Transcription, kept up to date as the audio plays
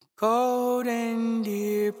Golden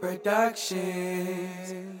Deer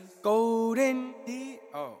Productions. Golden Deer.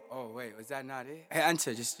 Oh, wait, was that not it? Hey,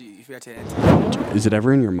 enter, you forgot to enter. Is it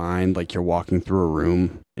ever in your mind, like you're walking through a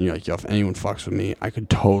room and you're like, yo, if anyone fucks with me, I could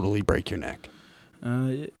totally break your neck?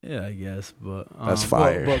 Yeah, I guess, but that's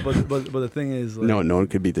fire. But the thing is, like, no one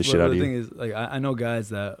could beat the shit out of you. The thing is, like, I know guys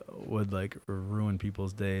that would like ruin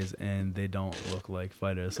people's days, and they don't look like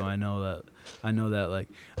fighters. So I know that, like,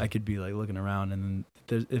 I could be like looking around, and then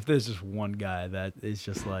if there's just one guy that is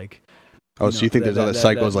just like. Oh, so you think there's other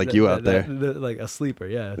psychos like you out there? Like a sleeper,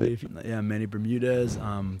 yeah. Yeah, Manny Bermudez,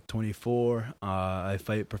 24. I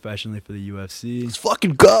fight professionally for the UFC. Let's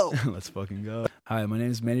fucking go. Let's fucking go. Hi, my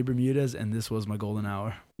name is Manny Bermudez, and this was my golden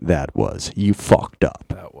hour. That was. You fucked up.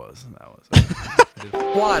 That was.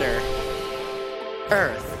 Water,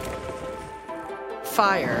 earth,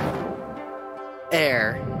 fire,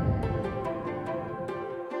 air.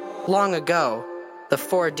 Long ago, the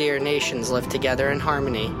 4 deer nations lived together in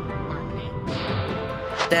harmony.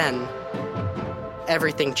 Then,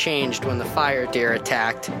 everything changed when the fire deer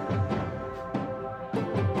attacked.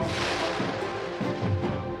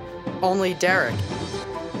 Only Derek,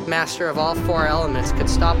 master of all 4 elements, could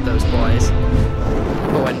stop those boys.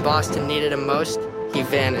 But when Boston needed him most, he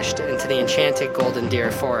vanished into the enchanted Golden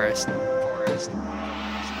Deer Forest.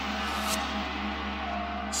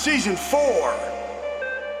 Season 4.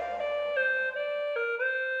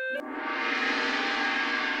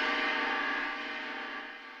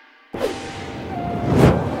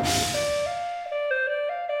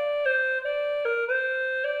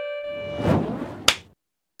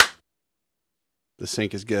 The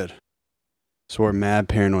sync is good. So we're mad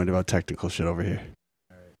paranoid about technical shit over here.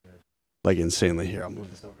 Alright, good. Like insanely here. I'll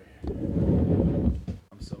move this over here.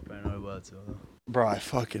 I'm so paranoid about it, too. Bro, I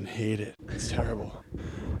fucking hate it. It's terrible.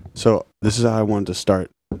 So this is how I wanted to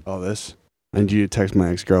start all this. I need you to text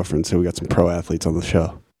my ex-girlfriend and say we got some pro athletes on the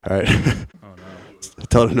show. All right? Oh, no.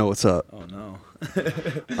 Tell her to know what's up. Oh, no.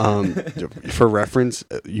 For reference,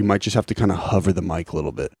 you might just have to kind of hover the mic a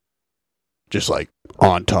little bit. Just like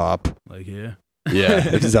on top. Like here? Yeah.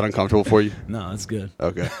 Is that uncomfortable for you? No, it's good.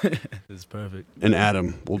 Okay. It's perfect. And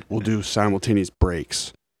Adam, we'll do simultaneous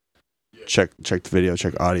breaks. Check the video,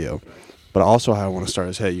 check audio. But also how I want to start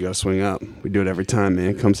is, hey, you got to swing up. We do it every time,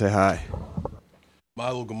 man. Come say hi.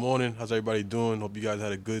 Milo, good morning. How's everybody doing? Hope you guys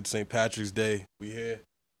had a good St. Patrick's Day. We here.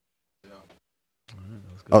 Yeah.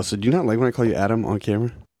 Oh, so do you not like when I call you Adam on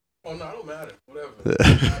camera? Oh, no, it don't matter.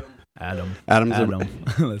 Whatever. Adam.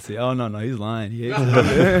 Let's see. Oh, no, he's lying. He hates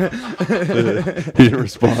He didn't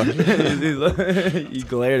respond. He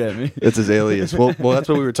glared at me. It's his alias. Well, that's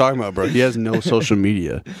what we were talking about, bro. He has no social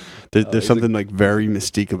media. There's something like very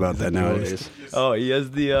mystique about that nowadays. Oh, he has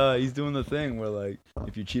he's doing the thing where, like,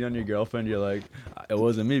 if you cheat on your girlfriend, you're like, it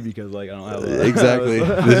wasn't me because, like, I don't have exactly.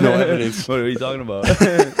 There's no evidence. What are you talking about?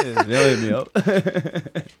 They'll hit me up.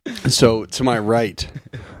 So to my right,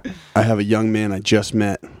 I have a young man I just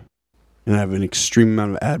met. And I have an extreme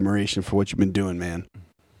amount of admiration for what you've been doing, man.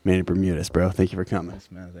 Manny Bermudez, bro. Thank you for coming.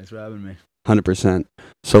 Thanks, man. Thanks for having me. 100%.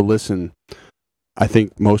 So listen, I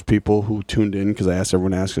think most people who tuned in, because I asked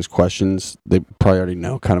everyone to ask us questions, they probably already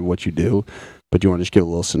know kind of what you do. But do you want to just give a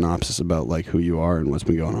little synopsis about like who you are and what's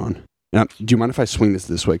been going on? Now, do you mind if I swing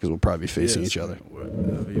this way? Because we'll probably be facing each other.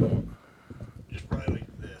 Whatever you want. Just probably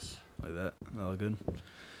like this. Like that? All good?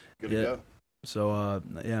 Good to go. So,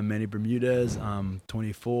 Manny Bermudez,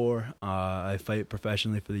 24. I fight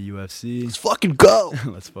professionally for the UFC. Let's fucking go.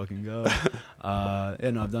 Let's fucking go.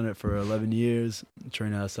 I've done it for 11 years.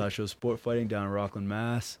 Trained out of Sideshow Sport Fighting down in Rockland,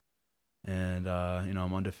 Mass. And,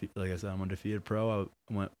 I'm undefeated. Like I said, I'm undefeated pro. I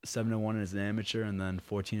went 7-1 as an amateur and then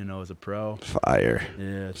 14-0 as a pro. Fire.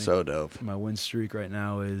 Yeah. I think so dope. my win streak right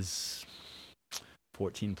now is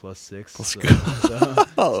 14 plus 6. Let's go.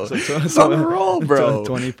 It's on a roll, bro.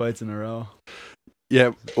 20 fights in a row.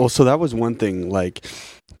 Yeah, well, so that was one thing. Like,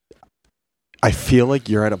 I feel like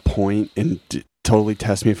you're at a point, and totally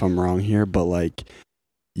test me if I'm wrong here, but like,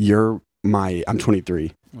 I'm 23.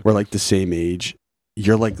 Okay. We're like the same age.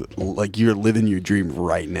 You're like you're living your dream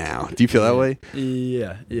right now. Do you feel that way?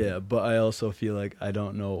 Yeah. But I also feel like I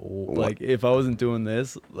don't know. Like, if I wasn't doing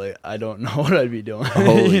this, like, I don't know what I'd be doing.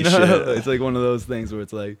 Holy shit! It's like one of those things where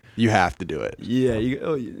it's like you have to do it.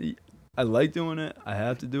 Yeah. I like doing it. I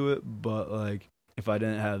have to do it. But like, if I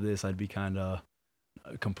didn't have this, I'd be kind of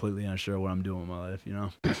completely unsure what I'm doing with my life.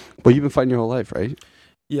 Well, you've been fighting your whole life, right?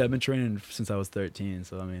 Yeah, I've been training since I was 13.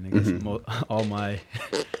 So I mean, I guess all my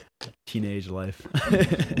teenage life.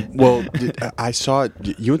 Well, I saw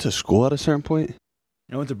it. You went to school at a certain point?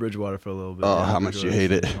 I went to Bridgewater for a little bit. Oh, how much do you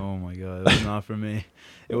hate it? Oh my god, it was not for me.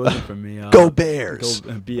 It wasn't for me. Go Bears!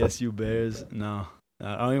 Go BSU Bears. No,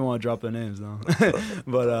 I don't even want to drop their names though.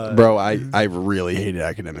 But Bro, I really hated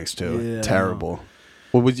academics too. Yeah, Terrible.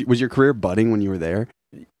 Well, was your career budding when you were there?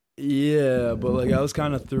 Yeah, but like I was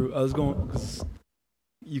going, cause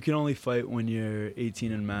you can only fight when you're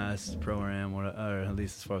 18 in mass, pro-am, or at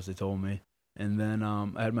least as far as they told me. And then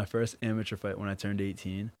I had my first amateur fight when I turned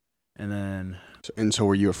 18. And then... So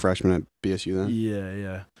were you a freshman at BSU then?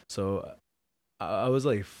 Yeah. So I was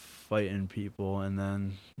like fighting people and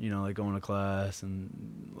then, like going to class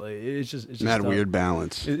and like it's just Mad tough. weird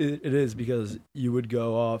balance. It is because you would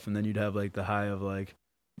go off and then you'd have like the high of like,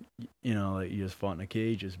 like you just fought in a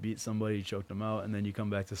cage, just beat somebody, choked them out, and then you come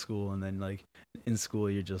back to school, and then like in school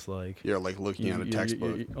you're just like you're like looking at a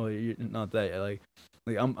textbook. You're not that like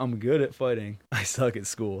I'm good at fighting. I suck at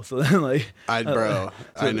school. So then like I know.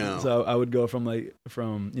 So I would go from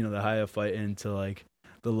the high of fighting to like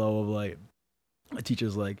the low of like a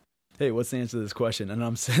teacher's like, hey, what's the answer to this question? And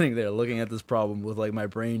I'm sitting there looking at this problem with like my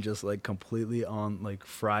brain just like completely on like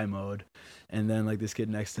fry mode, and then like this kid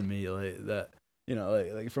next to me like that.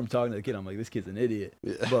 Like from talking to the kid, I'm like, this kid's an idiot.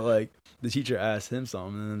 Yeah. But like the teacher asked him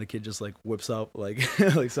something, and then the kid just like whips up like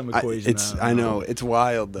like some equation. I know it's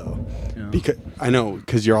wild though,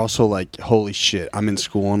 because you're also like, holy shit, I'm in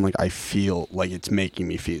school and like I feel like it's making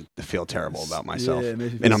me feel terrible about myself,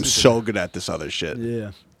 and I'm so good at this other shit.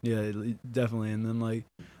 Yeah, definitely. And then like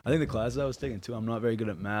I think the classes I was taking too, I'm not very good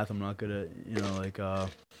at math. I'm not good at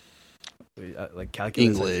like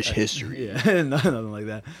calculus, English, history, yeah, nothing like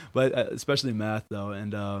that. But especially math though,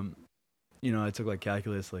 and I took like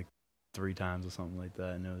calculus like 3 times or something like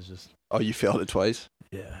that, and it was just. Oh, you failed it twice?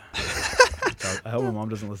 Yeah. I hope my mom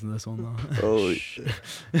doesn't listen to this one though. Oh shit!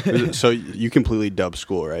 So you completely dubbed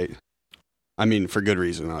school, right? I mean, for good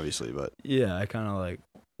reason, obviously, but. Yeah, I kind of like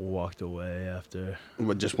walked away after.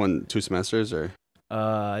 What, just 2 semesters, or? So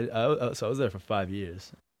I was there for 5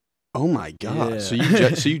 years. Oh my god! Yeah.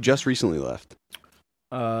 So you just recently left?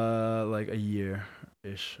 Like a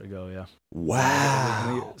year-ish ago, yeah.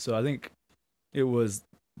 Wow. So I think it was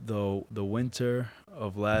the winter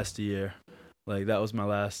of last year. Like that was my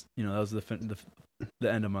last. That was the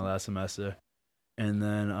end of my last semester, and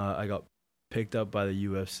then I got picked up by the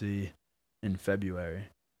UFC in February.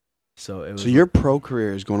 So it was. So your pro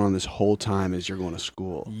career is going on this whole time as you're going to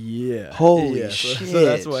school. Yeah. Holy shit! So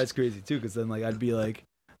that's why it's crazy too, because then like I'd be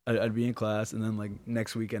in class, and then like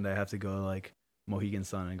next weekend I have to go to like Mohegan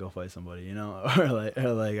Sun and go fight somebody, or like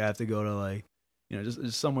I have to go to like,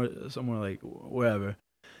 just somewhere like wherever.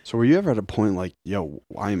 So were you ever at a point like, yo,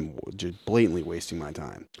 I'm just blatantly wasting my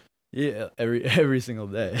time? Yeah, every single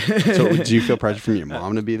day. So do you feel pressure from your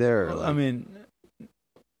mom to be there? Or like? I mean,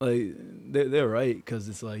 like they're right, because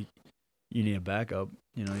it's like you need a backup.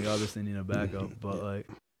 You obviously need a backup, but like.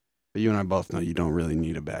 But you and I both know you don't really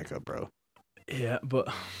need a backup, bro. Yeah, but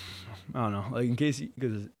I don't know. Like in case,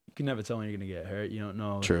 because you can never tell when you're gonna get hurt. You don't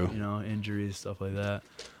know. True. Injuries, stuff like that.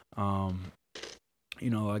 A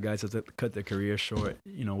lot of guys have to cut their career short.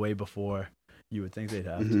 Way before you would think they'd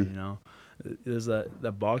have to. There's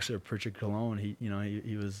that boxer Pritchard Colon. He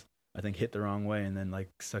was, I think, hit the wrong way and then like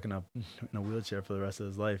stuck in a wheelchair for the rest of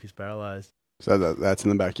his life. He's paralyzed. So that's in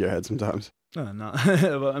the back of your head sometimes. No.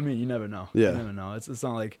 But I mean, you never know. Yeah. You never know. It's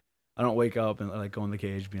not like. I don't wake up and like go in the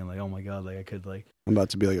cage being like, oh my god, like I could like. I'm about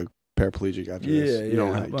to be like a paraplegic after this. You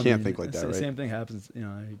can't think like that, right? Same thing happens.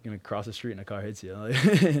 You're gonna cross the street and a car hits you. Like,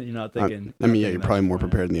 you're not thinking. You're probably more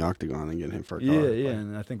prepared in the octagon than getting hit for a car. Yeah,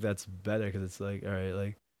 and I think that's better because it's like, all right,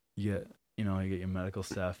 like you get your medical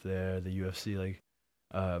staff there, the UFC, like,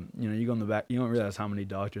 you go in the back, you don't realize how many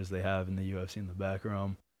doctors they have in the UFC in the back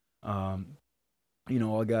room. All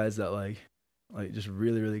guys that like just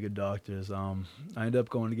really, really good doctors. I ended up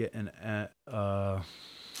going to get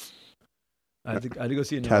I had to go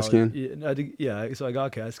see a CAT scan? So I got a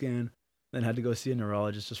CAT scan, then had to go see a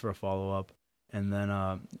neurologist just for a follow-up. And then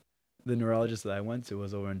the neurologist that I went to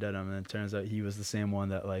was over in Dedham, and it turns out he was the same one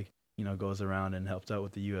that goes around and helped out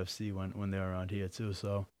with the UFC when they were around here too.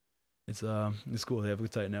 So it's cool. They have a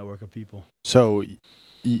tight network of people. So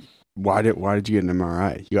why did you get an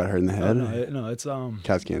MRI? You got hurt in the head? No, it's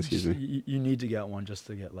CAT scan. Excuse me. You need to get one just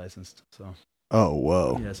to get licensed. So. Oh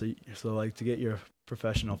whoa. Yeah. So like to get your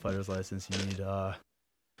professional fighter's license, you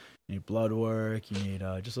need blood work. You need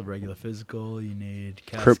just a regular physical. You need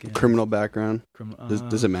CAT scans. Criminal background.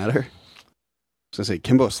 Does it matter? I was gonna say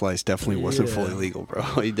Kimbo Slice definitely wasn't fully legal, bro.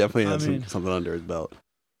 He definitely had something under his belt.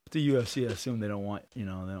 The UFC, I assume they don't want you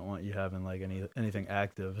having like anything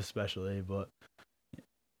active, especially, but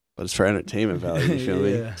it's for entertainment value. You feel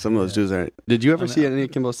me? Some of those dudes aren't. Did you ever see any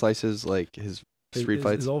of Kimbo Slice's like his street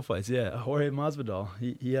fights? His old fights, yeah. Jorge Masvidal,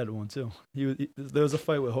 he had one too. There was a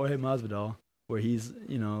fight with Jorge Masvidal where he's,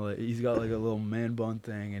 like, he's got like a little man bun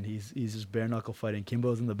thing, and he's just bare knuckle fighting.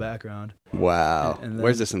 Kimbo's in the background. Wow. And then,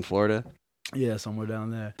 Where's this, in Florida? Yeah, somewhere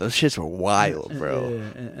down there. Those shits were wild, bro.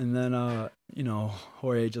 Yeah, and then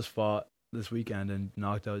Jorge just fought this weekend and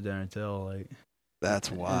knocked out Darren Till. Like, that's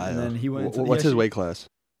wild. And then he went. What's his weight class?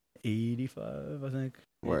 85, I think.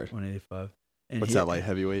 Word. 185. And What's that, light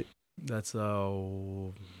heavyweight? That's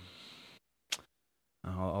all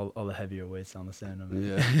the heavier weights sound the same. I mean,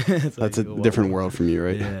 Yeah, it's that's a different world from you,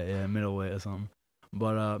 right? Yeah, middleweight or something.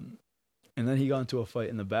 But and then he got into a fight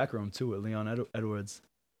in the back room too with Leon Edwards.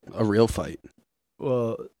 A real fight.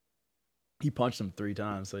 Well, he punched him 3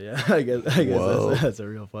 times, so yeah, I guess that's a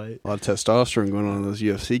real fight. A lot of testosterone going on in those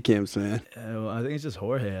UFC camps, man. Well, I think it's just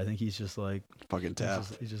Jorge. I think he's just like fucking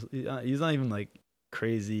tough. He's not even like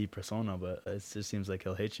crazy persona, but it just seems like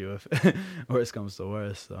he'll hit you if worse comes to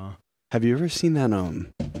worse. So. Have you ever seen that?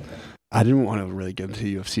 I didn't want to really get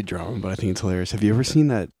into UFC drama, but I think it's hilarious. Have you ever seen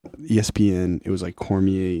that ESPN? It was like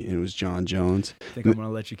Cormier and it was John Jones. Think I'm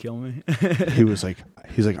gonna let you kill me? He was like,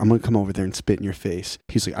 I'm gonna come over there and spit in your face.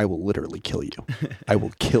 He's like, I will literally kill you. I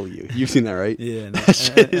will kill you. You've seen that, right? Yeah. That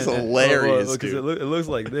shit is hilarious, because it looks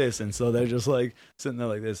like this, and so they're just like sitting there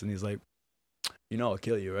like this, and he's like, I'll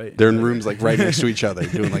kill you, right? They're in rooms like right next to each other,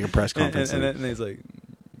 doing like a press conference. And he's like,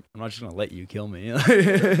 I'm not just gonna let you kill me.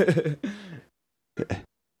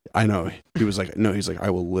 I know. He was like, no, he's like, I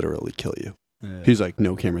will literally kill you. Yeah. He's like,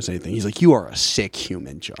 no cameras, anything. He's like, you are a sick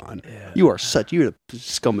human, John. Yeah. You're the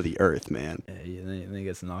scum of the earth, man. Yeah, and then he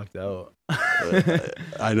gets knocked out.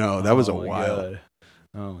 I know. That was a wild. God.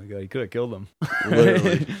 Oh my God, he could have killed him.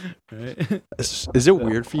 Literally. Right? Is it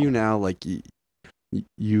weird for you now? Like,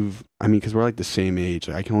 because we're like the same age.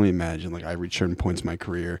 Like, I can only imagine, like, I reached certain points in my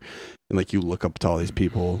career, and like you look up to all these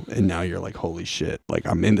people, and now you're like, holy shit! Like,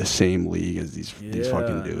 I'm in the same league as these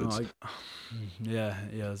fucking dudes. Yeah,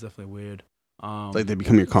 it's definitely weird. Like, they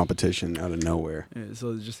become your competition out of nowhere.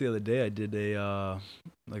 So just the other day, I did a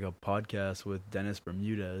podcast with Dennis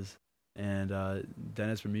Bermudez, and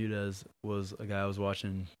Dennis Bermudez was a guy I was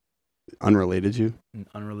watching. Unrelated to you?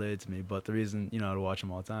 Unrelated to me, but the reason I watch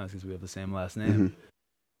him all the time is because we have the same last name.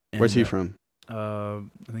 Mm-hmm. Where's he from? I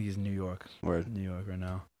think he's in New York. Word. New York right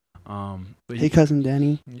now. But hey, cousin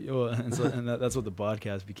Danny. Well, and that's what the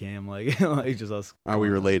podcast became, like just us. Are we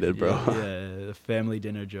related, bro? Yeah, family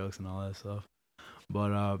dinner jokes and all that stuff.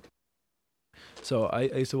 But so I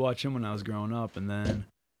used to watch him when I was growing up, and then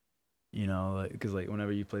because like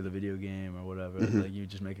whenever you play the video game or whatever, mm-hmm. like you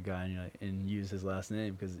just make a guy and use his last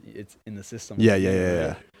name because it's in the system. Yeah.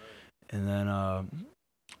 And then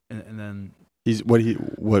and then.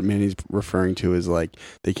 What Manny's referring to is like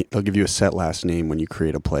they'll give you a set last name when you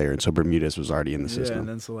create a player, and so Bermudez was already in the system. Yeah, and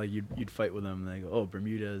then so like you'd fight with them, and they go, oh,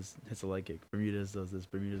 Bermudez hits a leg kick, Bermudez does this,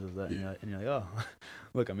 Bermudez does that, and you're like, oh,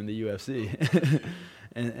 look, I'm in the UFC,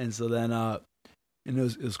 and so then and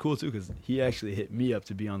it was cool too because he actually hit me up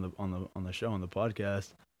to be on the show, on the podcast.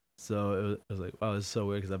 So it was like, wow, this is so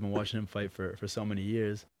weird because I've been watching him fight for so many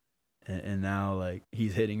years, and now like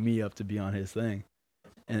he's hitting me up to be on his thing.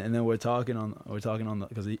 And then we're talking on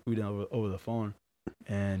because we did over the phone,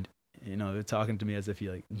 and they're talking to me as if he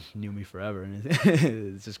like knew me forever, and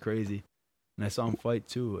it's just crazy. And I saw him fight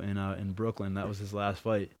too in Brooklyn. That was his last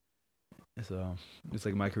fight. So it's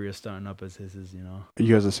like my career starting up as his. Are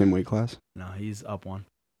you guys the same weight class? No, he's up one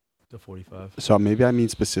to 45. So maybe I mean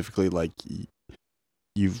specifically like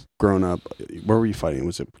you've grown up. Where were you fighting?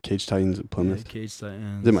 Was it Cage Titans at Plymouth? Yeah, Cage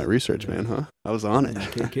Titans. Did my research, man, huh? I was on it.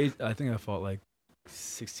 I think I fought like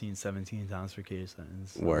 16, 17 times for Cage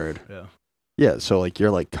Titans. So, Word. Yeah. Yeah, so like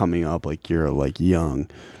you're like coming up, like you're like young.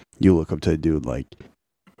 You look up to a dude like,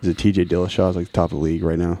 is it TJ Dillashaw's like top of the league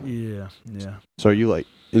right now? Yeah. So are you like,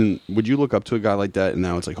 would you look up to a guy like that and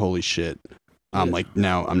now it's like, holy shit, I'm like,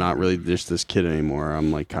 now I'm not really just this kid anymore.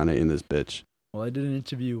 I'm like kind of in this bitch. Well, I did an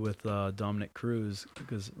interview with Dominic Cruz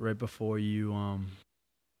because right before you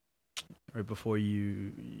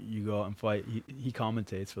go out and fight, he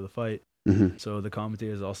commentates for the fight. Mm-hmm. So the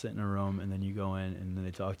commentators all sit in a room, and then you go in, and then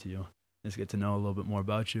they talk to you. Just get to know a little bit more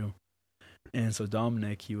about you. And so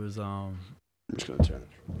Dominic, he was I'm just gonna turn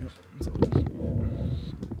it.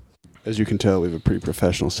 As you can tell, we have a pretty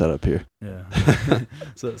professional setup here. Yeah.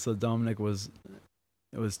 so Dominic was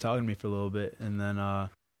talking to me for a little bit, and then I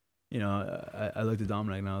looked at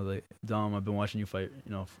Dominic and I was like, Dom, I've been watching you fight,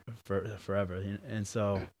 for forever, and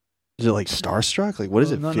so. Is it like starstruck? Like, what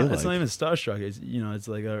does it feel like? It's not even starstruck. It's it's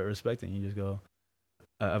like a respecting. You just go,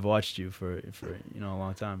 I've watched you for a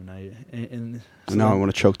long time, and so now I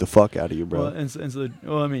want to choke the fuck out of you, bro. Well, and so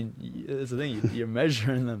I mean, it's the thing. You're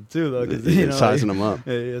measuring them too, though, because you're sizing them up.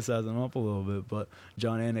 Yeah, sizing them up a little bit. But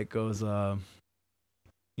John Anik goes,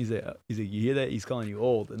 he's like, you hear that? He's calling you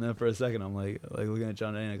old. And then for a second, I'm like looking at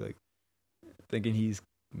John Anik, like thinking he's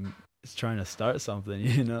trying to start something,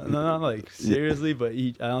 you know? No, not like seriously, but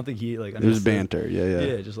I don't think he like. It was banter,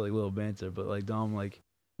 yeah, just like little banter. But like Dom like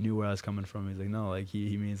knew where I was coming from. He's like, no, like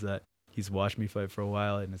he means that he's watched me fight for a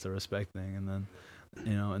while, and it's a respect thing. And then,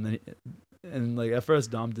 you know, and like at first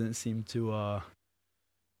Dom didn't seem too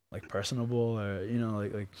like personable, or you know,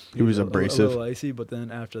 like he was abrasive, a little icy. But then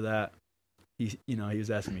after that, he was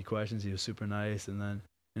asking me questions. He was super nice, and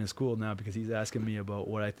it's cool now because he's asking me about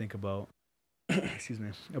what I think about excuse me,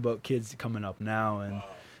 about kids coming up now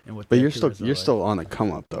and what. But you're still on the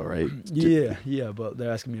come up though, right? Yeah. But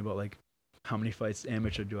they're asking me about like how many fights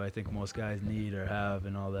amateur do I think most guys need or have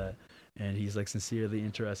and all that. And he's like sincerely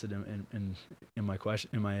interested in my question,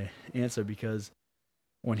 in my answer, because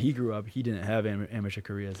when he grew up, he didn't have amateur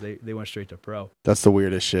careers. They went straight to pro. That's the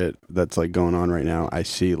weirdest shit that's like going on right now. I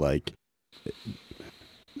see like,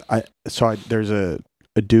 there's a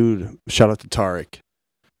dude. Shout out to Tarek.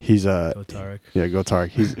 He's Go Tarek. Yeah, go Tarek.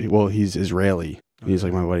 He's Israeli. Okay. He's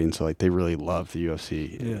like my buddy, and so like they really love the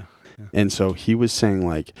UFC. Yeah. And so he was saying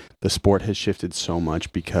like the sport has shifted so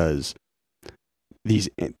much because these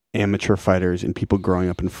amateur fighters and people growing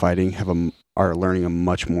up and fighting are learning a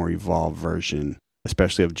much more evolved version,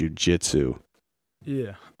 especially of jiu-jitsu.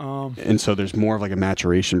 Yeah. And so there's more of like a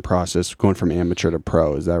maturation process going from amateur to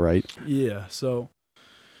pro. Is that right? Yeah. So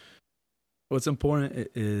what's important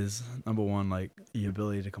is, number one, like the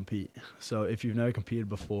ability to compete. So if you've never competed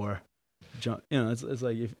before, you know, it's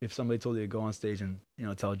like if somebody told you to go on stage and, you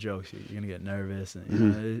know, tell jokes, you're gonna get nervous, and you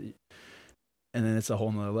know, and then it's a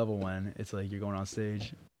whole nother level when it's like you're going on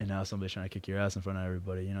stage and now somebody's trying to kick your ass in front of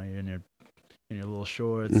everybody. You know, you're in your little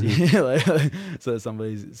shorts, so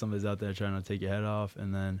somebody's out there trying to take your head off,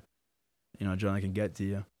 and then, you know, adrenaline can get to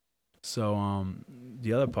you. So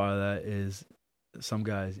the other part of that is some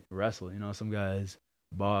guys wrestle. You know, some guys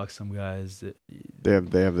box, some guys they have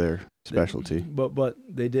their specialty, but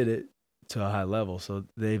they did it to a high level, so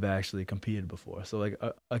they've actually competed before. So like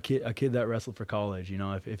a kid that wrestled for college, you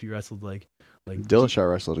know, if you wrestled like Dillashaw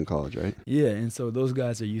wrestled in college, right? Yeah, and so those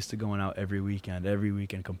guys are used to going out every weekend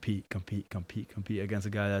compete against a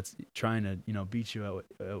guy that's trying to, you know, beat you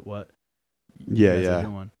at what you guys are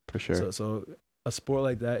doing. For sure. So a sport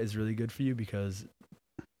like that is really good for you because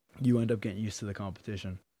you end up getting used to the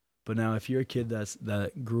competition. But now if you're a kid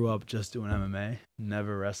that grew up just doing MMA,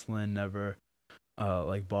 never wrestling, never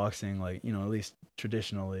like boxing, like, you know, at least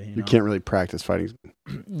traditionally, you know? Can't really practice fighting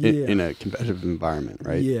in a competitive environment,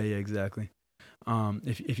 right? Yeah, exactly.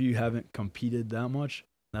 If you haven't competed that much,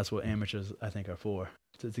 that's what amateurs I think are for,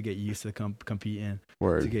 to get used to competing.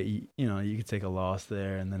 Word. To get, you know, you could take a loss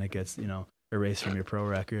there and then it gets, you know, erased from your pro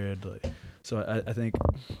record. Like, so I think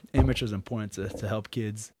amateur is important to help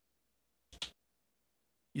kids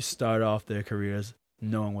you start off their careers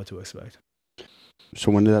knowing what to expect.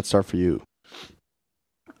 So when did that start for you?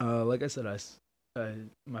 Like I said,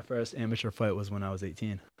 my first amateur fight was when I was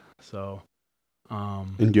 18. So,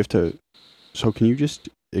 and you have to. So can you just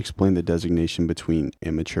explain the designation between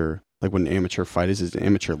amateur, like what an amateur fight is an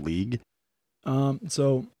amateur league?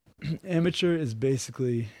 So amateur is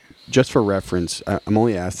basically, just for reference, I'm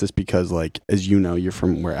only asked this because, like, as you know, you're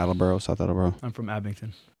from where, Attleboro, South Attleboro? I'm from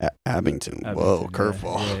Abington. Abington. Whoa,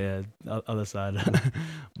 curveball. Yeah, other side.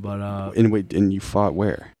 But and you fought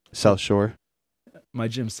where? South Shore? My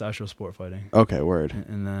gym's South Shore Sport Fighting. Okay, word.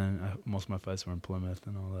 And then most of my fights were in Plymouth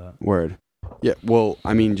and all that. Word. Yeah, well,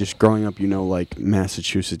 I mean, just growing up, you know, like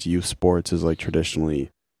Massachusetts youth sports is like traditionally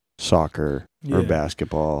soccer or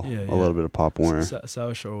basketball, a little bit of Pop Warner.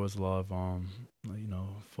 South Shore was a lot of you know,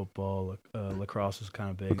 football. Lacrosse was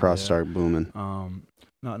kind of big. Lacrosse started booming.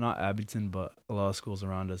 Not Abington, but a lot of schools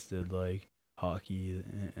around us did like hockey,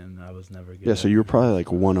 and I was never good. Yeah, so you were probably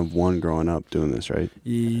like one of one growing up doing this, right?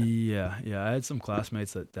 Yeah. I had some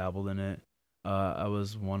classmates that dabbled in it. I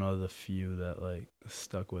was one of the few that like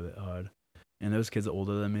stuck with it hard. And there was kids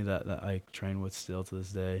older than me that I train with still to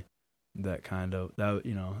this day, that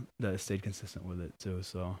you know, that stayed consistent with it too.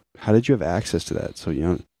 So how did you have access to that so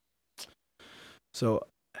young? So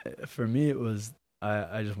for me, it was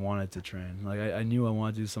I just wanted to train. Like I knew I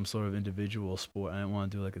wanted to do some sort of individual sport. I didn't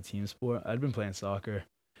want to do like a team sport. I'd been playing soccer,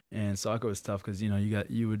 and soccer was tough because, you know,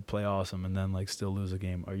 you would play awesome and then like still lose a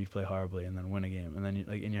game, or you play horribly and then win a game, and then you,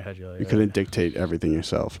 like in your head you're like, you couldn't dictate everything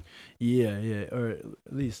yourself. Yeah, or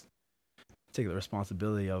at least take the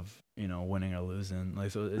responsibility of, you know, winning or losing.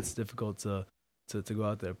 Like, so it's difficult to go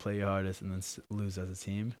out there, play your hardest, and then lose as a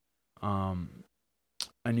team. I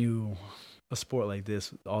knew a sport like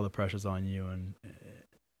this, all the pressure's on you,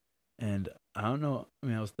 and I don't know. I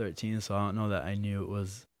mean, I was 13, so I don't know that I knew it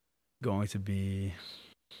was going to be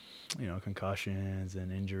concussions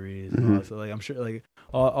and injuries and all that. So like I'm sure like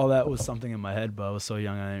all that was something in my head, but I was so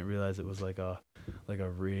young I didn't realize it was like a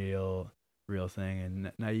real thing.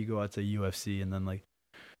 And now you go out to UFC, and then like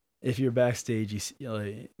if you're backstage, you see,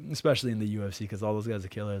 like, especially in the UFC, because all those guys are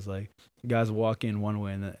killers. Like guys walk in one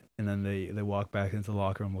way, and then they walk back into the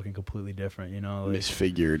locker room looking completely different. Like,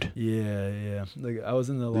 misfigured. Yeah. Like I was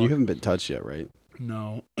in the locker. You haven't been touched yet, right?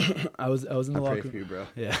 No, I was in the locker room. Pray for you, bro.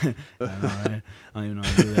 Yeah, I know, right? I don't even know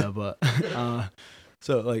how to do that, but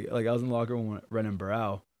so like I was in the locker room with Renan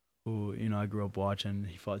Barao, who I grew up watching.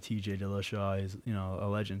 He fought T.J. Dillashaw. He's a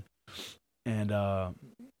legend, and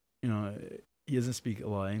he doesn't speak a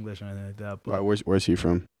lot of English or anything like that. But where's he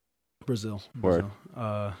from? Brazil. Where?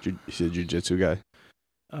 He's a jiu-jitsu guy.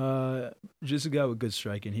 Jiu-jitsu guy with good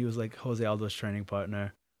striking. He was like Jose Aldo's training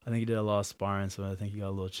partner. I think he did a lot of sparring, so I think he got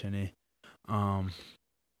a little chinny.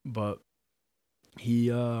 But he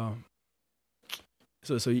so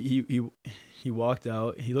he walked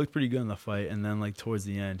out. He looked pretty good in the fight, and then like towards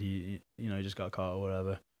the end, he just got caught or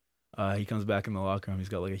whatever. He comes back in the locker room. He's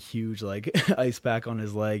got like a huge like ice pack on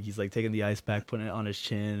his leg. He's like taking the ice pack, putting it on his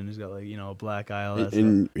chin, and he's got like a black eye. All that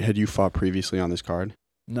and had you fought previously on this card?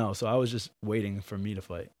 No, so I was just waiting for me to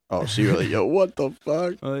fight. Oh, so you're like, yo, what the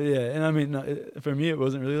fuck? Yeah, and I mean, for me, it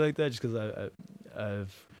wasn't really like that, just because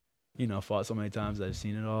I've fought so many times that I've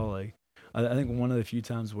seen it all. Like, I think one of the few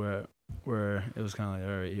times where it was kind of like,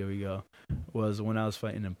 all right, here we go, was when I was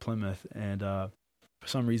fighting in Plymouth, and for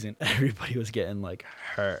some reason everybody was getting like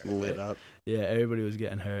hurt, lit up. Yeah, everybody was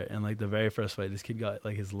getting hurt, and like the very first fight, this kid got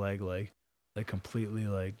like his leg like completely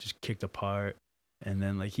like just kicked apart. And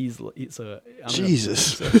then like Jesus. So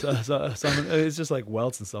it's just like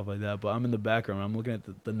welts and stuff like that. But I'm in the background. I'm looking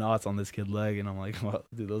at the knots on this kid's leg, and I'm like, well,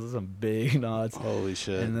 dude, those are some big knots. Holy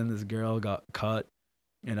shit! And then this girl got cut,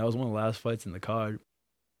 and that was one of the last fights in the card.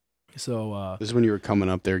 So this is when you were coming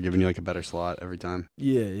up there, giving you like a better slot every time.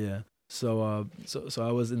 Yeah. So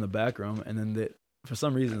I was in the back room, and then for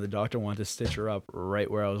some reason the doctor wanted to stitch her up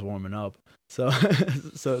right where I was warming up. So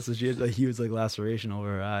she had a huge like laceration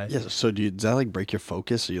over her eye. Yeah. So does that like break your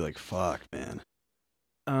focus? Or you like, fuck, man?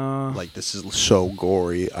 Like this is so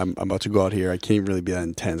gory. I'm about to go out here. I can't really be that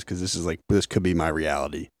intense because this could be my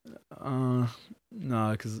reality. No,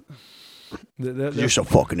 because you're so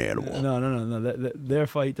fucking animal. No. Their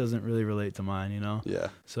fight doesn't really relate to mine, Yeah.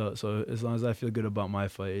 So as long as I feel good about my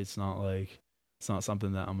fight, it's not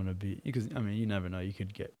something that I'm gonna be, because I mean you never know, you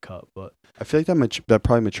could get cut. But I feel like that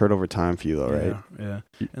probably matured over time for you though, right? Yeah.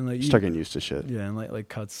 And like you start getting used to shit. Yeah, and like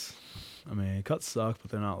cuts. I mean, cuts suck, but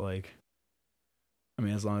they're not like. I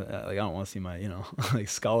mean, as long as like I don't want to see my like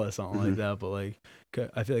skull or something like that. But like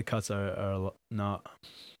I feel like cuts are not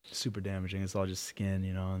super damaging. It's all just skin,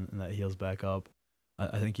 and that heals back up.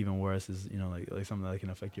 I think even worse is like something that can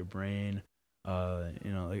affect your brain. Like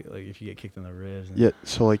if you get kicked in the ribs. Yeah,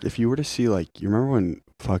 so like if you were to see like, you remember when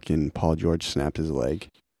fucking Paul George snapped his leg?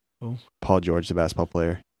 Who? Paul George, the basketball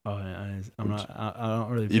player. Oh, I don't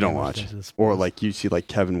really. You don't watch, or like you see like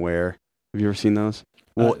Kevin Ware. Have you ever seen those?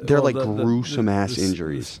 Well, they're like gruesome ass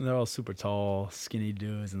injuries. They're all super tall, skinny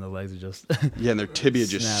dudes, and the legs are just yeah, and their tibia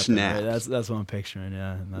just snapped. Right? That's what I'm picturing.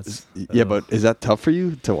 Yeah, and that's yeah. But is that tough for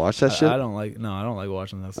you to watch that shit? I don't like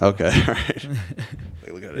watching that stuff. Okay, all right.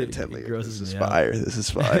 Like, look at it intently. This is fire. This is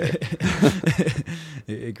fire.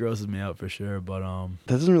 It grosses me out for sure, but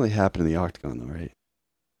that doesn't really happen in the octagon though, right?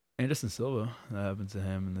 Anderson Silva, that happened to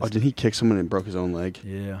him. Oh, did he kick someone and broke his own leg?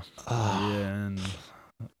 Yeah. Oh. Yeah, and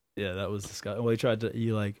yeah, that was disgusting. Well,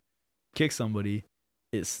 he like kicked somebody,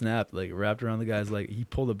 it snapped, like wrapped around the guy's leg. He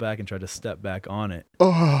pulled it back and tried to step back on it.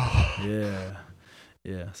 Oh.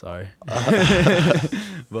 Yeah. Sorry.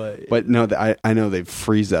 But no, I know they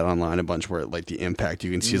freeze that online a bunch where like the impact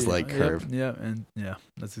you can see his leg curve. Yeah, and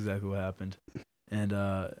that's exactly what happened. And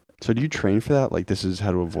so do you train for that? Like this is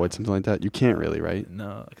how to avoid something like that? You can't really, right?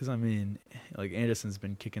 No, because I mean, like Anderson's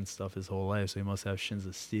been kicking stuff his whole life, so he must have shins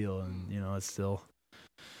of steel, and it's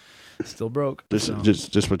still broke.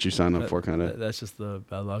 Just what you signed up for, kind of. That's just the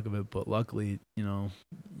bad luck of it. But luckily, you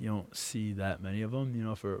don't see that many of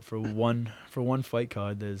them. For one fight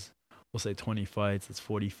card, there's, we'll say 20 fights. It's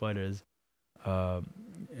 40 fighters,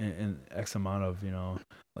 and X amount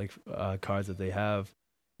of cards that they have.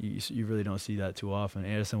 You really don't see that too often.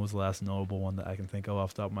 Anderson was the last notable one that I can think of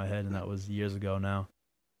off the top of my head, and that was years ago now.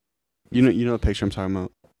 You know the picture I'm talking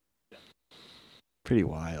about? Pretty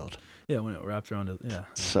wild. Yeah, when it wrapped around it, yeah.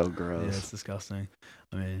 So gross. Yeah, it's disgusting.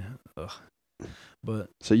 I mean, ugh. But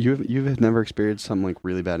so you have never experienced some like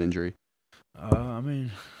really bad injury? I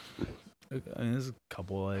mean, there's a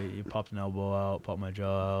couple. Like you popped an elbow out, popped my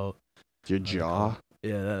jaw out. Your jaw?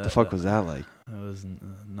 Yeah. The fuck was that like? It was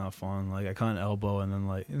not fun. Like I caught an elbow, and then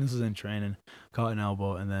and this was in training. Caught an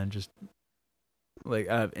elbow, and then just out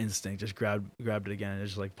of instinct, just grabbed it again. And it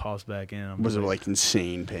just pops back in. Was it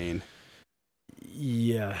insane pain?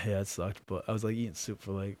 Yeah, it sucked. But I was eating soup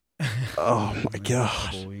for oh my a gosh,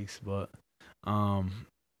 couple weeks. But and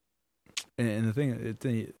the thing,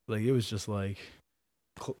 it was just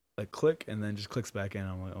click, and then just clicks back in.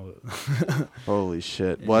 I'm like, oh. Holy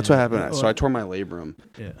shit! Well, that's what happened. So I tore my labrum,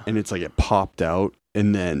 and it's it popped out,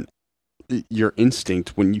 and then your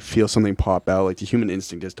instinct when you feel something pop out, the human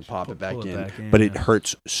instinct is to pop it back in, but it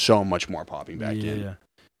hurts so much more popping back in. Yeah.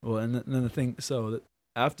 Well, and then the thing, so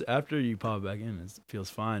after you pop it back in, it feels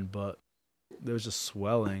fine, but there was just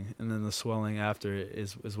swelling, and then the swelling after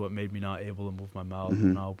is what made me not able to move my mouth,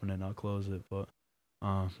 not open it, not close it. But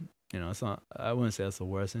it's not. I wouldn't say that's the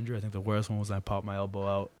worst injury. I think the worst one was when I popped my elbow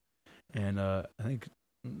out, and I think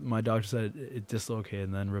my doctor said it dislocated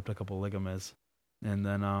and then ripped a couple ligaments, and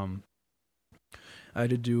then I had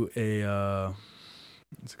to do an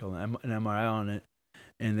MRI on it,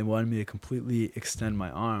 and they wanted me to completely extend my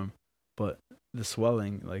arm, but the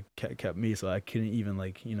swelling kept me, so I couldn't even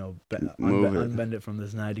unbend it from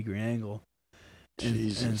this 90-degree angle.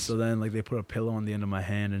 And so then they put a pillow on the end of my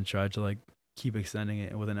hand and tried to keep extending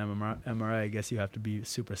it. And with an MRI, I guess you have to be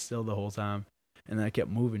super still the whole time. And then I kept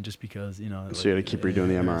moving just because, So you had to keep redoing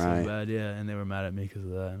the MRI. So bad, yeah. And they were mad at me because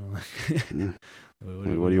of that. And I'm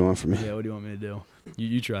like, what do you want from me? Yeah, what do you want me to do?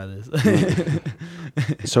 You try this.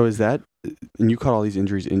 So is that, and you caught all these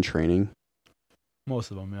injuries in training?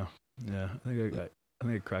 Most of them, yeah. Yeah, I think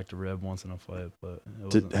I cracked a rib once in a fight, but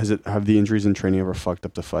have the injuries in training ever fucked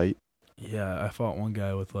up the fight? Yeah, I fought one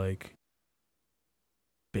guy with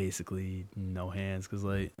basically no hands because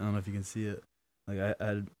I don't know if you can see it. I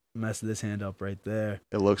had messed this hand up right there.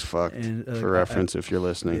 It looks fucked. And, for reference, if you're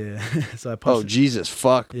listening. Yeah. So I punched. Oh Jesus,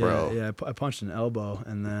 fuck, bro. Yeah. I punched an elbow,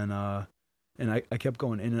 and then and I kept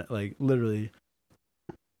going in it literally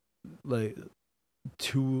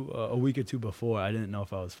a week or two before. I didn't know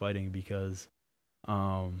if I was fighting because it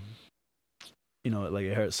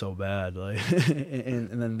hurt so bad.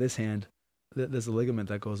 And then this hand, there's a ligament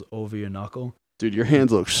that goes over your knuckle. Dude, your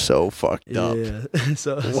hands look so fucked up. Yeah.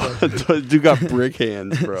 So Dude got brick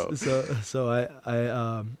hands, bro. So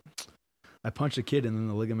I punched a kid, and then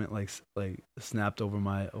the ligament snapped over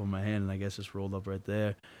my hand, and I guess just rolled up right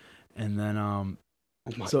there. And then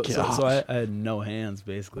so I had no hands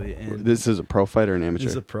basically. And this is a pro fight or an amateur?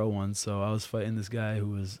 This is a pro one. So I was fighting this guy who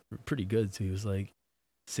was pretty good too. He was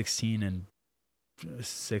 16 and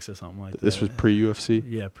 6 or something like that. This was pre-UFC?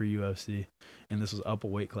 Yeah, pre-UFC. And this was up a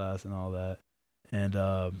weight class and all that. And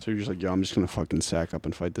so you're just yo, I'm just gonna fucking sack up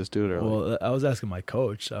and fight this dude? Or well, I was asking my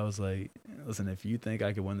coach. I was like, listen, if you think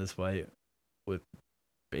I could win this fight with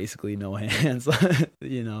basically no hands,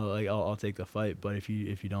 I'll take the fight. But if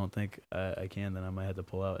you don't think I can, then I might have to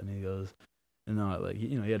pull out. And he goes, no,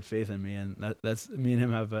 he had faith in me, and that's me and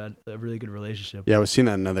him have had a really good relationship. Yeah, I was seeing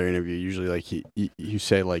that in another interview. Usually, you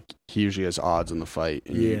say he usually has odds in the fight,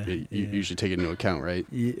 and you usually take it into account, right?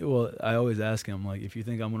 Yeah, well, I always ask him if you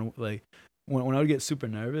think I'm gonna when I would get super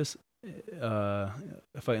nervous,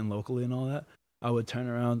 fighting locally and all that, I would turn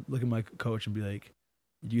around, look at my coach, and be like,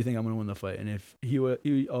 "Do you think I'm gonna win the fight?" And if he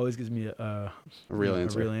always gives me a real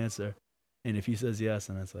answer. And if he says yes,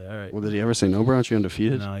 then it's all right. Well, did he ever say no, bro? Aren't you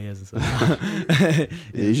undefeated? No, he hasn't said no.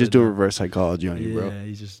 He's just doing reverse psychology on you, bro. Yeah,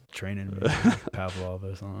 he's just training me, Pavlov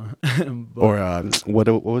or something. Or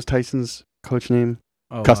what was Tyson's coach name?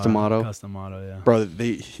 Oh, Customato. Customato, yeah. Bro,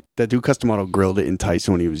 that dude Customato grilled it in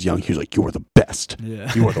Tyson when he was young. He was like, "You are the best.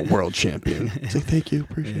 Yeah. You are the world champion." He's like, "Thank you,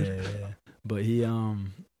 appreciate it." Yeah. But he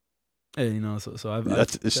hey, so I've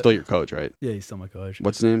It's still your coach, right? Yeah, he's still my coach.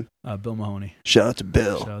 What's his name? Bill Mahoney. Shout out to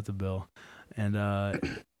Bill. Shout out to Bill. And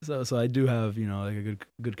so I do have a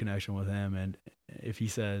good connection with him, and if he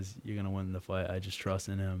says you're gonna win the fight, I just trust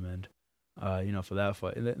in him. And for that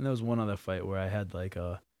fight, and there was one other fight where I had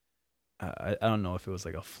I don't know if it was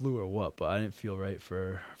a flu or what, but I didn't feel right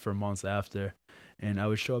for months after, and I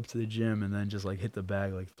would show up to the gym and then just hit the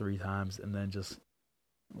bag 3 times, and then just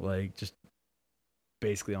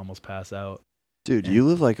basically almost pass out. Dude, you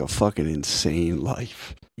live a fucking insane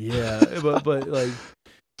life. Yeah, but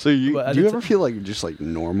So do you ever feel just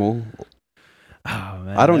normal? Oh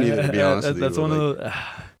man, I don't either, to be honest with you. That's one of those.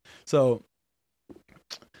 So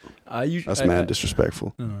I usually that's mad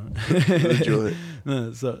disrespectful.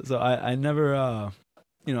 So I never I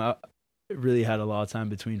really had a lot of time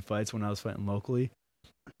between fights when I was fighting locally,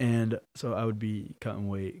 and so I would be cutting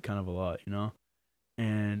weight kind of a lot,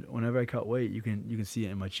 And whenever I cut weight, you can see it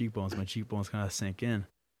in my cheekbones. My cheekbones kind of sink in.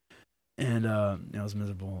 And I was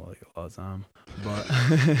miserable like all the time, but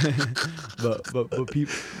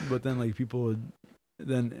but then like people would,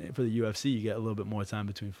 then for the UFC you get a little bit more time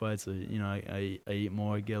between fights, so I eat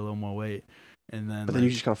more, get a little more weight, and then But then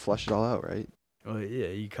you just gotta flush it all out, right? oh yeah,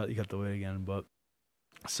 you cut the weight again. But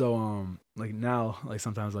so like now, like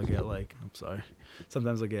sometimes I get like, I'm sorry,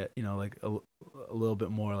 sometimes I get like a little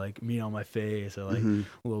bit more like meat on my face, or like Mhm.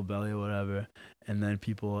 a little belly or whatever, and then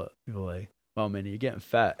people like, oh man, you're getting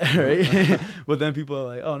fat, right? But then people are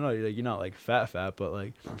like, oh no, you're not like fat, but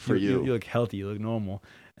like For you. look healthy, you look normal.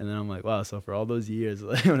 And then I'm like, wow. So for all those years,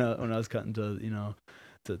 like when I was cutting to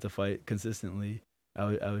to fight consistently,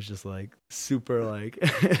 I was just like super like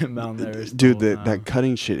malnourished. Dude, that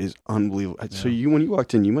cutting shit is unbelievable. Yeah. So when you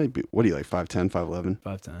walked in, you might be, what are you, like 5'10", 5'11"?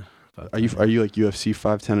 5'10". Are you like UFC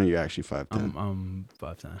 5'10", or are you actually 5'10"? I'm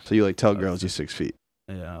 5'10". So you like tell girls you're 6 feet.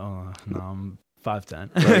 Yeah. No, I'm 5'10".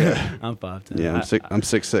 Okay. I'm 5'10". Yeah, I'm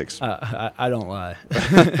 6'6". I don't lie.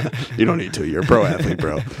 You don't need to. You're a pro athlete,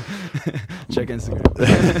 bro. Check Instagram.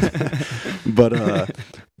 But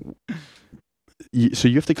so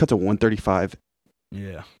you have to cut to 135.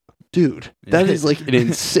 Yeah. Dude, that is like an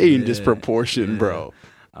insane Yeah, disproportion, yeah. bro.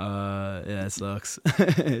 Yeah, it sucks.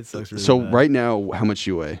 It sucks really So bad. right now, how much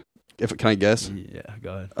you weigh? Can I guess? Yeah,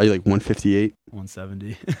 go ahead. Are you like 158? 170.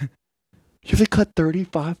 You have to cut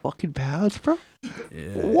 35 fucking pounds, bro?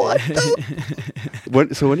 Yeah. What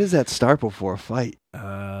So when does that start before a fight?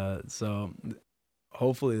 So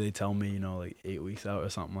hopefully they tell me, like 8 weeks out or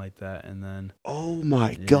something like that, and then Oh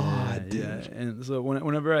my God, dude. yeah. And so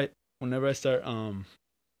whenever I start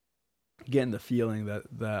getting the feeling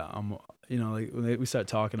that I'm, like when we start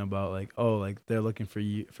talking about like, oh, like they're looking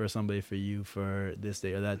for somebody for you for this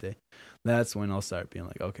day or that day, that's when I'll start being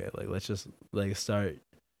like, okay, like let's just like start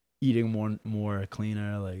eating more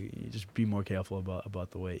cleaner, like you just be more careful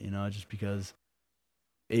about the weight, just because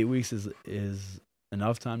 8 weeks is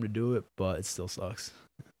enough time to do it, but it still sucks.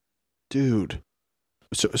 Dude.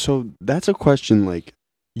 So that's a question, like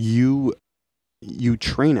you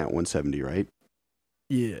train at 170, right?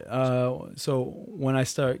 Yeah. So when I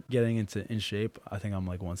start getting in shape, I think I'm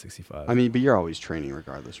like 165. I mean, but you're always training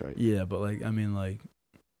regardless, right? Yeah, but like I mean like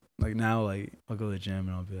now like I'll go to the gym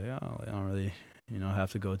and I'll be like, oh, I don't really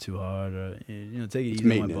have to go too hard, or take it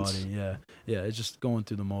easy on my body. Yeah, it's just going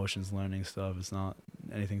through the motions, learning stuff. It's not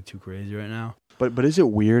anything too crazy right now. But is it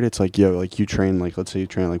weird? It's like, like you train, like let's say you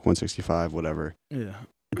train like 165, whatever. Yeah.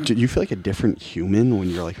 Do you feel like a different human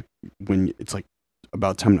when it's like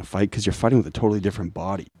about time to fight, because you're fighting with a totally different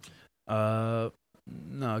body? No,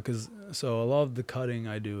 because so a lot of the cutting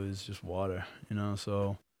I do is just water,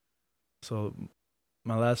 so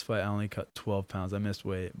my last fight I only cut 12 pounds. I missed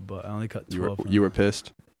weight, but I only cut 12 pounds. You were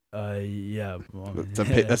pissed? Yeah. Well,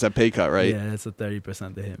 That's a pay cut, right? Yeah, that's a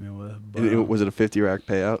 30% they hit me with. But, And was it a 50 rack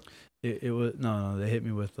payout? It was no, they hit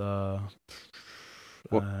me with You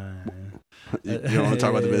don't want to talk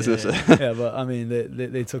about the business? Yeah, but I mean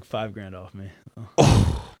they took $5,000 off me.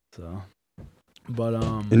 So, but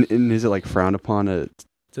and is it like frowned upon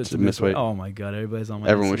to miss weight? Oh my God, everybody's on my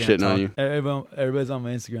Everyone was Instagram shitting on you. Everybody's on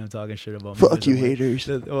my Instagram talking shit about me. Fuck you, haters.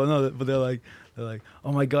 Well, no, but they're like,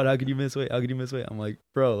 oh my God, how could you miss weight? How could you miss weight? I'm like,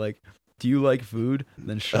 bro, like, do you like food?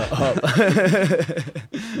 Then shut up.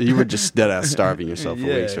 You were just dead ass starving yourself for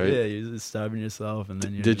weeks, right? Yeah, you're just starving yourself, and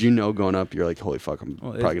then Did you know going up? You're like, holy fuck, I'm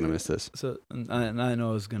probably gonna miss this. So I know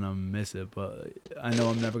I was gonna miss it, but I know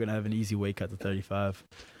I'm never gonna have an easy weight cut to 35.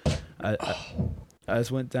 I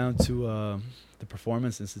just went down to the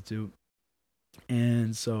Performance Institute,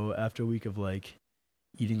 and so after a week of like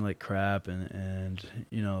eating like crap and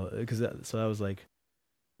because that was like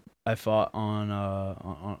I fought on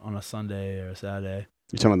a Sunday or a Saturday.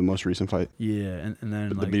 You're talking about the most recent fight? Yeah, and then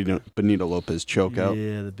the like Benito Lopez choke out?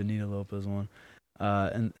 Yeah, the Benito Lopez one.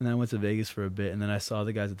 And then I went to Vegas for a bit, and then I saw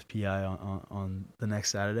the guys at the PI on the next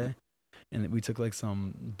Saturday, and we took like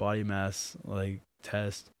some body mass like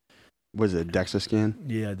test. Was it a DEXA scan?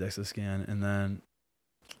 Yeah, DEXA scan, and then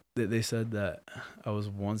they said that I was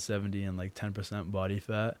 170 and like 10% body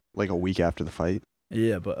fat. Like a week after the fight?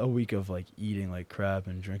 Yeah, but a week of like eating like crap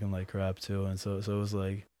and drinking like crap too, and so it was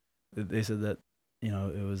like they said that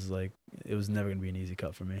it was never gonna be an easy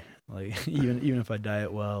cut for me. Like even if I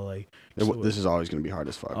diet well, like this is always gonna be hard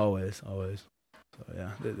as fuck. Always. So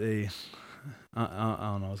yeah, they I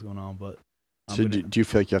don't know what's going on, but so do you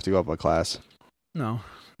feel like you have to go up a class? No,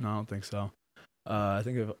 I don't think so. I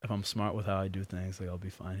think if I'm smart with how I do things, like I'll be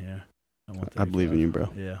fine here. I believe in you, bro.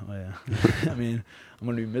 Yeah, I mean, I'm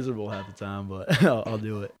gonna be miserable half the time, but I'll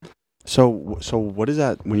do it. So what is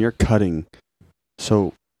that when you're cutting?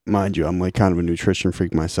 So mind you, I'm like kind of a nutrition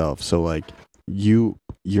freak myself. So like you're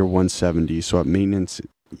 170. So at maintenance,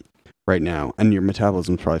 right now, and your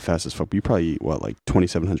metabolism's probably fast as fuck. But you probably eat what, like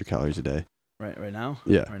 2,700 calories a day. Right now?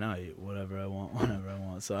 Yeah. Right now I eat whatever I want, whenever I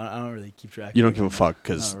want. So I don't really keep track. You don't of give a it. fuck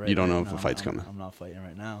because No, you don't know now if a fight's I'm- coming. I'm not fighting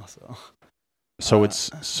right now, so. So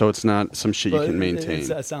it's not some shit you But can maintain.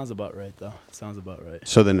 It sounds about right though. It sounds about right.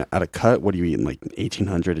 So then at a cut, what are you eating, like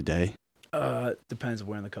 1,800 a day? Depends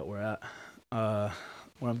where in the cut we're at.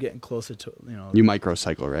 When I'm getting closer to, You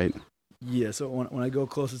microcycle, right? Yeah. So when I go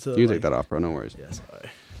closer to, You can take that off, bro. No worries. Yeah, sorry.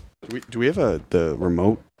 Do we have the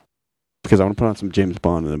remote? Because I want to put on some James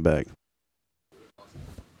Bond in the bag.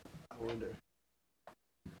 I wonder.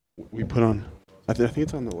 We put on. I think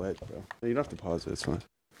it's on the ledge, bro. No, you don't have to pause it. It's fine.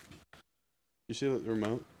 You see the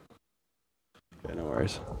remote? Yeah, no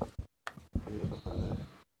worries.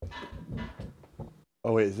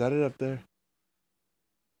 Oh wait, is that it up there?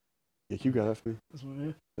 Yeah, can you grab that for me? This one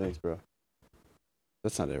here. Thanks, bro.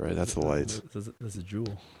 That's not it, right? That's the lights. That's a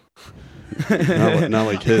jewel. not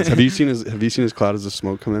like his. Have you seen his cloud as the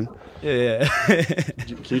smoke come in? Yeah.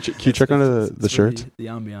 Can you check under the shirts? The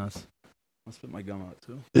ambiance. I'll spit my gum out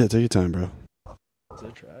too. Yeah, take your time, bro. Is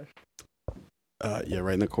that trash? Yeah,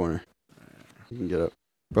 right in the corner. You can get up,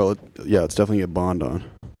 bro. Let's definitely get Bond on.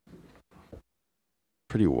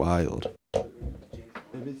 Pretty wild.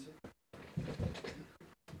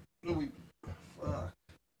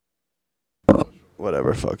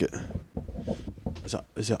 Whatever, fuck it.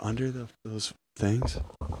 Is it under those things?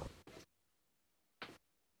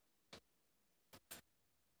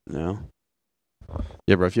 No.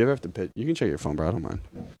 Yeah, bro. If you ever have to pitch, you can check your phone, bro. I don't mind.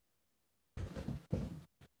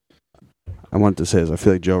 I wanted to say is I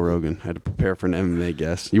feel like Joe Rogan. I had to prepare for an MMA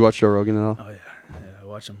guest. You watch Joe Rogan at all? Oh yeah, I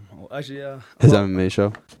watch him. Actually, yeah. His MMA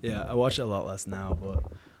show? Yeah, I watch it a lot less now, but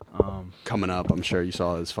coming up, I'm sure you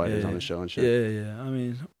saw his fighters on the show and shit. Yeah. I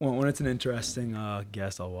mean, when it's an interesting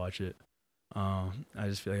guest, I'll watch it. I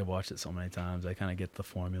just feel like I've watched it so many times. I kind of get the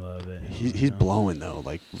formula of it. He's blowing though.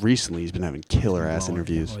 Like recently, he's been having killer ass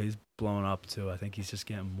interviews. Well, he's blowing up too. I think he's just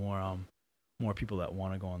getting more people that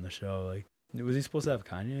want to go on the show. Like, was he supposed to have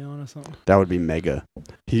Kanye on or something? That would be mega.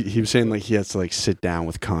 He was saying like he has to like sit down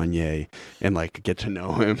with Kanye and like get to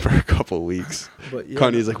know him for a couple of weeks. But yeah,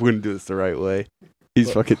 Kanye's like, we're gonna do this the right way.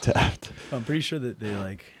 He's fucking tapped. I'm pretty sure that they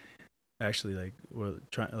like actually like were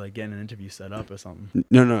trying like getting an interview set up or something.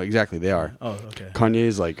 No, exactly. They are. Oh, okay. Kanye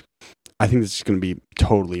is like, I think this is gonna be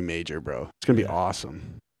totally major, bro. It's gonna be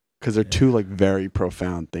awesome because they're two like very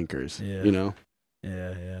profound thinkers. Yeah. You know.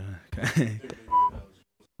 Yeah.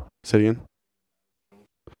 Say it again.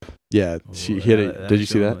 Yeah, he hit it. Did you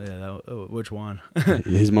see that? Yeah. Which one?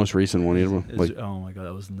 His most recent one. He had like, oh my god,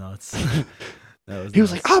 that was nuts. He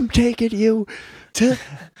was like, I'm taking you to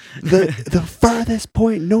the furthest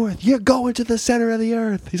point north. You're going to the center of the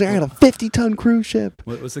earth. He's like, I got a 50-ton cruise ship.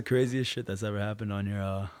 What's the craziest shit that's ever happened on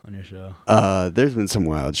your show? There's been some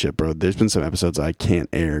wild shit, bro. There's been some episodes I can't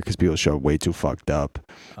air because people show way too fucked up.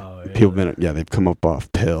 Oh, really? People they've come up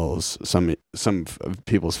off pills. Some of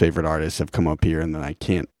people's favorite artists have come up here, and then I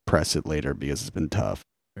can't press it later because it's been tough.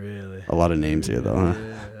 Really? A lot of names here, though, huh?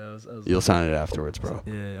 Yeah, You'll sign it afterwards, bro.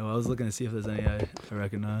 Yeah, well, I was looking to see if there's any I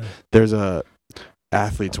recognize. There's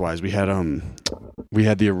athletes wise. We had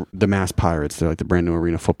the Mass Pirates. They're like the brand new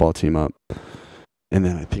arena football team up, and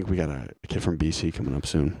then I think we got a kid from BC coming up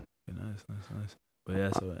soon. Nice. But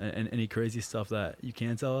yeah, so and any crazy stuff that you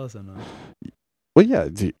can tell us or not? Well, yeah,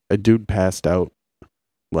 a dude passed out.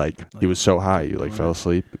 Like he was so high, he like fell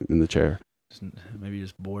asleep in the chair. Maybe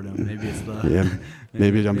just boredom. Maybe it's the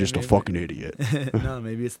Maybe I'm just a fucking idiot. No,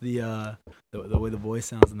 maybe it's the way the voice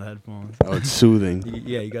sounds in the headphones. Oh, it's soothing.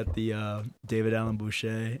 You got the David Allen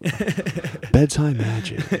Boucher. Bedtime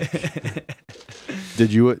magic.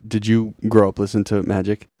 Did you grow up listening to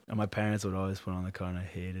Magic? And my parents would always put on the car, and I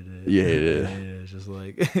hated it. You hated it. Yeah, it's just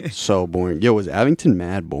like so boring. Yo, was Abington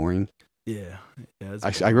mad boring? Yeah.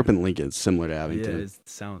 I grew up in Lincoln. It's similar to Abington. Yeah,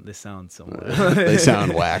 they sound similar. They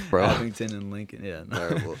sound whack, bro. Abington and Lincoln. Yeah. No.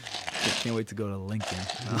 Terrible. Can't wait to go to Lincoln.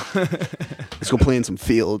 Let's go play in some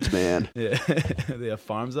fields, man. Yeah. They have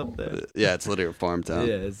farms up there. Yeah, it's literally a farm town.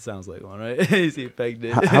 Yeah, it sounds like one, right? You see, pegged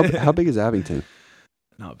it. How big is Abington?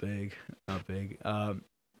 Not big.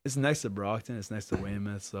 It's next to Brockton. It's next to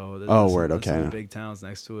Weymouth. So there's some big towns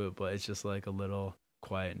next to it, but it's just like a little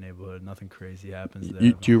quiet neighborhood. Nothing crazy happens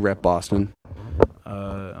there. Do you rep Boston?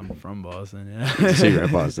 I'm from Boston. Yeah. So you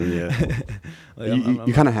rep Boston, yeah. Like,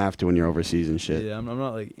 you kind of have to when you're overseas and shit. Yeah, I'm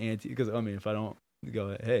not like anti, because I mean, if I don't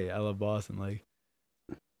go, hey, I love Boston, like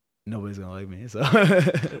nobody's gonna like me. So.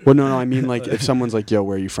 Well, no, I mean like if someone's like, "Yo,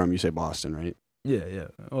 where are you from?" You say Boston, right? Yeah.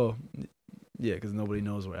 Well, yeah, because nobody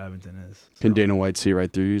knows where Abington is. So. Can Dana White see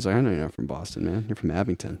right through you? He's like, "I know you're not from Boston, man. You're from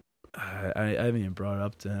Abington." I haven't even brought it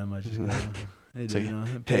up to him. I just Hey, Say,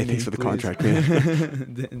 dude, hey, thanks for the contract,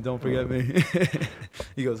 man. And don't forget me.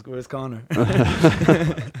 He goes, where's Connor?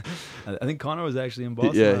 I think Connor was actually in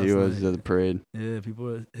Boston. Yeah, he last was night. at the parade. Yeah, people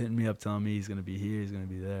were hitting me up telling me he's gonna be here, he's gonna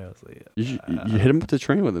be there. I was like, You hit him up to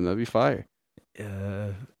train with him. That'd be fire.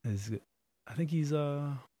 yeah. I think he's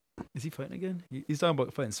is he fighting again? He's talking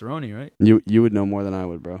about fighting Cerrone, right? You would know more than I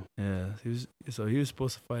would, bro. Yeah, he was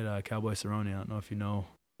supposed to fight Cowboy Cerrone. I don't know if you know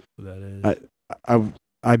who that is.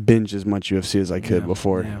 I binged as much UFC as I could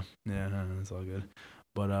before. Yeah, it's all good.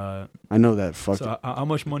 But I know that. so how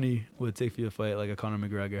much money would it take for you to fight like a Conor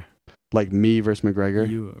McGregor? Like me versus McGregor.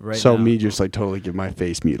 You right so now, me just like totally get my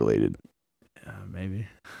face mutilated. maybe.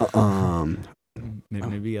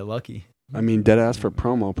 Maybe get lucky. I mean, dead ass for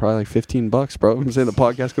promo, probably like $15, bro. I'm saying the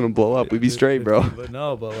podcast's gonna blow up. We'd be straight, bro. But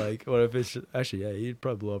like, what if it's actually? Yeah, you'd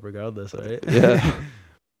probably blow up regardless, right? Yeah.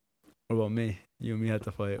 What about me? You and me had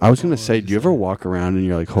to fight. I was gonna say, do you ever walk around and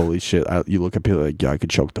you're like, holy shit? You look at people like, yeah, I could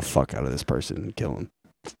choke the fuck out of this person and kill him.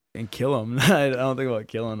 And kill him. I don't think about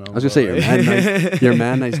killing him. I was gonna say you're a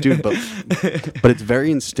mad nice dude, but it's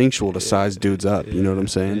very instinctual to size dudes up. You know what I'm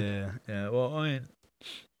saying? Yeah. Well, I mean,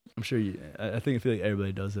 I'm sure I feel like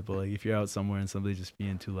everybody does it, but like if you're out somewhere and somebody's just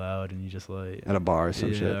being too loud and you just like At a bar or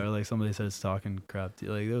some shit. or like somebody starts talking crap to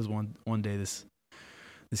you. Like there was one day this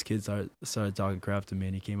kid started talking crap to me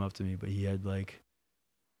and he came up to me, but he had like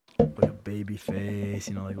a baby face,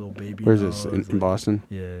 you know, like little baby. Where's nose, this in Boston?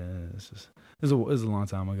 Yeah, it was a long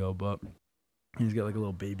time ago, but he's got like a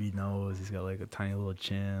little baby nose. He's got like a tiny little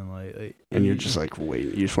chin, like And you're just like, wait,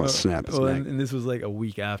 you just want to snap his neck. And this was like a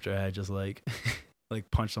week after I had just like like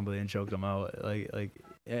punched somebody and choked them out, like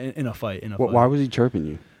in a fight. Why was he chirping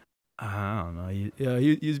you? I don't know.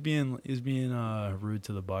 He was being rude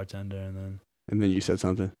to the bartender, and then you said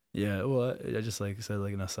something. Yeah, well, I just like said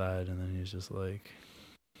like an aside, and then he was just like.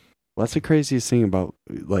 Well, that's the craziest thing about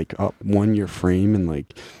like one, your frame, and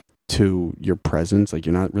like two, your presence. Like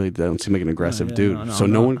you're not really. That don't seem like an aggressive dude. So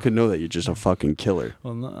no one could know that you're just a fucking killer.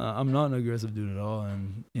 Well, no, I'm not an aggressive dude at all,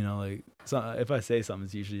 and you know, like if I say something,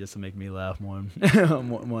 it's usually just to make me laugh more,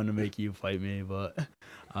 more to make you fight me. But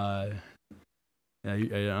I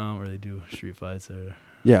don't really do street fights or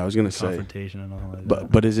I was gonna say confrontation and all like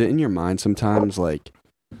that. But is it in your mind sometimes? Like,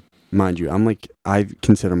 mind you, I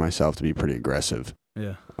consider myself to be pretty aggressive.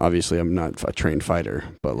 Yeah. Obviously, I'm not a trained fighter,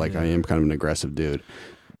 but like I am kind of an aggressive dude.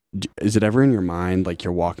 Is it ever in your mind, like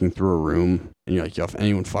you're walking through a room and you're like, yo, if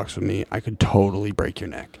anyone fucks with me, I could totally break your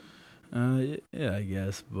neck? Yeah, I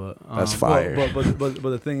guess, but that's fire. But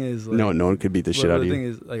the thing is, like, no one could beat the shit out of you. The thing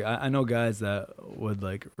is, like, I know guys that would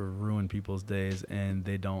like ruin people's days, and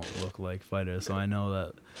they don't look like fighters. So I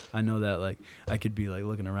know that like I could be like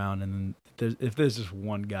looking around, and then if there's just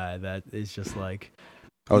one guy that is just like.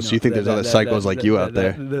 So you think there's other psychos like you out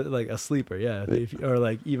there? Like a sleeper, yeah. Or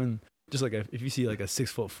like even just like if you see like a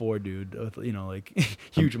 6'4" dude with like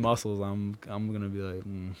huge muscles, I'm gonna be like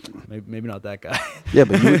maybe not that guy. Yeah,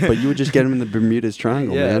 but you would just get him in the Bermudez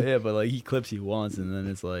Triangle, man. Yeah, but like he clips you once, and then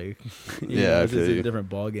it's like it's a different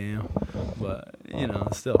ball game. But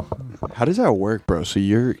still. How does that work, bro? So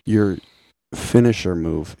your finisher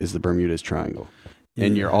move is the Bermudez Triangle.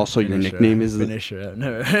 And you're also finisher, your nickname is finisher.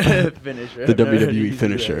 No, finisher. The WWE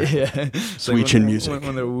finisher. Yeah, Sweet chin music.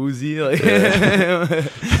 When they're woozy, like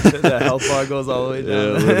the health bar goes all the way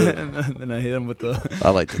down, and then I hit him with the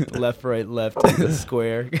left, right, left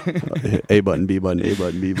square. A button, B button, A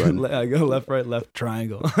button, B button. I go left, right, left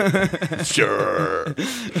triangle. Sure.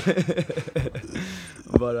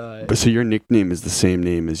 But so your nickname is the same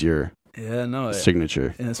name as your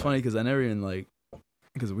signature. And it's funny because I never even like.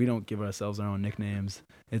 Because we don't give ourselves our own nicknames.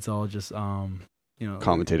 It's all just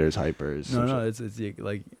commentators, hypers. No, it's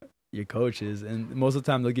like your coaches, and most of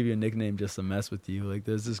the time they'll give you a nickname just to mess with you. Like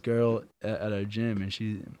there's this girl at our gym,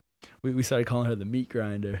 and we started calling her the meat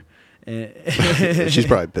grinder. And she's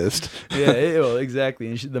probably pissed. Yeah, well, exactly.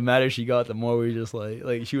 And the madder she got, the more we just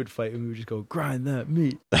like she would fight, and we would just go grind that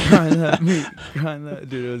meat, grind that meat, grind that.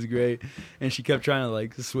 Dude, it was great. And she kept trying to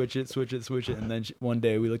like switch it. And then one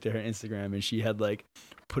day we looked at her Instagram, and she had like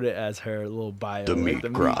put it as her little bio, the meat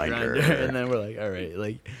grinder. And then we're like, all right,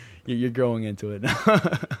 like you're growing into it now.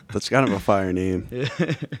 That's kind of a fire name.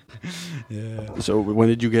 Yeah. So when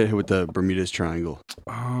did you get hit with the Bermudez Triangle?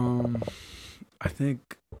 I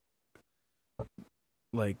think.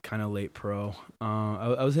 Like kind of late pro.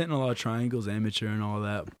 I was hitting a lot of triangles, amateur and all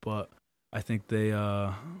that, but I think they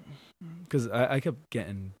because I kept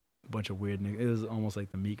getting a bunch of weird. It was almost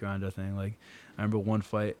like the meat grinder thing. Like I remember one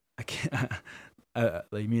fight, like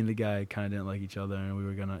me and the guy kind of didn't like each other, and we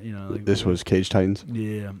were gonna like this was Cage Titans.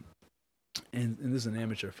 Yeah, and this is an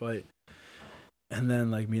amateur fight, and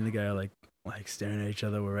then like me and the guy are like like staring at each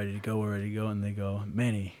other. We're ready to go. And they go,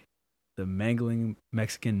 Manny, the mangling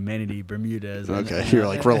Mexican Manny Bermudez. Okay, you're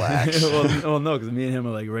like, relax. well, no, because me and him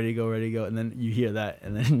are like, ready to go. And then you hear that,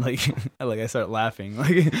 and then like I start laughing,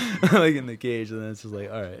 like like in the cage, and then it's just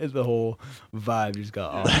like, all right, the whole vibe just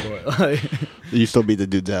got off. Like, You still beat the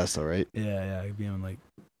dude's ass, though, right? yeah, I beat him in like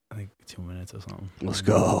I think 2 minutes or something. Let's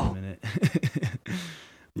go. 1 minute.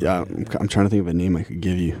 Yeah, I'm trying to think of a name I could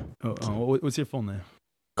give you. What's your full name?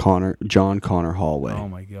 John Connor Hallway. Oh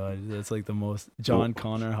my God, that's like the most John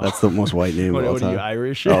Connor. That's the most white name of all What are you, time.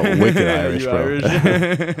 Irish? Oh, wicked Irish, You bro.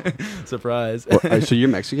 Irish? Surprise. So you're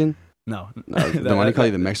Mexican? No. Then why do you call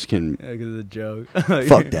you the Mexican? Because it's a joke.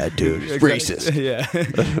 Fuck that dude. It's racist. Yeah,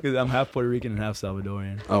 because I'm half Puerto Rican and half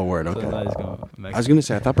Salvadorian. Oh, word. So Okay. I just go I Mexican. was gonna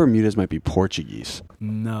say I thought Bermudez might be Portuguese.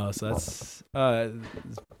 No, so that's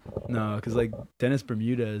no, because like Dennis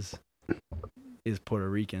Bermudez is Puerto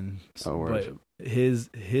Rican. Oh, word. But his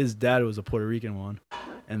dad was a Puerto Rican one,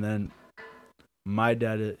 and then my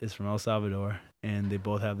dad is from El Salvador, and they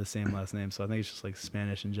both have the same last name. So I think it's just like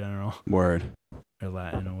Spanish in general Word. or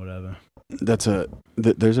Latin or whatever.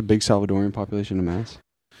 There's a big Salvadorian population in Mass.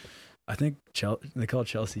 I think they call it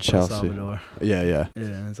Chelsea. El Chelsea. Salvador. Yeah. Yeah,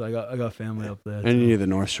 and so I got family up there. And too. near the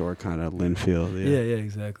North Shore, kind of Linfield. Yeah, Yeah.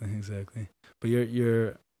 exactly. But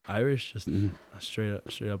you're Irish, just Mhm. straight up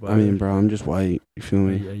Irish. I mean, bro, I'm just white. You feel Are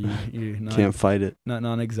me? you not, Can't fight it. not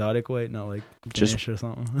non-exotic white, not like Just- Danish or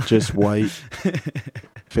something. Just white.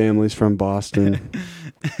 Family's from Boston.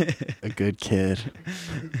 A good kid.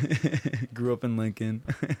 Grew up in Lincoln.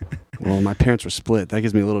 Well, my parents were split. That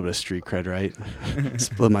gives me a little bit of street cred, right?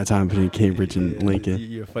 Split my time between Cambridge and Yeah, Lincoln.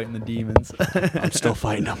 You're fighting the demons. I'm still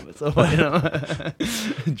fighting them. Still fighting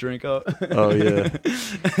them. Drink up. Oh, yeah.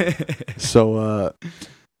 So,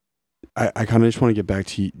 I kind of just want to get back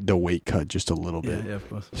to the weight cut just a little bit. Yeah, of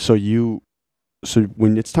course. So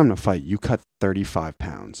when it's time to fight, you cut 35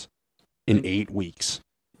 pounds in 8 weeks.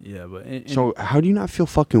 Yeah, but So how do you not feel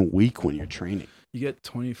fucking weak when you're training? you get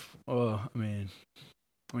 20. I mean,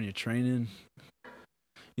 when you're training,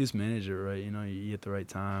 you just manage it right. You know, you get the right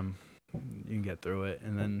time, you can get through it,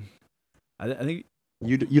 and then I think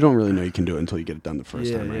You don't really know you can do it until you get it done the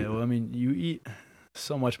first time, right? Yeah. Well, I mean, you eat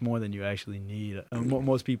so much more than you actually need.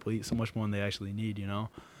 Most people eat so much more than they actually need. You know,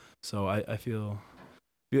 so I feel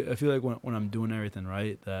like when I'm doing everything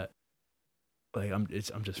right, that like I'm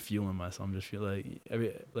just fueling myself. I'm just feel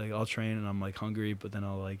like I'll train and I'm like hungry, but then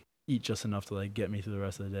I'll like eat just enough to like get me through the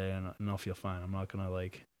rest of the day, and I'll feel fine. I'm not gonna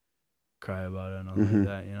like cry about it and all like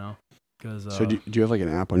that, you know. Cause So do you have like an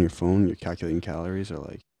app on your phone? You're calculating calories or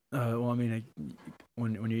like? well, I mean,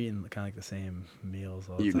 when you're eating kind of like the same meals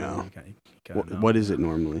all the You time, know. you kinda know. What is it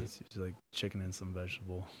normally? It's just like chicken and some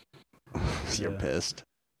vegetable. You're Yeah. pissed.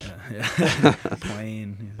 Yeah.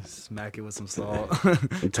 Plain. You smack it with some salt.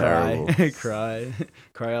 Terrible.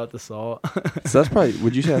 Cry out the salt. So that's probably.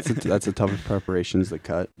 Would you say that's the toughest preparations, the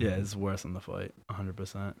cut? Yeah, it's worse than the fight,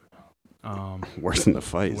 100%. Worse than the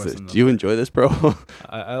fight. Worse than the Do you enjoy this, bro?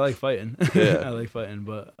 I like fighting. Yeah. I like fighting,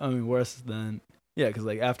 but I mean worse than because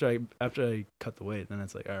like after I cut the weight, then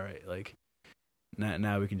it's like all right, like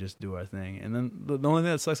now we can just do our thing. And then the only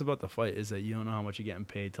thing that sucks about the fight is that you don't know how much you're getting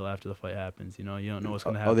paid till after the fight happens. You know, you don't know what's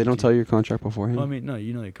gonna happen. Oh, they don't tell you your contract beforehand? Well, I mean, no,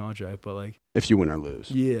 you know your contract, but like If you win or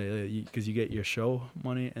lose. yeah, because you get your show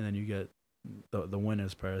money and then you get the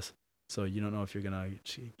winner's purse. So you don't know if you're gonna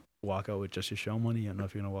walk out with just your show money. You don't know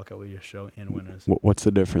if you're gonna walk out with your show and winners. What's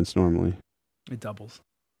the difference normally? It doubles.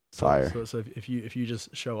 Fire. So if you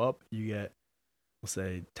just show up, you get, we'll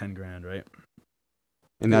say, 10 grand, right?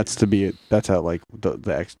 And that's at like the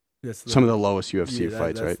That's some of the lowest UFC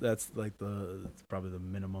fights, that's, right? That's like that's probably the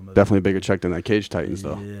minimum. Definitely a bigger check than that Cage Titans,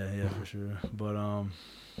 though. Yeah, for sure. But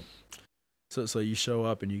so you show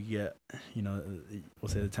up and you get, we'll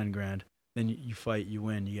say the 10 grand. Then you fight, you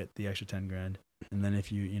win, you get the extra 10 grand. And then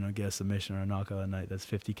if you get a submission or a knockout at night, that's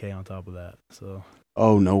 50K on top of that. So.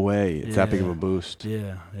 Oh, no way! It's that big of Yeah. a boost.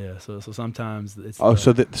 Yeah. So sometimes it's. Oh,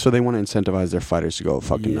 so they want to incentivize their fighters to go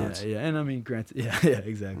fucking nuts. Yeah, and I mean, granted, yeah,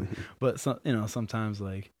 exactly. But sometimes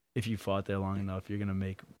like if you fought there long enough, you're gonna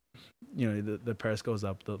make, the purse goes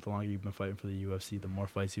up. The longer you've been fighting for the UFC, the more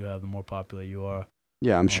fights you have, the more popular you are.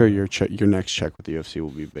 Yeah, I'm sure your next check with the UFC will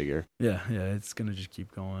be bigger. Yeah, it's gonna just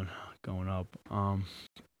keep going up.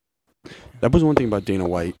 That was one thing about Dana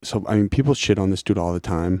White. So I mean, people shit on this dude all the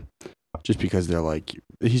time, just because they're like,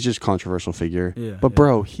 he's just a controversial figure. Yeah, But yeah.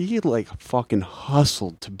 bro, he like fucking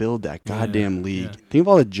hustled to build that goddamn league. yeah. Think of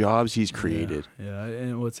all the jobs he's created. Yeah,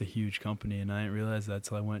 and it's a huge company, and I didn't realize that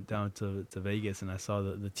till I went down to Vegas and I saw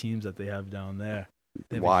the teams that they have down there.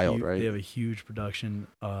 They have Wild, right? They have a huge production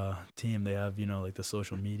team. They have like the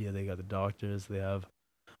social media. They got the doctors. They have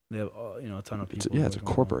They have a ton of people. It's a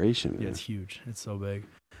corporation. Yeah, Man. it's huge. It's so big.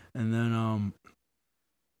 And then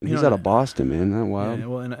He's out of Boston, man. Isn't that wild? Yeah,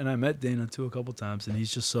 well, and I met Dana too a couple times, and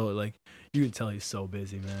he's just so like you can tell he's so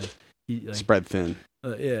busy, man. He like, spread thin.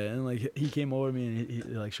 Yeah, and like he came over to me and he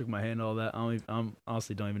like shook my hand and all that. I'm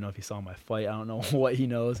honestly don't even know if he saw my fight. I don't know what he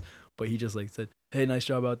knows, but he just like said, "Hey, nice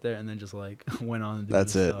job out there," and then just like went on and did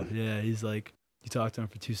That's his it. stuff. Yeah, he's like you talk to him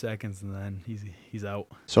for 2 seconds and then he's out.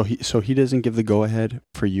 So he doesn't give the go ahead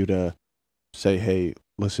for you to say, "Hey,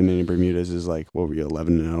 listen, Manny Bermudez is like what were you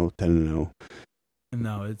 11-0, 10-0."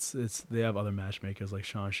 No, it's they have other matchmakers like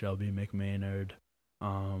Sean Shelby, Mick Maynard.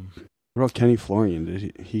 What about Kenny Florian?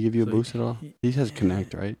 Did he give you a So boost at all? He has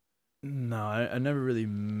Connect, right? No, I never really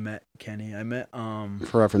met Kenny. I met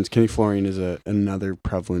For reference, Kenny Florian is another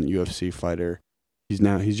prevalent UFC fighter.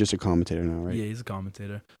 He's just a commentator now, right? Yeah, he's a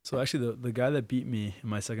commentator. So actually, the guy that beat me in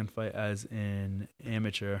my second fight as an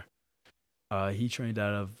amateur, he trained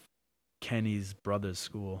out of Kenny's brother's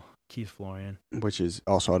school, Keith Florian. Which is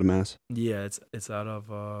also out of Mass. Yeah, it's out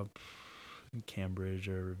of Cambridge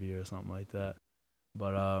or Revere or something like that.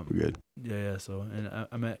 But We're good. yeah. So and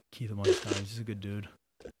I met Keith a bunch of times. He's a good dude.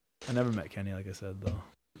 I never met Kenny, like I said though.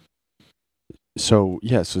 So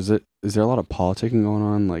is there a lot of politicking going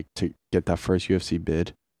on, like to get that first UFC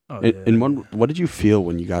bid? Oh, What did you feel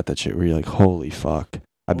when you got that shit? Where you're like, holy fuck,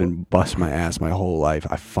 I've been busting my ass my whole life.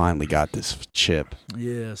 I finally got this chip.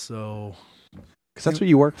 Yeah, so Because that's what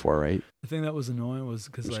you work for, right? the thing that was annoying was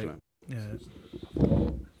because I'm just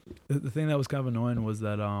like the thing that was kind of annoying was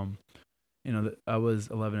that I was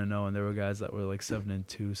 11-0 and there were guys that were like 7-2,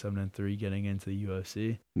 7-3 getting into the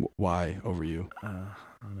UFC. Why over you? I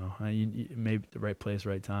don't know. Maybe the right place,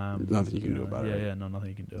 right time. Nothing you can do about it. Yeah, no, nothing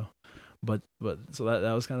you can do. But so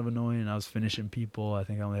that was kind of annoying. I was finishing people. I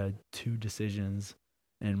think I only had 2 decisions,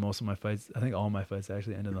 and most of my fights, I think all my fights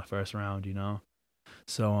actually ended in the first round.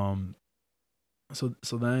 So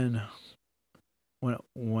so then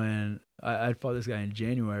when I fought this guy in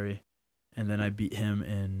January, and then I beat him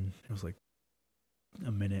in it was like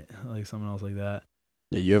a minute, like something else like that.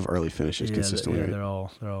 Yeah, you have early finishes consistently. Yeah,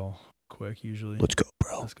 right? they're all quick usually. Let's go,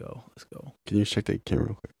 bro. Let's go. Can you just check the camera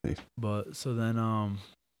real quick? Thanks. But so then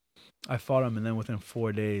I fought him, and then within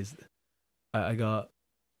 4 days, I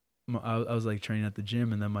was like training at the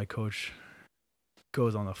gym, and then my coach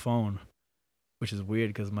goes on the phone, which is weird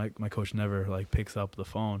because my coach never like picks up the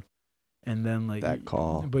phone. And then like That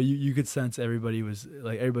call. But you could sense everybody in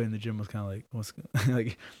the gym was kind of like, what's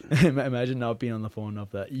like, imagine not being on the phone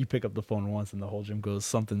enough that you pick up the phone once and the whole gym goes,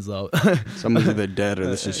 something's up. Someone's either dead or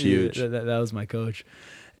this is huge. Yeah, that was my coach.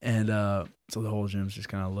 And so the whole gym's just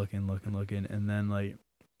kind of looking. And then like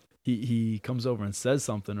he comes over and says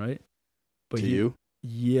something, right? But to you?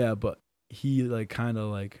 Yeah, but he like kind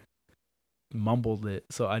of like mumbled it.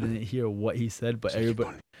 So I didn't hear what he said, but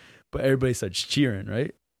everybody starts cheering,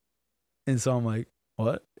 right? And so I'm like,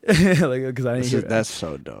 what? Like, because I didn't hear. That's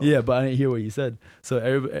so dope. Yeah, but I didn't hear what you said. So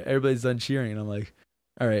everybody's done cheering, and I'm like,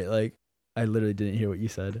 all right, like I literally didn't hear what you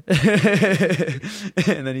said.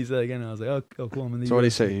 And then he said again, and I was like, oh cool, I'm in the. So UFC. what did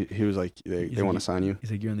he say? He was like, they want to sign you.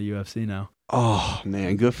 He's like, you're in the UFC now. Oh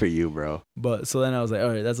man, good for you, bro. But so then I was like, all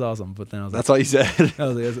right, that's awesome. But then I was That's all he said. I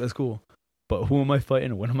was like, that's cool. But who am I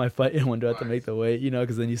fighting? When am I fighting? When do I have to make the weight?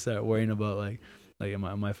 Because then you start worrying about like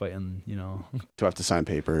am I fighting? Do I have to sign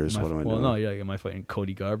papers? What am I doing? Well, no, yeah. Like, am I fighting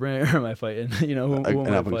Cody Garbrandt or am I fighting? Who am an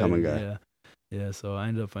I up and coming fighting? guy. Yeah. So I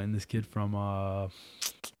ended up fighting this kid from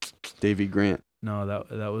Davey Grant. No,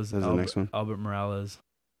 that was the next one. Albert Morales.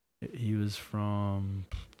 He was from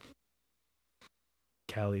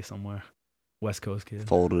Cali somewhere, West Coast kid.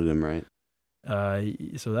 Folded him, right?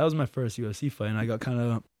 So that was my first UFC fight, and I got kind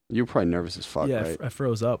of. You were probably nervous as fuck, Yeah, right? I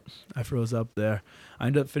froze up. I froze up there. I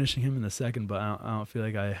ended up finishing him in the second, but I don't feel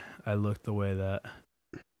like I looked the way that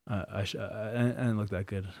I didn't look that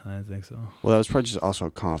good. I didn't think so. Well, that was probably just also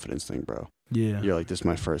a confidence thing, bro. Yeah. You're like, this is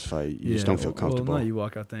my first fight. You just don't feel comfortable. Well, no, you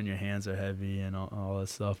walk out there and your hands are heavy and all that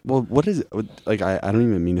stuff. Well, what is it? Like, I don't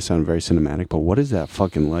even mean to sound very cinematic, but what is that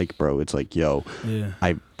fucking like, bro? It's like, yo, yeah.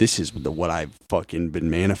 This is what I've fucking been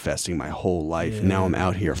manifesting my whole life. Yeah. Now I'm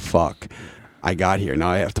out here. Fuck. I got here. Now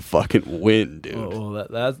I have to fucking win, dude. Well,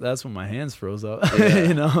 that's when my hands froze up.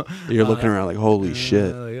 Yeah. You're looking around like, holy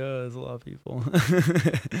shit. Like, there's a lot of people.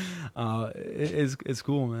 It's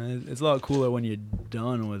cool, man. It's a lot cooler when you're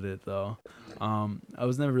done with it, though. I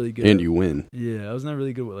was never really good. And you win. Yeah, I was never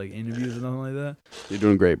really good with like interviews or nothing like that. You're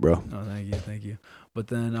doing great, bro. Oh, thank you. But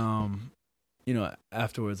then,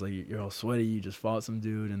 afterwards, like you're all sweaty. You just fought some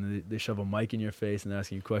dude, and they shove a mic in your face and they're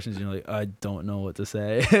asking you questions. And you're like, I don't know what to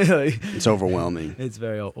say. Like, it's overwhelming. It's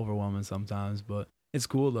very overwhelming sometimes, but it's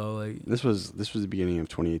cool though. Like this was the beginning of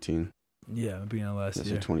 2018. Yeah, beginning of last That's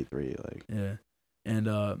year. like 23. Like, Yeah,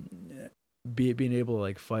 and being able to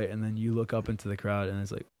like fight, and then you look up into the crowd, and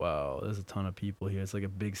it's like, wow, there's a ton of people here. It's like a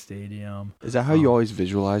big stadium. is that how you always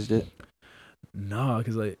visualized it? No,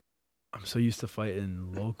 because like I'm so used to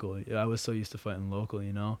fighting locally. I was so used to fighting locally,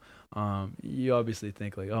 you know. You obviously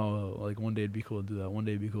think like, oh, like one day it'd be cool to do that. One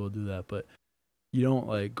day it'd be cool to do that, but you don't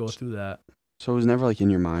like go through that. So it was never like in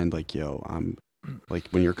your mind, like, yo, I'm like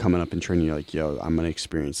when you're coming up and training, you're like, yo, I'm gonna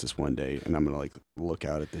experience this one day, and I'm gonna like look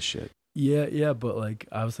out at this shit. Yeah, but like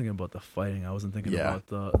I was thinking about the fighting. I wasn't thinking Yeah. about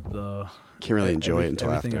the Can't really enjoy it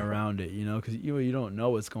until everything after. around it, you know, because you don't know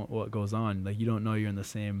what goes on. Like you don't know you're in the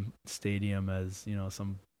same stadium as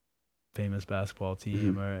some famous basketball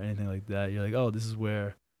team or anything like that. You're like, oh, this is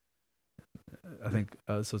where I think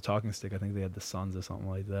so. Talking Stick, I think they had the Suns or something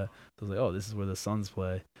like that. So I was like, oh, this is where the Suns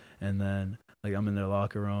play. And then like I'm in their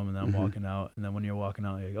locker room, and then I'm walking out. And then when you're walking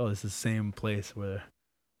out, you're like, oh, this is the same place where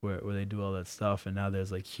they do all that stuff. And now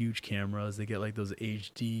there's like huge cameras. They get like those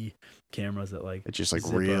HD cameras that like It's just like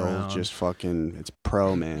zip real, around. just fucking. It's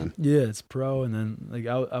pro, man. Yeah, it's pro. And then like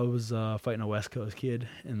I was fighting a West Coast kid,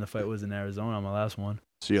 and the fight was in Arizona on my last one.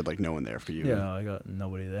 So you had like no one there for you. Yeah, I got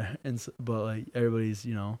nobody there, but like everybody's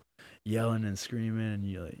yelling and screaming, and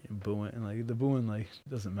you like booing, and like the booing like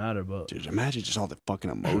doesn't matter. But Dude, imagine just all the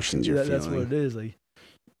fucking emotions you're feeling. that's what it is. Like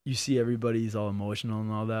you see everybody's all emotional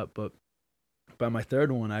and all that, but by my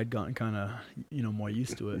third one, I'd gotten kind of more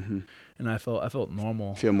used to it, and I felt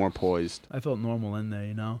normal. Feel more poised. I felt normal in there,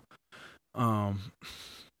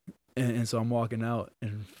 And so I'm walking out,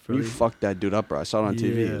 and You fucked that dude up, bro. I saw it on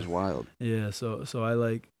TV. It was Yeah. wild. Yeah, so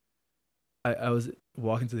I was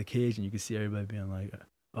walking to the cage, and you could see everybody being like,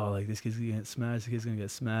 oh, like this kid's gonna get smashed, this kid's gonna get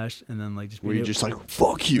smashed, and then like just Were you just like,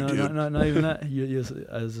 fuck you, no, dude? no, not even that.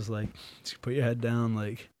 I was just like, just put your head down,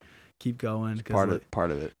 like keep going. Part like,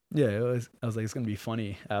 of it. Yeah, I was like, it's gonna be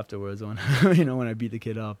funny afterwards when when I beat the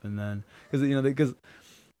kid up, and then because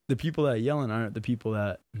the people that are yelling aren't the people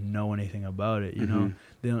that know anything about it. You know,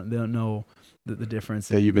 they don't know the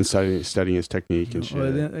difference. Yeah, you've been studying his technique and shit.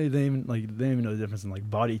 Well, they don't even know the difference in like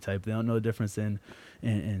body type. They don't know the difference in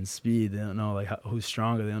speed. They don't know like who's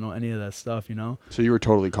stronger. They don't know any of that stuff. So you were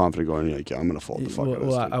totally confident going. You're like, yeah, I'm gonna fold the fuck out of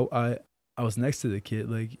this dude. I was next to the kid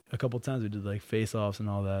like a couple times. We did like face offs and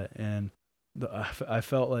all that, and I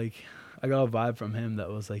felt like I got a vibe from him that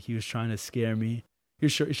was like he was trying to scare me. He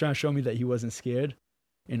was trying to show me that he wasn't scared,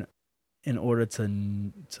 in order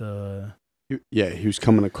to. Yeah, he was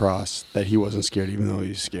coming across that he wasn't scared, even though he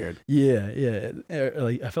was scared. Yeah.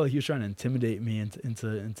 Like I felt like he was trying to intimidate me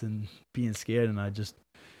into being scared, and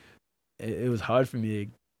it was hard for me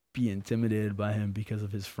to be intimidated by him because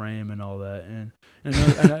of his frame and all that. And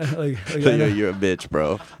I, like Yeah, you're a bitch,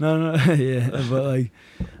 bro. No, yeah, but like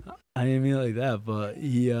I didn't mean it like that. But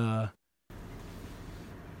he, I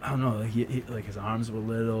don't know, like he like his arms were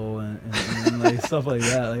little and like stuff like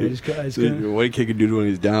that. Like I just couldn't. Dude, what a kid can do when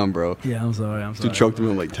he's down, bro. Yeah, I'm sorry. Dude choked him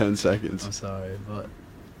in like 10 seconds. I'm sorry, but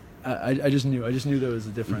I just knew there was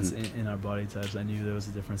a difference in our body types. I knew there was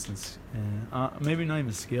a difference in maybe not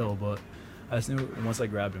even skill, but I just knew once I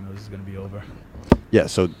grabbed him, it was going to be over. Yeah,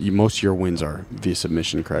 so most of your wins are via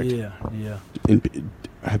submission, correct? Yeah. And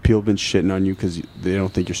have people been shitting on you because they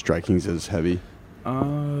don't think your striking's as heavy?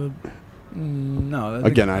 No.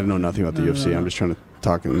 Again, I know nothing about the UFC. No. I'm just trying to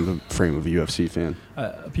talk in the frame of a UFC fan.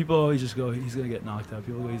 People always just go, he's going to get knocked out.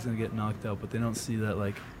 People go, he's going to get knocked out, but they don't see that,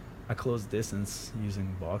 like, I close distance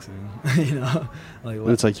using boxing, Like, And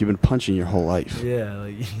it's like you've been punching your whole life. Yeah,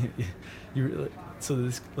 like, so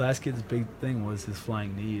this last kid's big thing was his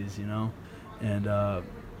flying knees, And,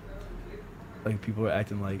 like, people were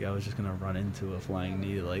acting like I was just gonna run into a flying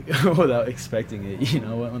knee, like without expecting it,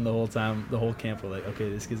 When the whole camp were like, okay,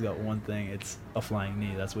 this kid's got one thing, it's a flying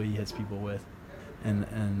knee. That's what he hits people with, and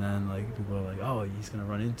then like people are like, oh, he's gonna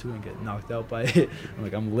run into it and get knocked out by it. I'm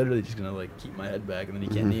like, I'm literally just gonna like keep my head back, and then he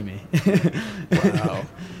can't knee me. Wow.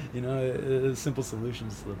 It's simple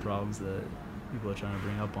solutions to the problems that people are trying to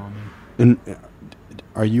bring up on me. And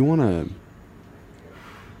are you on a?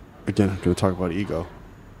 Again, I'm gonna talk about ego.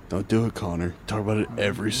 Don't do it, Connor. Talk about it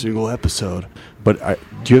every single episode. But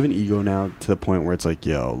do you have an ego now to the point where it's like,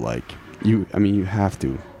 yo, like you have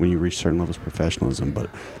to when you reach certain levels of professionalism. But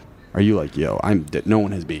are you like, yo, no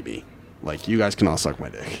one has beat me. Like, you guys can all suck my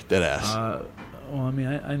dick, dead ass. Well, I mean,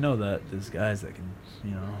 I know that there's guys that can,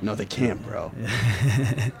 No, they can't, bro.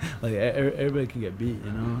 Like everybody can get beat,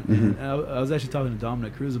 And I was actually talking to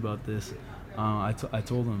Dominic Cruz about this. I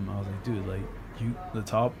told him, I was like, dude, like the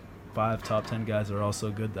top 5, top 10 guys are all so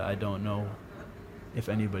good that I don't know if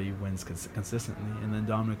anybody wins consistently. And then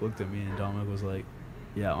Dominic looked at me, and Dominic was like,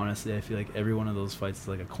 Yeah, honestly, I feel like every one of those fights is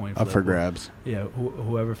like a coin flip. Up for grabs. Yeah,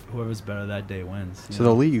 whoever's better that day wins. So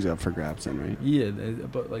the league's up for grabs then, right? Yeah,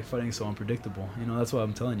 but like fighting is so unpredictable. That's what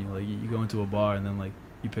I'm telling you. Like you go into a bar and then like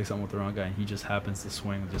you pick someone with the wrong guy and he just happens to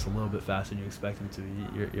swing just a little bit faster than you expect him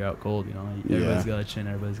to. You're out cold. Everybody's got a chin.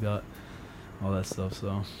 Everybody's got all that stuff.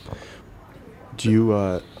 So. Do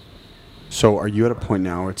you? So are you at a point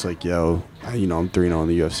now where it's like, yo, I'm 3-0 in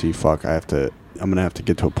the UFC. Fuck, I'm gonna have to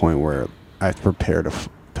get to a point where I have to prepare to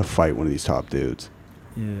fight one of these top dudes.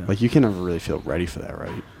 Yeah. Like you can never really feel ready for that,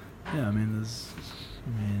 right? Yeah, I mean,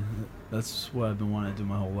 that's what I've been wanting to do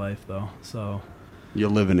my whole life, though. So. You're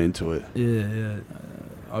living into it. Yeah.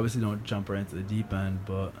 Obviously, don't jump right into the deep end,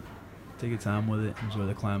 but take your time with it. Enjoy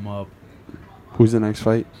the climb up. Who's the next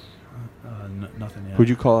fight? Nothing yet. Who'd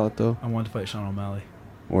you call out though? I wanted to fight Sean O'Malley.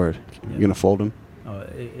 Word. Yeah. You gonna fold him?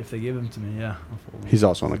 If they give him to me, yeah, I'll fold him. He's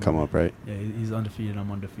also on the come up, right? Yeah, he's undefeated. I'm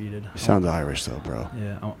undefeated. He sounds Irish though, bro.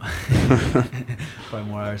 Yeah, probably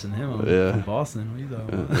more Irish than him. I'm Yeah. from Boston. What are you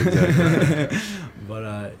talking about? Exactly.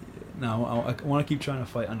 But no, I want to keep trying to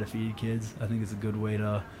fight undefeated kids. I think it's a good way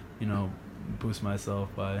to, boost myself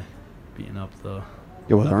by beating up the.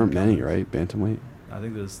 Yeah, well, there aren't many, right? Bantamweight. I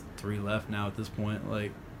think there's 3 left now at this point.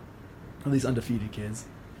 Like, at least undefeated kids.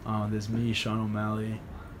 There's me, Sean O'Malley,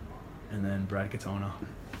 and then Brad Katona.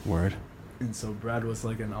 Word. And so Brad was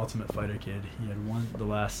like an Ultimate Fighter kid. He had won the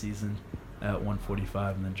last season at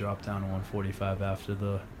 145 and then dropped down to 145 after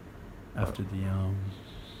the.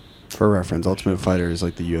 For reference, Ultimate Fighter is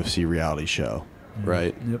like the UFC reality show,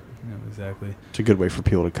 right? Yep, exactly. It's a good way for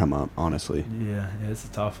people to come up, honestly. Yeah, it's a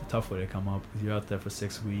tough way to come up because you're out there for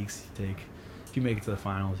 6 weeks. If you make it to the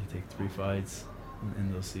finals, you take 3 fights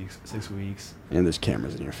in those 6 weeks. And there's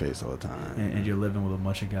cameras in your face all the time. And you're living with a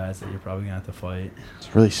bunch of guys that you're probably gonna have to fight.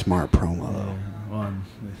 It's really smart promo though. Well,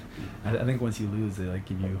 I think once you lose, they like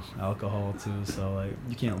give you alcohol too. So like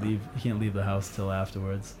you can't leave the house till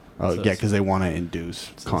afterwards. Oh So yeah, because they want to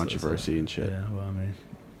induce controversy and shit. Yeah, well, I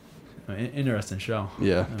mean, interesting show.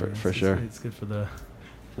 Yeah, for sure. It's good for the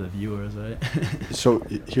viewers, right? So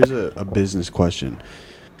here's a business question.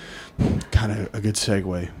 Kind of a good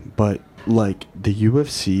segue, but like the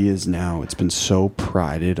UFC is now, it's been so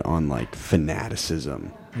prided on like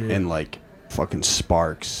fanaticism and like fucking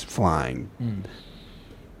sparks flying.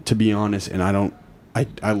 To be honest, and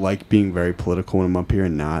I like being very political when I'm up here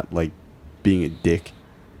and not like being a dick,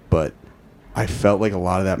 but I felt like a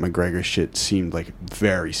lot of that McGregor shit seemed like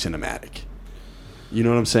very cinematic. You know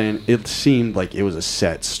what I'm saying? It seemed like it was a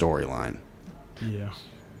set storyline. Yeah.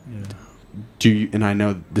 Do you, and I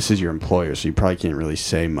know this is your employer, so you probably can't really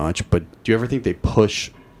say much, but do you ever think they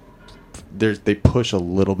push a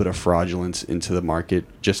little bit of fraudulence into the market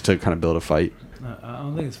just to kind of build a fight? I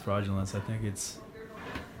don't think it's fraudulence. I think it's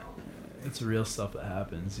real stuff that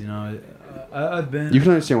happens. I've been. You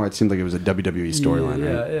can understand why it seemed like it was a WWE storyline,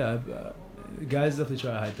 right? Yeah. Guys definitely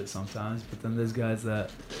try to hype it sometimes, but then there's guys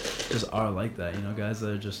that just are like that. Guys that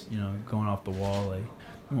are just going off the wall, like.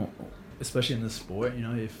 Especially in this sport,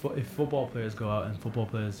 if football players go out and football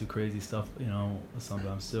players do crazy stuff,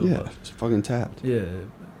 sometimes too. Yeah, but it's fucking tapped. Yeah,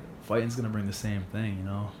 fighting's gonna bring the same thing,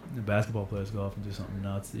 The basketball players go off and do something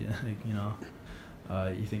nuts, you think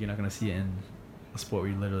you're not gonna see it in a sport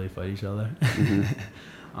where you literally fight each other.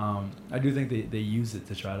 Mm-hmm. I do think they use it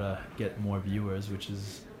to try to get more viewers, which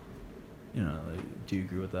is, do you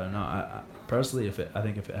agree with that or not? I personally, I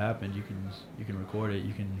think if it happened, you can record it,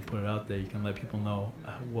 you can put it out there, you can let people know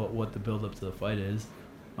what the build up to the fight is.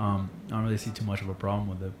 I don't really see too much of a problem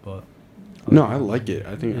with it, but no, I like it.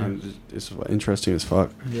 I think it's interesting as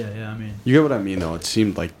fuck. Yeah. I mean, you get what I mean, though. It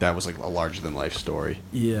seemed like that was like a larger than life story.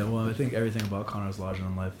 Yeah, well, I think everything about Conor is larger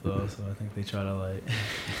than life, though. So I think they try to like.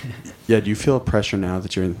 Yeah. Do you feel pressure now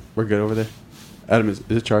that you're in? We're good over there. Adam, is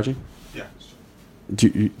it charging? Yeah.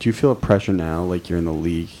 Do you feel a pressure now, like you're in the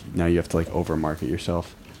league, now you have to like overmarket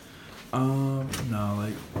yourself? No,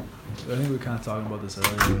 like I think we were kind of talking about this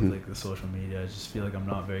earlier with like the social media. I just feel like I'm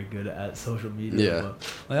not very good at social media. Yeah.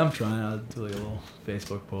 But, like I'm trying to do like a little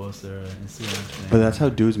Facebook post or Instagram thing. But that's how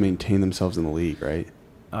dudes maintain themselves in the league, right?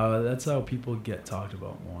 That's how people get talked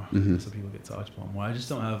about more. Mm-hmm. That's how people get talked about more. I just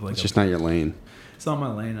don't have like. It's just not your lane. It's not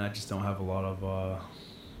my lane. I just don't have a lot of. I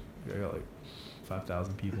got like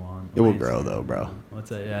 5,000 people on. It will grow though, bro. What's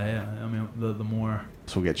that? Yeah. I mean, the more.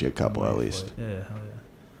 This will get you a couple at least. Yeah, hell yeah.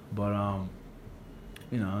 But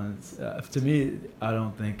it's, to me, I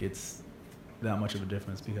don't think it's that much of a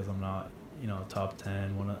difference because I'm not, top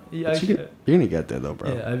 10. You're gonna get there though,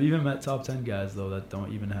 bro. Yeah, I've even met top 10 guys though that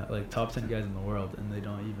don't even have like top 10 guys in the world, and they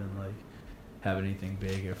don't even like have anything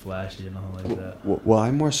big or flashy or nothing like that. Well,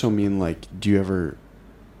 I more so mean like, do you ever?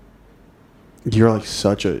 you're like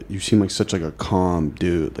you seem like such like a calm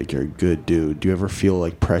dude. Like you're a good dude. Do you ever feel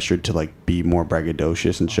like pressured to like be more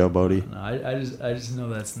braggadocious and showboaty? No, I just know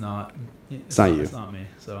that's not. It's not you. It's not me.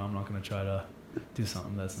 So I'm not gonna try to do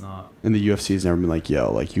something that's not. And the UFC has never been like,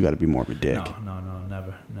 yo, like you got to be more of a dick. No,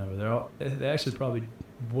 never. They actually probably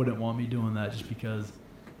wouldn't want me doing that just because,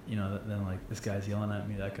 then like this guy's yelling at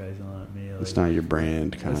me, that guy's yelling at me. Like, it's not your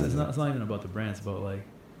brand, kind of. It's not even about the brand. It's about like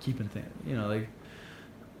keeping things. Like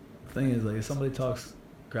the thing is, like if somebody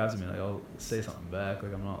grabs me, like I'll say something back.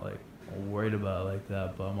 Like I'm not like worried about it like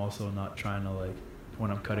that, but I'm also not trying to like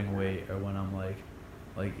when I'm cutting weight or when I'm like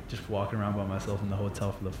just walking around by myself in the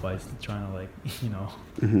hotel for the fights, trying to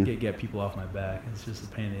like get people off my back. It's just a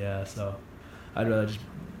pain in the ass. So I'd rather just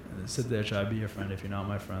sit there, try to be your friend. If you're not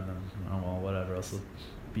my friend, then well, whatever. Else will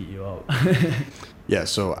beat you up. Yeah.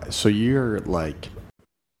 So you're like,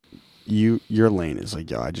 your lane is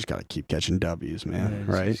like, yo, I just gotta keep catching W's, man.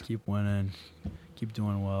 Yeah, right? Just keep winning, keep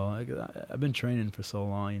doing well. I've been training for so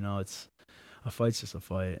long. It's a fight's just a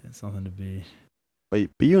fight. It's nothing to be. But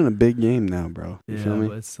you're in a big game now, bro. You feel me?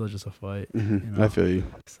 But it's still just a fight. I feel you.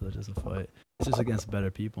 It's still just a fight. It's just against better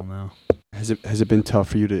people now. Has it been tough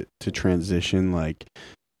for you to transition? Like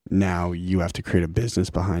now you have to create a business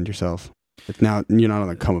behind yourself. If now you're not on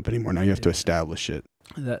the come up anymore. Now you have to establish it.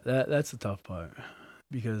 That's the tough part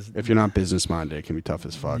because if you're not business minded, it can be tough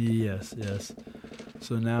as fuck. Yes.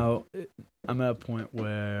 So now I'm at a point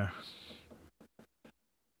where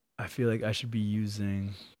I feel like I should be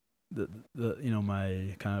using the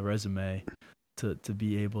my kind of resume to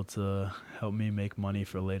be able to help me make money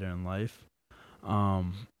for later in life.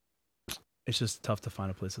 It's just tough to find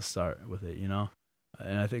a place to start with it, and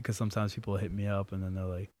I think because sometimes people hit me up and then they're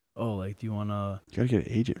like, oh, like, do you want to... You gotta get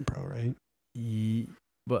an agent, bro, right?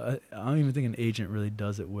 But I don't even think an agent really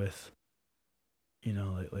does it with,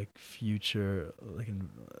 like future, like,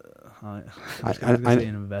 I say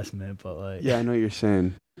an investment, but like... Yeah, I know what you're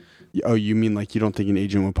saying. Oh, you mean like you don't think an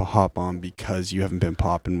agent would hop on because you haven't been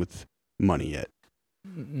popping with money yet?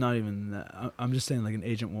 Not even that. I'm just saying like an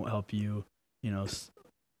agent won't help you,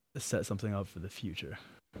 set something up for the future.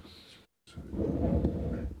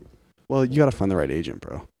 Well, you gotta find the right agent,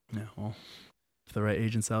 bro. Yeah, well, if the right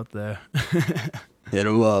agent's out there... Hit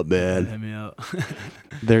him up, man. Hit me up.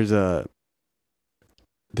 There's a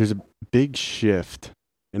big shift,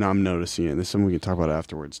 and I'm noticing it. This is something we can talk about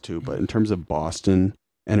afterwards too. But in terms of Boston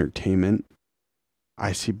entertainment,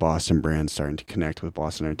 I see Boston brands starting to connect with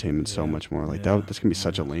Boston entertainment so much more. Like that's gonna be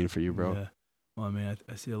such a lane for you, bro. Yeah. Well, I mean,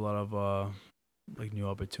 I see a lot of like new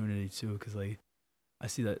opportunity too, because like I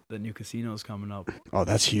see that the new casino's coming up. Oh,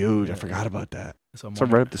 that's huge! I forgot about that. So it's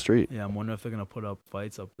right up the street. Yeah, I'm wondering if they're gonna put up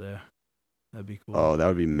fights up there. That'd be cool. Oh, that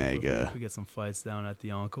would be mega. If we get some fights down at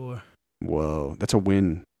the Encore. Whoa, that's a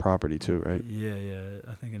Wynn property too, right? Yeah.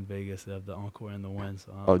 I think in Vegas they have the Encore and the Wynn.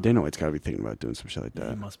 So Dana White's got to be thinking about doing some shit like that.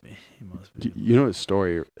 He must be. You know his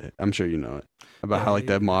story? I'm sure you know it about how like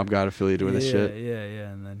that mob got affiliated with this shit. Yeah.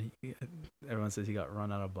 And then everyone says he got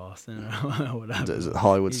run out of Boston or whatever. It's a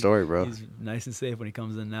Hollywood story, bro. He's nice and safe when he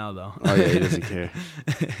comes in now, though. Oh yeah, he doesn't care.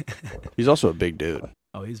 He's also a big dude.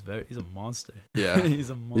 Oh, he's a monster. Yeah, he's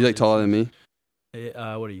a monster. He's like taller than me.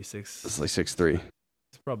 What are you, 6? It's like 6'3".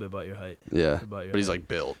 It's probably about your height. Yeah, but he's like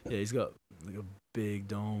built. Yeah, he's got like a big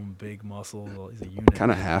dome, big muscle. He's a unit.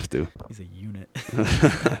 Kind of have to. He's a unit.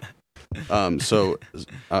 So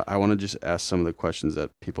I want to just ask some of the questions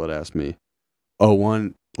that people had asked me.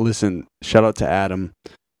 Listen, shout out to Adam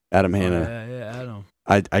Hanna. Yeah, Adam.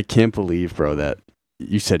 I can't believe, bro, that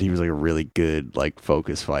you said he was like a really good like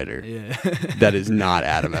focus fighter. Yeah. That is not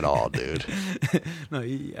Adam at all, dude. No,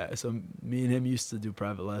 so me and him used to do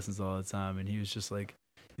private lessons all the time, and he was just like,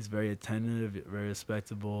 he's very attentive, very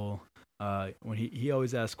respectable. When he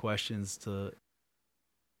always asked questions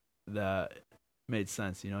that made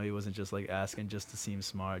sense, he wasn't just like asking just to seem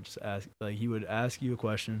smart. Just ask, like he would ask you a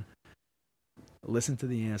question, listen to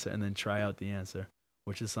the answer, and then try out the answer,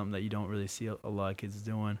 which is something that you don't really see a lot of kids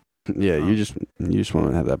doing. Yeah, you just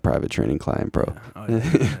want to have that private training client, bro.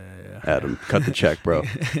 Yeah. Adam, cut the check, bro.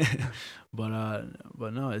 But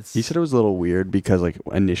no, it's. He said it was a little weird because like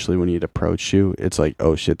initially when he'd approach you, it's like,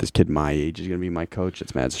 oh shit, this kid my age is gonna be my coach.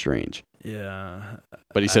 It's mad strange. Yeah.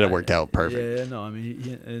 But he said it worked out perfect. Yeah, no, I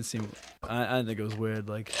mean, it seemed. I didn't think it was weird,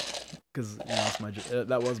 like, because it's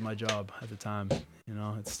that was my job at the time.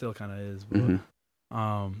 It still kind of is. But,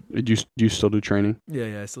 Do you still do training?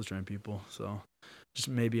 Yeah, I still train people. So just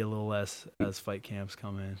maybe a little less as fight camps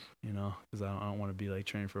come in, because I don't want to be like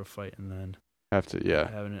training for a fight and then have to, yeah,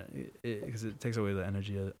 having it because it takes away the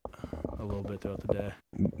energy a little bit throughout the day.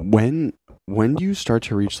 When do you start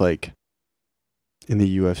to reach like in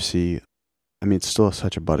the UFC I mean, it's still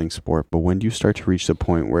such a budding sport, but when do you start to reach the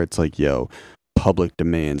point where it's like, yo, public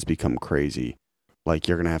demands become crazy? Like,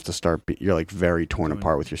 you're going to have to start, you're like very torn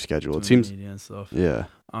apart with your schedule. It seems, media and stuff. yeah.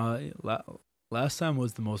 Last time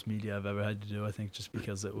was the most media I've ever had to do, I think, just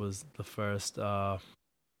because it was the first the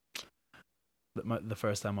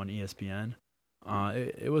first time on ESPN.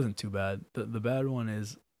 It wasn't too bad. The bad one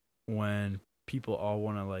is when people all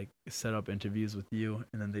want to like set up interviews with you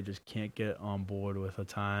and then they just can't get on board with a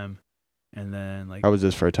time, and then like, How was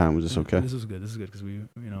this for a time? Was this okay? This was good because we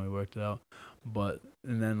worked it out. But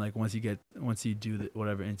and then like once you do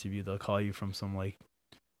whatever interview, they'll call you from some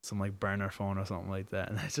burner phone or something like that,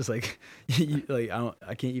 and it's just like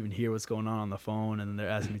I can't even hear what's going on the phone, and then they're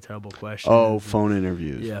asking me terrible questions. Oh, phone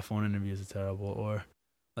interviews. Yeah, phone interviews are terrible. Or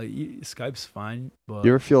like Skype's fine, but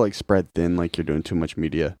You ever feel like spread thin, like you're doing too much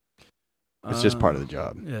media? It's just part of the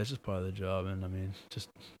job. Yeah, it's just part of the job, and I mean, just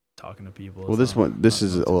talking to people. Well, this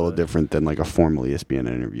is a little different than like a formal ESPN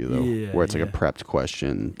interview, though, Yeah, where it's like a yeah. prepped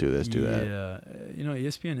question, do this, do that. Yeah,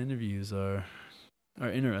 ESPN interviews are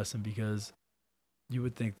interesting because you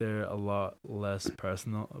would think they're a lot less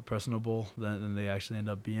personable than they actually end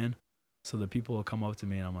up being. So the people will come up to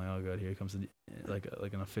me and I'm like, oh god, here comes like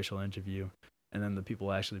an official interview, and then the people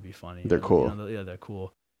will actually be funny. They're cool. They're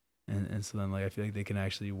cool, and so then like I feel like they can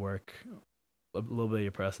actually work a little bit of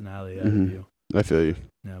your personality out of you. I feel you.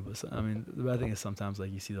 Yeah, but I mean, the bad thing is sometimes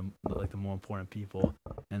like you see the more important people,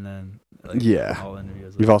 and then all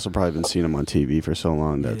interviews. You've also probably been seeing them on TV for so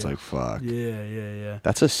long that it's like, fuck. Yeah.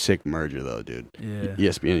 That's a sick merger, though, dude. Yeah.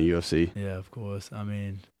 ESPN and UFC. Yeah, of course. I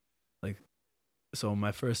mean, like, so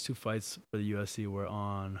my first 2 fights for the UFC were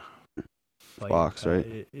on Fox,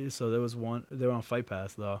 right? So there was one. They were on Fight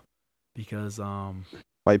Pass though, because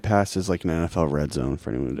Fight Pass is like an NFL red zone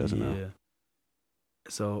for anyone who doesn't know. Yeah.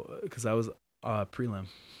 So, because I was prelim,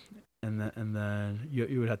 and then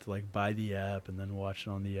you would have to like buy the app and then watch it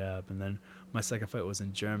on the app, and then my second fight was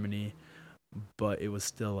in Germany, but it was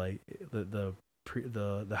still like the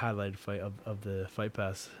highlighted fight of the Fight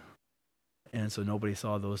Pass, and so nobody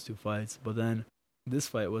saw those 2 fights. But then this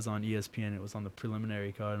fight was on ESPN. It was on the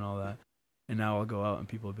preliminary card and all that. And now I'll go out and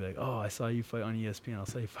people will be like, "Oh, I saw you fight on ESPN. I'll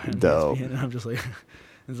saw you fight on ESPN." And I'm just like,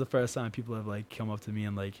 this is the first time people have like come up to me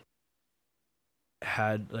and like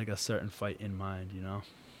had like a certain fight in mind, you know?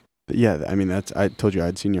 But yeah, I mean, I told you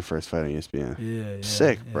I'd seen your first fight on ESPN. Yeah.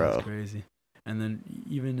 Sick, bro. It's crazy. And then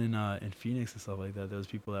even in Phoenix and stuff like that, there was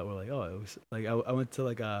people that were like, "Oh, it was like I went to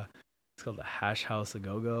like it's called the Hash House a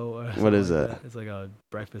Go-Go." What is that? It's like a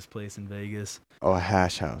breakfast place in Vegas. Oh, a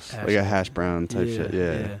hash house. Like a hash brown type shit.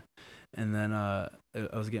 Yeah. And then I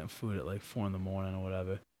was getting food at like 4 a.m. or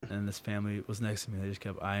whatever. And this family was next to me. They just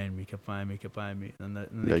kept eyeing me. And then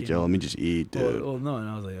Like, yo, let me just eat, dude. Well, no. And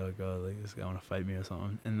I was like, oh god, like this guy want to fight me or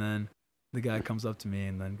something. And then the guy comes up to me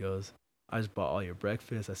and then goes, "I just bought all your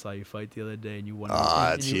breakfast. I saw you fight the other day, and you won."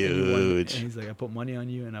 That's huge. And he's like, "I put money on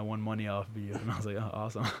you, and I won money off of you." And I was like, "Oh,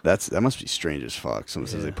 awesome." That must be strange as fuck. Someone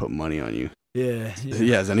says they put money on you. Yeah.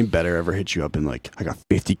 Has any better ever hit you up and like, I got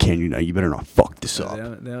 50K you now, you better not fuck this up?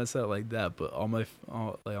 They haven't said it like that, but all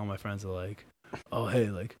my friends are like, "Oh, hey,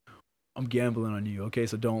 like, I'm gambling on you, okay?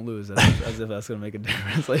 So don't lose." As if that's gonna make a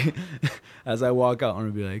difference. Like, as I walk out, I'm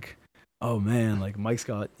gonna be like, "Oh man, like Mike's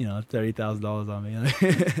got $30,000 on me."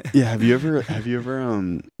 Yeah. Have you ever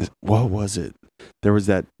what was it? There was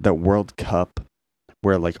that World Cup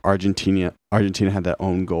where like Argentina had that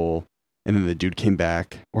own goal, and then the dude came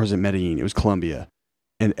back, or was it Medellin? It was Colombia,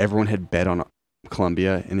 and everyone had bet on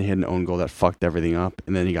Colombia, and they had an own goal that fucked everything up,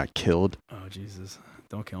 and then he got killed. Oh Jesus!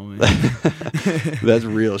 Don't kill me. That's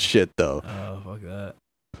real shit, though. Oh fuck that.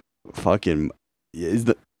 Fucking is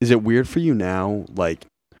it weird for you now? Like,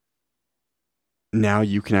 now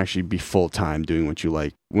you can actually be full time doing what you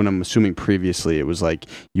like. When I'm assuming previously it was like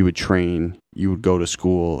you would train, you would go to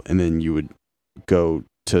school, and then you would go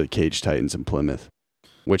to Cage Titans in Plymouth.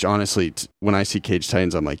 Which honestly, when I see Cage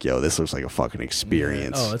Titans, I'm like, yo, this looks like a fucking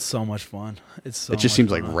experience. Yeah. Oh, it's so much fun. It just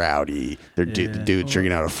seems like rowdy. The dude's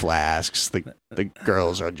drinking out of flasks. The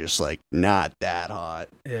girls are just like not that hot.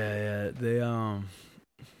 Yeah. They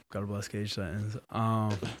God bless Cage Titans.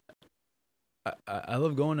 I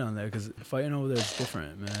love going down there because fighting over there is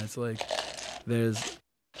different, man. It's like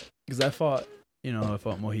because I fought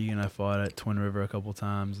Mohegan, I fought at Twin River a couple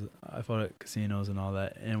times. I fought at casinos and all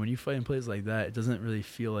that. And when you fight in places like that, it doesn't really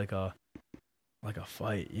feel like a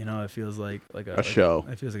fight, you know? It feels like a show.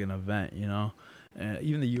 It feels like an event, you know? And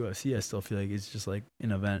even the UFC, I still feel like it's just like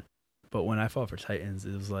an event. But when I fought for Titans,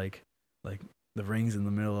 it was like the rings in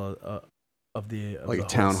the middle of the a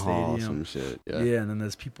town hall, some shit. Yeah, and then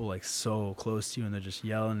there's people like so close to you, and they're just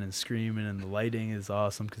yelling and screaming, and the lighting is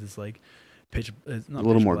awesome because it's like It's not a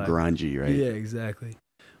little pitch more black. grungy, right? Yeah, exactly.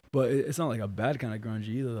 But it's not like a bad kind of grungy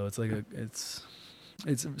either, though. It's like it's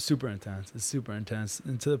super intense. It's super intense,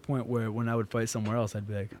 and to the point where when I would fight somewhere else, I'd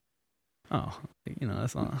be like, oh,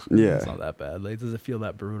 that's not. Yeah. It's not that bad. Like, does it feel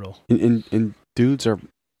that brutal? And dudes are,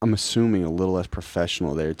 I'm assuming, a little less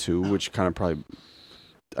professional there too, which kind of probably.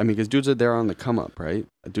 I mean, because dudes are there on the come up, right?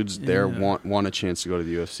 Dudes there want a chance to go to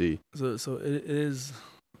the UFC. So it is,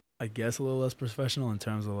 I guess, a little less professional in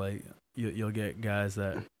terms of like you'll get guys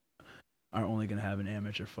that are only going to have an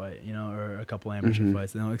amateur fight, or a couple amateur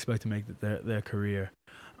fights. They don't expect to make their career.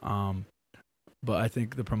 But I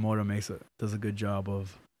think the promoter does a good job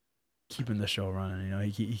of keeping the show running.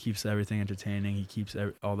 He keeps everything entertaining. He keeps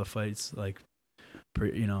all the fights well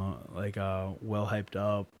hyped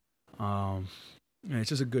up. It's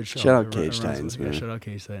just a good show. Shout out Cage Titans, man. Shout out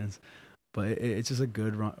Cage Titans. But it's just a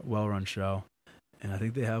good, well-run show. And I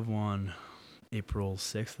think they have one April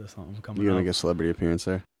 6th or something coming up. You gonna get a celebrity appearance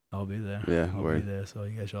there? I'll be there. Yeah, I'll be there. So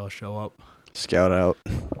you guys should all show up. Scout out.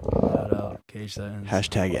 Shout out Cage Titans.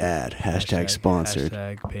 Hashtag ad. Hashtag sponsored.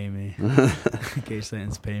 Hashtag pay me. Cage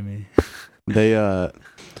Titans pay me. They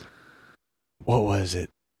what was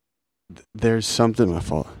it? There's something. My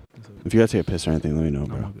fault. If you gotta take a piss or anything, let me know,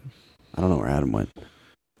 bro. No, good. I don't know where Adam went.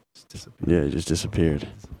 Just disappeared. Yeah, he just disappeared.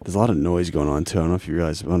 There's a lot of noise going on too. I don't know if you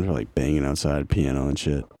realize, everyone's like banging outside, piano and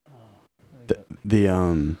shit.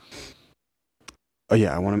 Oh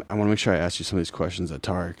yeah, I want to make sure I ask you some of these questions that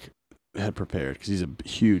Tarek had prepared because he's a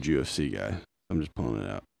huge UFC guy. I'm just pulling it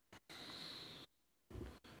out.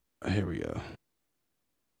 Here we go.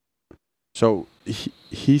 So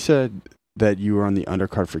he said that you were on the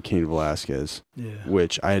undercard for Cain Velasquez,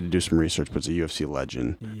 which I had to do some research, but it's a UFC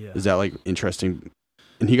legend. Yeah. Is that like interesting?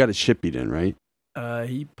 And he got his shit beat in, right?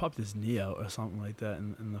 He popped his knee out or something like that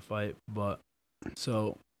in the fight. But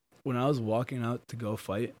so when I was walking out to go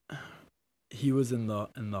fight, he was in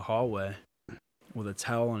the hallway with a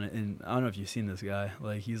towel on it. And I don't know if you've seen this guy.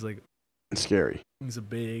 Like, he's like scary. He's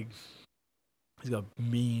got a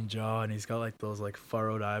mean jaw, and he's got like those like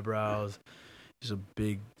furrowed eyebrows. He's a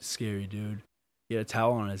big, scary dude. He had a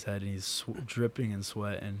towel on his head, and he's dripping in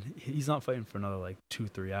sweat. And he's not fighting for another like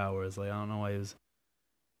 2-3 hours. Like, I don't know why he was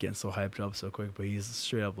getting so hyped up so quick, but he's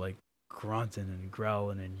straight up like grunting and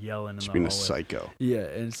growling and yelling. Just in the being a hallway. psycho. Yeah,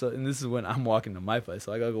 and this is when I'm walking to my fight,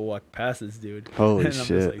 so I gotta go walk past this dude. Holy and I'm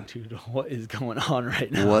shit! just like, dude, what is going on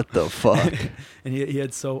right now? What the fuck? And he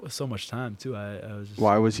had so much time too. I was just.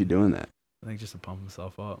 Why was he doing that? I think just to pump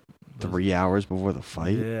himself up. 3 hours before the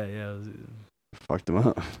fight? Yeah. Fucked him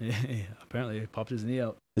up. Yeah. Apparently, he popped his knee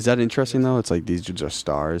out. Is that interesting though? It's like these dudes are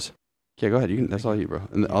stars. Yeah, go ahead. That's all you, bro.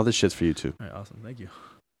 And all this shit's for you too. All right, awesome. Thank you.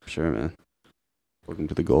 Sure, man. Welcome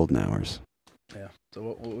to the golden hours. Yeah. So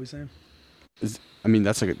what were we saying?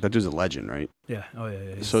 That dude's a legend, right? Yeah. Oh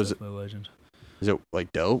yeah. He's So is definitely a legend. Is it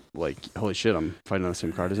like dope? Like, holy shit, I'm fighting on the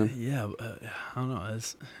same card as him? Yeah. I don't know.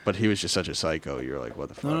 But he was just such a psycho. You're like, what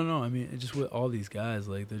the fuck? No. I mean, just with all these guys,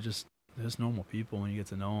 like they're just normal people when you get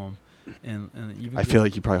to know them, and even. I feel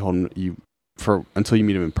like you probably hold him until you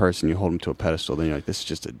meet him in person. You hold him to a pedestal. Then you're like, this is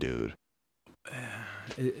just a dude.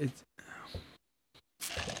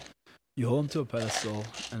 You hold him to a pedestal,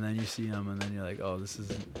 and then you see him, and then you're like, oh, this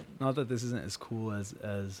isn't as cool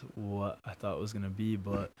as what I thought it was gonna be,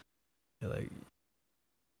 but you're like,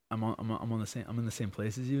 I'm in the same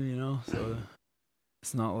place as you, so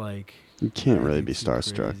it's not like you can't really be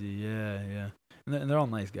starstruck. Yeah, and they're all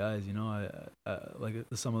nice guys, I like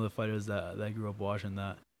some of the fighters that I grew up watching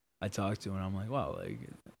that I talked to, and I'm like, wow, like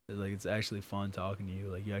it's actually fun talking to you,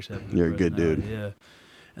 like you actually have you're a good dude. Yeah.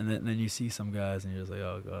 And then you see some guys, and you're just like,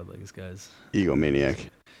 oh god, like this guy's egomaniac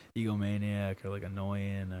or like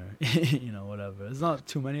annoying or whatever. There's not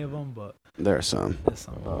too many of them, but there are some. There's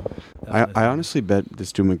some. I honestly bet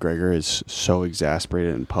this dude McGregor is so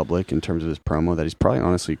exasperated in public in terms of his promo that he's probably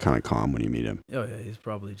honestly kind of calm when you meet him. Oh yeah, he's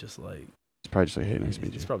probably just like. Hey, nice to meet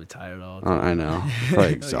you. He's probably tired all the time. I know.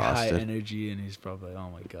 Probably exhausted. High energy, and he's probably like, oh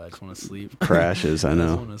my god, I just want to sleep. Crashes. I know. I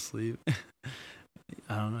just want to sleep.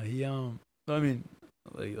 I don't know. He I mean.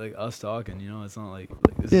 Like us talking, it's not like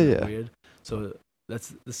this is weird. So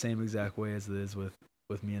that's the same exact way as it is with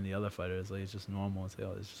me and the other fighters. Like it's just normal. It's like,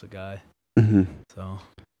 oh, it's just a guy. Mm-hmm. So,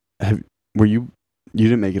 you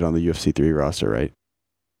didn't make it on the UFC 3 roster, right?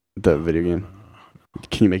 The video game. No.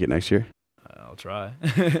 Can you make it next year? I'll try.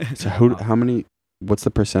 So how many? What's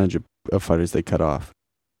the percentage of fighters they cut off?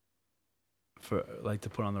 For like to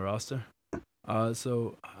put on the roster?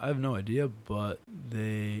 So I have no idea, but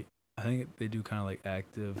I think they do kind of like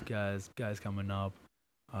active guys coming up.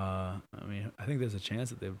 I mean, I think there's a chance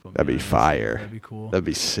that they would put. That'd be fire. That'd be cool. That'd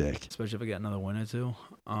be sick. Especially if I get another win or two.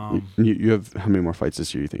 You have how many more fights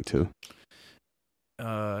this year? You think too?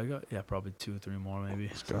 I got probably 2 or 3 more maybe.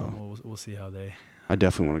 Let's go. We'll see how they. I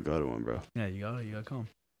definitely want to go to one, bro. Yeah, you gotta come.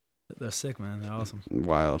 They're sick, man. They're awesome.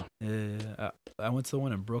 Wild. Yeah. I went to the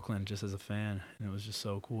one in Brooklyn just as a fan, and it was just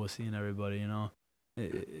so cool seeing everybody. You know.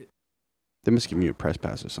 They must give you a press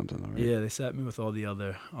pass or something, though, right? Yeah, they sat me with all the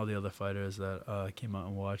other fighters that came out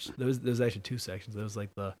and watched. There's actually 2 sections. There was like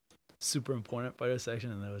the super important fighter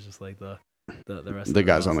section, and there was just like the rest of The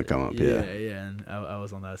guys on the come up, yeah. Yeah, and I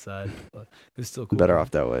was on that side. But it was still cool. Better off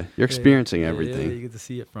that way. You're experiencing everything. Yeah, you get to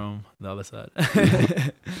see it from the other side.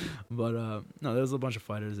 But no, there was a bunch of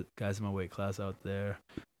fighters, guys in my weight class out there.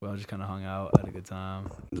 We all just kind of hung out, had a good time.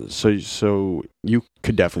 So you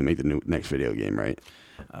could definitely make the next video game, right?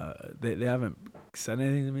 They haven't said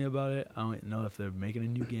anything to me about it. I don't know if they're making a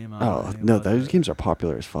new game. Oh no, those games are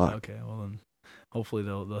popular as fuck. Okay, well then, hopefully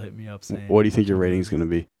they'll hit me up saying. What do you think your rating's gonna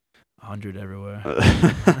be? 100 everywhere.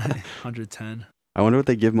 110. I wonder what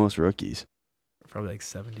they give most rookies. Probably like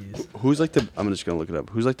 70s. Who's like I'm just gonna look it up.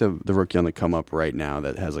 Who's like the rookie on the come up right now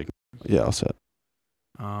that has like? Yeah, I'll set.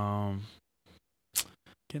 Can't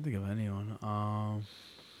think of anyone.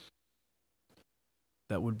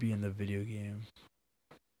 That would be in the video game.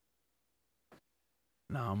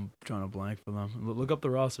 No, I'm drawing a blank for them. Look up the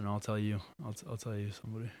roster and I'll tell you. I'll tell you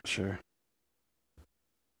somebody. Sure.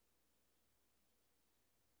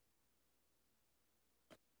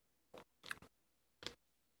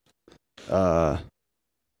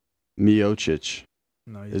 Miocic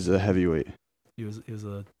No, is a heavyweight. He was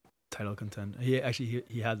a title contender. He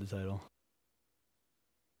had the title.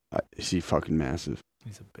 Is he fucking massive?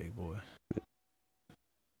 He's a big boy.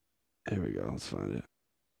 Here we go. Let's find it.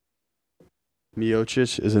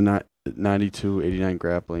 Miocic is a 92, 89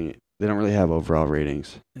 grappling. They don't really have overall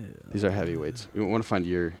ratings. Yeah. These are heavyweights. We want to find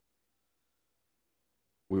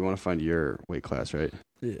your weight class, right?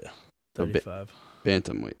 Yeah. So 35.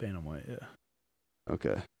 Bantamweight. Bantamweight, yeah.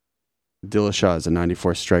 Okay. Dillashaw is a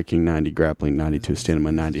 94 striking, 90 grappling, 92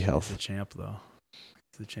 stamina, 90 health. He's a champ, though.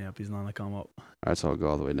 He's a champ. He's not on the come up. All right, so I'll go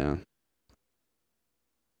all the way down.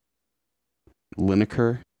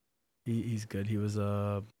 Lineker. He's good. He was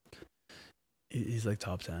he's like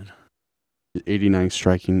top 10. 89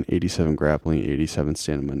 striking, 87 grappling, 87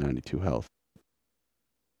 stamina, 92 health.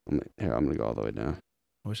 I'm gonna go all the way down.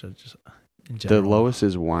 I wish I just. The lowest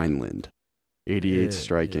is Wineland. 88 Yeah,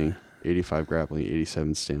 striking, 85 grappling,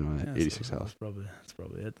 87 stamina, 86 health. That's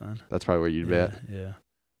probably it then. That's probably where you'd bet. Yeah.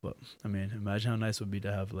 But I mean, imagine how nice it would be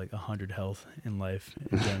to have like 100 health in life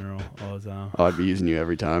in general all the time. Oh, I'd be using you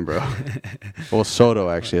every time, bro. Well, Soto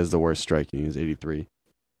actually has the worst striking. He's 83.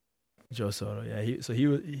 Joe Soto, yeah.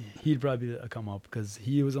 He'd probably be a come up because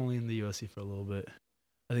he was only in the UFC for a little bit.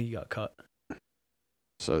 I think he got cut.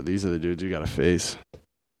 So these are the dudes you gotta face.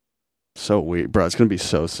 So weird, bro. It's gonna be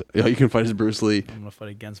so. You can fight as Bruce Lee. I'm gonna fight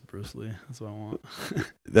against Bruce Lee. That's what I want.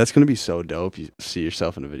 That's gonna be so dope. You see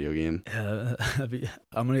yourself in a video game. Yeah,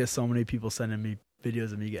 I'm gonna get so many people sending me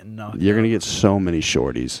videos of me getting knocked. You're out. gonna get so many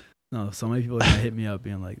shorties. No, so many people are gonna hit me up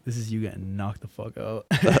being like, "This is you getting knocked the fuck out."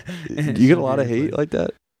 Do you get a lot of hate like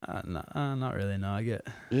that? Not really. No, I get.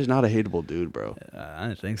 You're just not a hateable dude, bro. I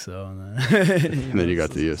didn't think so. And then, and then you got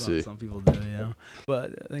the UFC. Some people do, you know.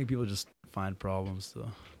 But I think people just find problems to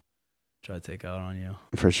try to take out on you.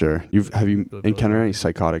 For sure. Have you encountered any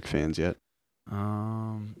psychotic fans yet?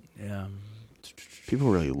 Yeah.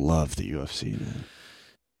 People really love the UFC, man.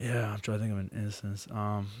 Yeah, I'm trying to think of an instance.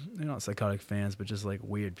 They're not psychotic fans, but just like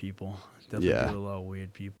weird people. Definitely a lot of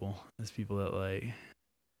weird people. There's people that like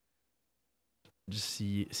just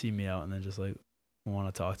see me out and then just like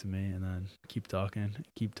want to talk to me and then keep talking.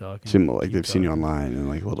 Seem like they've seen you online and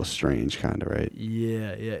like a little strange, kind of, right?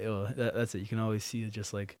 Yeah. That's it. You can always see it,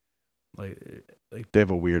 just like they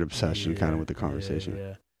have a weird obsession, kind of, with the conversation.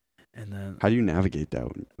 Yeah. And then how do you navigate that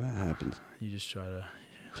when that happens? You just try to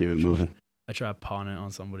keep it moving. I try to pawn it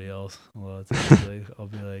on somebody else a lot of times. I'll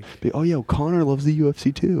be like, "Oh yeah, Connor loves the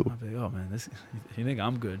UFC too." I'll be like, "Oh man, you think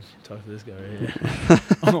I'm good? Talk to this guy right here."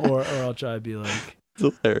 or I'll try to be like,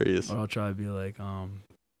 it's hilarious. Or I'll try to be like, "Oh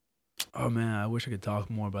man, I wish I could talk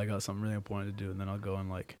more, but I got something really important to do," and then I'll go and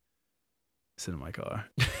like sit in my car,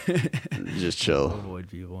 just chill, avoid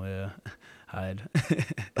people, hide,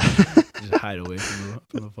 just hide away from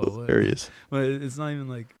the public. Hilarious. But it's not even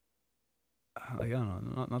like I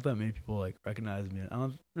don't know, not that many people like recognize me. I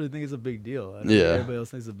don't really think it's a big deal. I think everybody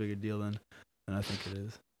else thinks it's a bigger deal than I think it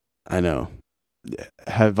is. I know.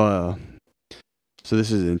 So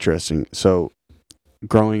this is interesting. So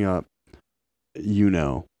growing up,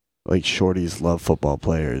 like shorties love football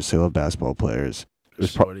players. They love basketball players.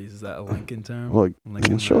 Shorties, is that a Lincoln term? Well,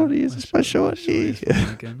 Lincoln shorties, it's my shorty.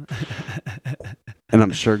 And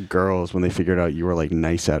I'm sure girls, when they figured out you were like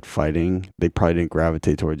nice at fighting, they probably didn't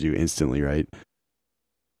gravitate towards you instantly, right?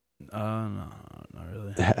 No, not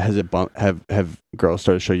really. Has it have girls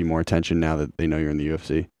started to show you more attention now that they know you're in the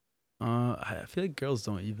UFC? I feel like girls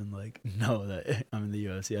don't even like know that I'm in the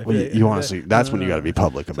UFC. I Well, feel like, you honestly, that's when you got to be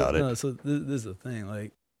public about it. No, so this is the thing,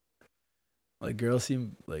 like girls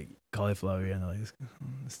seem like cauliflower ear and they're like,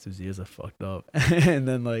 this dude's ears are fucked up, and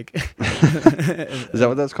then like, Is that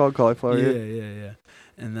what that's called, cauliflower ear? Yeah.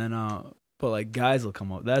 And then but like guys will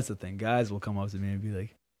come up. That's the thing. Guys will come up to me and be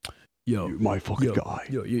like, yo, You my fucking guy.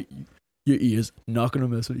 Yo, your ears not gonna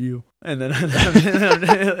mess with you. And then and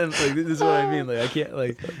like this is what I mean. Like I can't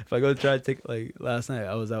like if I go try to take like last night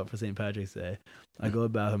I was out for St. Patrick's Day. I go to the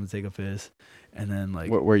bathroom and take a piss, and then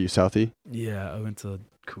like Where are you, Southie? yeah, I went to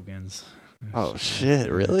Coogan's. Oh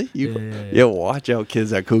shit, really? Yeah. Yo, watch out,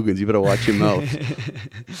 kids at Coogan's. You better watch your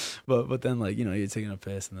mouth. but then like you're taking a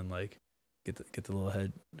piss and then like get the little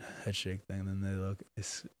head shake thing, and then they look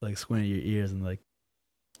it's like squint at your ears and like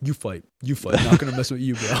you fight, not gonna mess with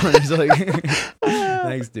you, bro. And it's like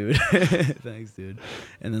thanks dude.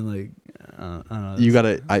 And then like I don't know, You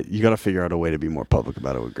gotta figure out a way to be more public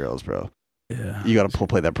about it with girls, bro. yeah, You gotta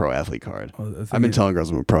play that pro athlete card. Well, I've been telling girls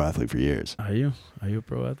I'm a pro athlete for years. Are you a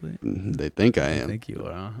pro athlete? They think I I am. think you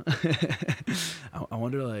are. Huh? I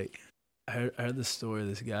wonder, like, I heard this story.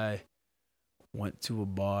 This guy went to a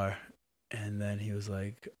bar, and then he was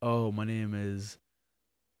like, "Oh, my name is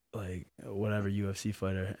like whatever UFC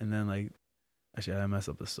fighter," and then like, actually, I messed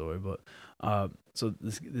up the story, but so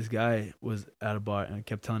this guy was at a bar and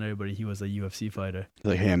kept telling everybody he was a UFC fighter.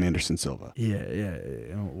 Like, hey, I'm Anderson Silva. Yeah.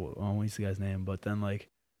 I won't use the guy's name, but then like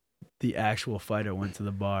the actual fighter went to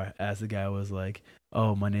the bar as the guy was like,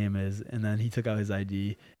 "Oh, my name is," and then he took out his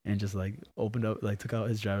ID and just like opened up, like took out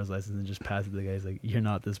his driver's license and just passed it to the guy. He's like, "You're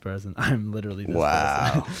not this person. I'm literally this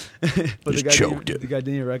Wow. person." But Just the choked guy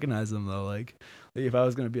didn't even recognize him though. Like if I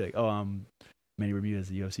was gonna be like, "Oh, I'm Manny Bermudez,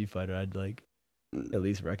 a UFC fighter," I'd like at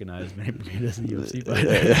least recognize Manny Bermudez, a UFC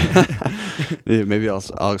fighter. Yeah, maybe I'll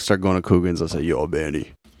start going to Coogan's. I'll say, yo,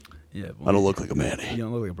 Manny. Yeah, I don't look like a Manny. You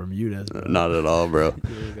don't look like a Bermudez, bro. Not at all, bro.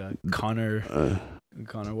 You look like Connor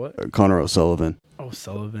what? Connor O'Sullivan.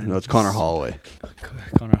 O'Sullivan. No, it's Connor Holloway.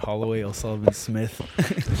 Connor Holloway, O'Sullivan Smith.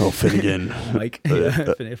 Oh, Finnegan. Mike.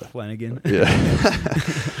 Yeah, Flanagan. Yeah.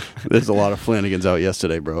 There's a lot of Flanagans out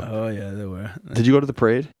yesterday, bro. Oh, yeah, there were. Did you go to the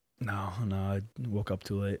parade? No, I woke up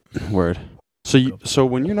too late. Word. So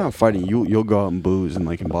when you're not fighting, you'll go out and booze and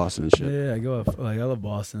like in Boston and shit. Yeah, I go up. Like I love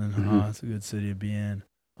Boston. Mhm. It's a good city to be in.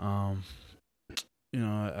 I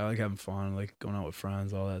like having fun, like going out with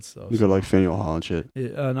friends, all that stuff. You go to like Faneuil Hall and shit.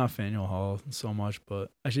 Yeah, not Faneuil Hall so much, but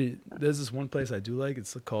actually, there's this one place I do like.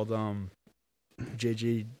 It's called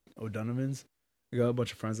JJ O'Donovan's. I got a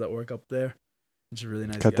bunch of friends that work up there. It's a really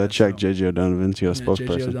nice. Cut that guy, check, so- JJ O'Donovan's. You got a JJ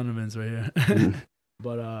spokesperson. O'Donovan's right here. Mhm.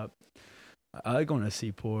 But I like going to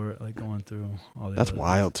Seaport, I like going through all the. That's other-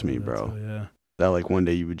 wild to me, that bro. too, yeah. That like one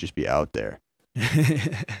day you would just be out there.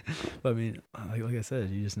 But I mean, like I said,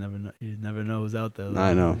 you just never know. You never know who's out there.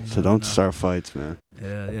 I know. You So never don't know. start fights, man.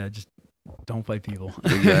 Yeah. Just don't fight people.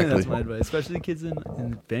 Exactly. That's my advice, especially kids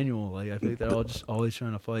in Faneuil. Like I think they're all just always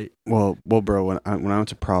trying to fight. Well, bro. When I went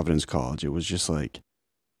to Providence College, it was just like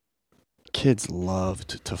kids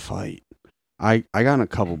loved to fight. I got in a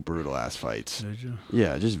couple brutal ass fights. Did you?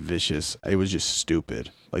 Yeah, just vicious. It was just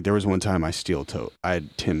stupid. Like there was one time I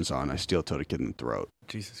had Tim's on. I steel-toed a kid in the throat.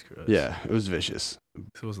 Jesus Christ. Yeah, it was vicious.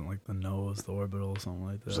 It wasn't like the nose, the orbital, or something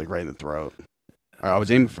like that. It was like right in the throat. I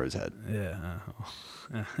was aiming for his head. Yeah.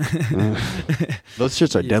 Those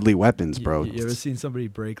shits are Yeah. deadly weapons, bro. You ever seen somebody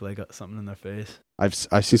break like something in their face? I've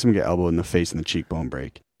seen someone get elbowed in the face and the cheekbone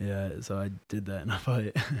break. Yeah, so I did that in a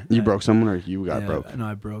fight. You broke someone or you got broke? No,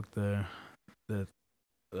 I broke the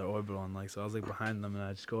orbital, and like so I was like behind them, and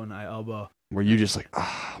I just go and I elbow. Were you just like,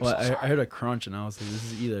 Well, I heard a crunch, and I was like, this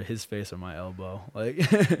is either his face or my elbow. Like,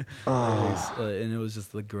 and it was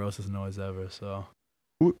just the grossest noise ever. So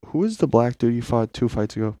Who is the black dude you fought 2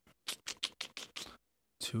 fights ago?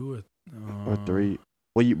 2 Or 3?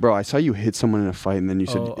 Well, bro, I saw you hit someone in a fight, and then you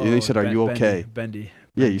said, "Are you okay?" Bendy.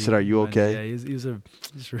 Yeah, you said, "Are you Bendy. okay?" Yeah, he was a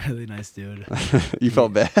just really nice dude. You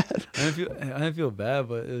felt bad? I didn't feel bad,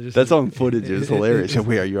 but it was just That's on footage. It was hilarious.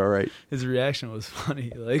 Wait, are you all right? His reaction was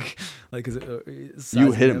funny. Like, cause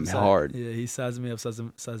You hit him hard. Yeah, he sized me up,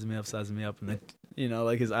 and then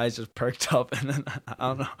like his eyes just perked up, and then I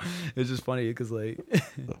don't know. It was just funny because like.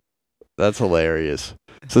 That's hilarious.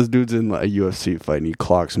 So this dude's in like a UFC fight, and he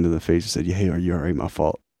clocks him to the face and said, "Hey, are you all right? My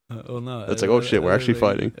fault." Well, no. It's like, oh shit, we're actually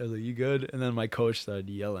fighting. I was like, you good? And then my coach started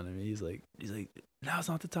yelling at me. He's like, now's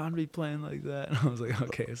not the time to be playing like that. And I was like,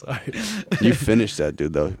 okay, sorry. You finished that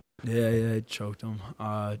dude though. Yeah, I choked him.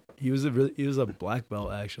 He was a black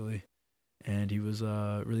belt actually, and he was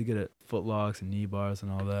really good at footlocks and knee bars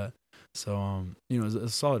and all that. So it was a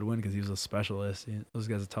solid win because he was a specialist. Those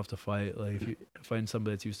guys are tough to fight. Like if you fighting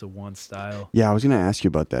somebody that's used to one style. Yeah, I was gonna ask you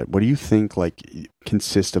about that. What do you think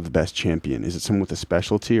consists of the best champion? Is it someone with a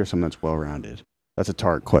specialty or someone that's well rounded? That's a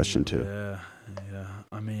hard question too. Yeah.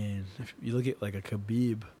 I mean, if you look at like a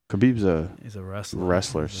Khabib. Khabib's he's a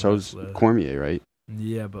wrestler. So's Cormier, right?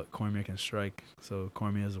 Yeah, but Cormier can strike, so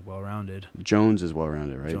Cormier is well-rounded. Jones is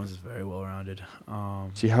well-rounded, right? Jones is very well-rounded.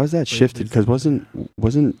 See, how has that shifted? Because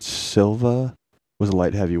wasn't Silva was a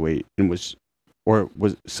light heavyweight and was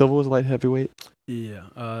Silva was a light heavyweight? Yeah,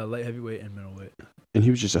 light heavyweight and middleweight. And he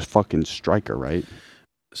was just a fucking striker, right?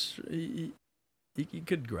 He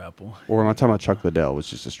could grapple. Or am I talking about Chuck Liddell was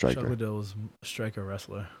just a striker? Chuck Liddell was a striker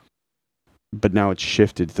wrestler. But now it's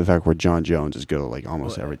shifted to the fact where John Jones is good at like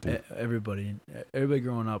almost everything. Everybody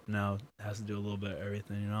growing up now has to do a little bit of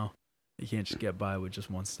everything, you know? You can't just get by with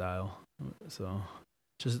just one style. So,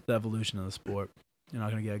 just the evolution of the sport. You're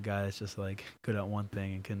not going to get a guy that's just like good at one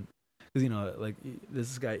thing and can, because, like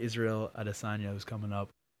this guy Israel Adesanya who's coming up,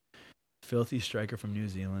 filthy striker from New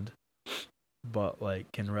Zealand, but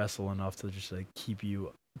like can wrestle enough to just like keep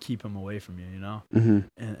him away from you, you know. Mm-hmm.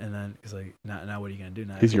 And then because like now what are you gonna do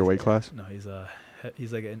now? He's your weight class? No, he's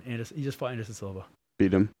like an Anderson. He just fought Anderson Silva.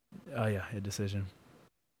 Beat him? Oh yeah, a decision.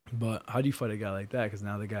 But how do you fight a guy like that? Because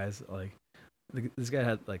now the guy's like, this guy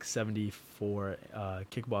had like 74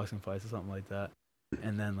 kickboxing fights or something like that,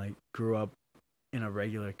 and then like grew up in a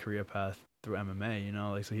regular career path through MMA, you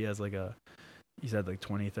know. Like so he's had like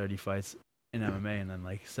 20, 30 fights in MMA and then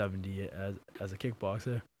like 70 as a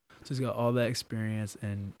kickboxer. So he's got all that experience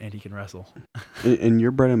and he can wrestle. And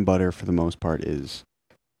your bread and butter for the most part is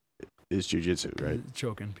jiu-jitsu, right?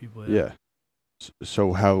 Choking people. Yeah.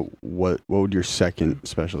 So what would your second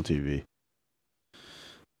specialty be?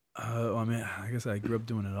 I mean, I guess I grew up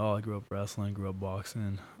doing it all. I grew up wrestling, grew up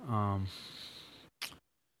boxing.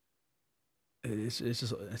 It's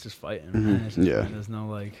just fighting. Mm-hmm. Man. It's just yeah. fighting. There's no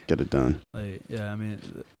like get it done. Like yeah, I mean,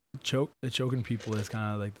 choking people is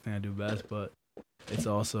kind of like the thing I do best, but it's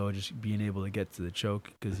also just being able to get to the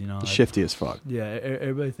choke because shifty as fuck. Yeah,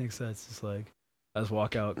 everybody thinks that's just like I just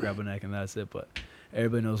walk out, grab a neck, and that's it. But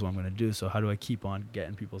everybody knows what I'm gonna do. So how do I keep on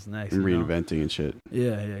getting people's necks? And reinventing and shit.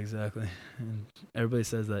 Yeah, exactly. And everybody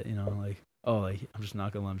says that like I'm just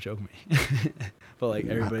not gonna let him choke me. But like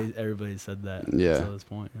everybody said that. Yeah. To this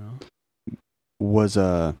point,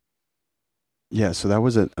 Yeah, so that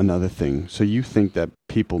was another thing. So you think that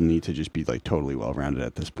people need to just be like totally well-rounded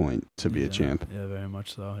at this point to be a champ? Yeah, very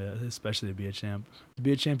much so. Yeah, especially to be a champ. To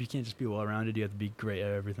be a champ, you can't just be well-rounded. You have to be great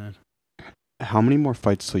at everything. How many more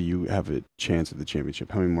fights till you have a chance at the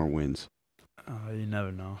championship? How many more wins? You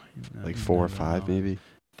never know. Like 4 or 5, maybe.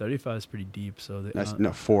 35 is pretty deep. So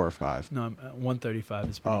no, 4 or 5. No, 135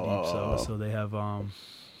 is pretty deep. So they have I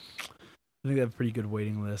think they have a pretty good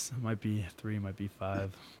waiting list. It might be 3, might be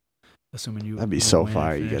 5. Assuming you. That'd be so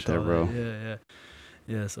fire. You get there, bro.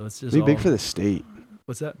 Yeah. So it's just. Be big for the state.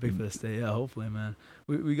 What's that? Big for the state. Yeah, hopefully, man.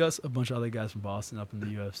 We got a bunch of other guys from Boston up in the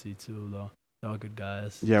UFC too, though. They're all good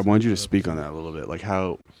guys. Yeah, I wanted you to speak on that a little bit, like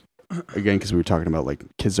how, again, because we were talking about like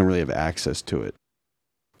kids don't really have access to it.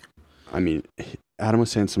 I mean, Adam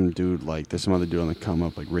was saying some dude like there's some other dude on the come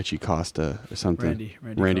up like Richie Costa or something.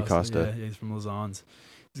 Randy Costa. Yeah, he's from Lausanne's.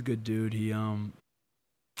 He's a good dude.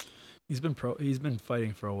 He's been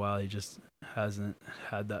fighting for a while. He just hasn't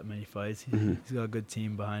had that many fights. He's got a good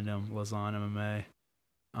team behind him. Lausanne MMA.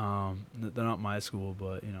 They're not my school,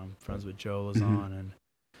 but I'm friends with Joe Lausanne,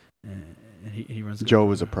 and he runs. Joe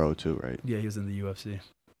was a pro too, right? Yeah, he was in the UFC.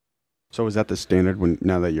 So is that the standard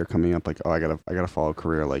now that you're coming up? Like, oh, I gotta follow a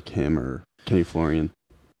career like him or Kenny Florian.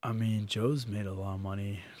 I mean, Joe's made a lot of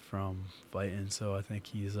money from fighting, so I think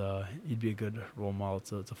he'd be a good role model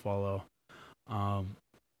to follow.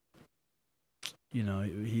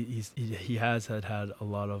 He has had a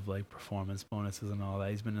lot of like performance bonuses and all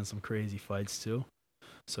that. He's been in some crazy fights too,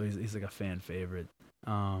 so he's like a fan favorite.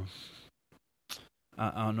 I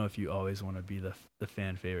don't know if you always want to be the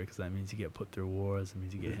fan favorite because that means you get put through wars. It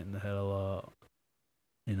means you get hit in the head a lot.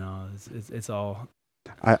 It's all.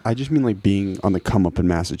 I just mean like being on the come up in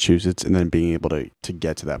Massachusetts and then being able to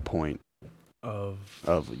get to that point of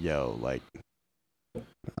like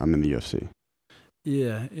I'm in the UFC.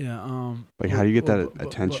 Yeah. Like how do you get that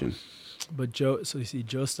attention? But Joe, so you see,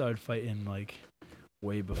 Joe started fighting like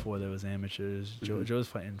way before there was amateurs. Joe's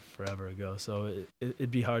fighting forever ago, so it'd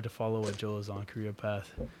be hard to follow what Joe's on career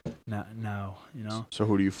path now. So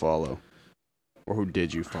who do you follow, or who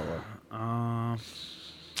did you follow?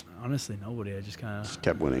 Honestly, nobody. I just kind of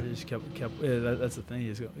kept winning. Just kept. Yeah, that's the thing.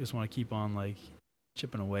 You just want to keep on like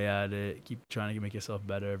chipping away at it. Keep trying to make yourself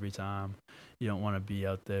better every time. You don't want to be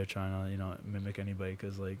out there trying to mimic anybody,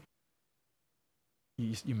 because like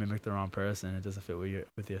you mimic the wrong person. It doesn't fit with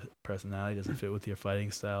your personality. It doesn't fit with your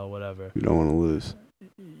fighting style. Whatever. You don't want to lose.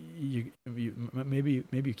 Maybe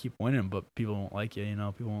you keep winning, but people won't like you.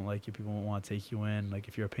 People won't like you. People won't want to take you in. Like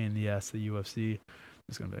if you're a pain in the ass to the UFC,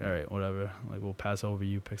 it's gonna be all right. Whatever. Like we'll pass over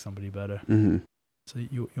you. Pick somebody better. Mm-hmm. So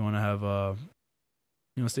you want to have you want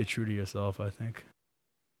to stay true to yourself, I think.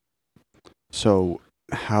 So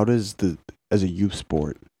how does as a youth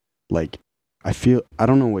sport, like, I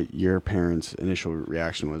don't know what your parents' initial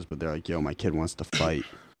reaction was, but they're like, yo, my kid wants to fight.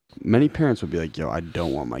 Many parents would be like, yo, I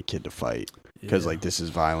don't want my kid to fight because like this is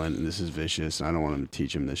violent and this is vicious and I don't want him to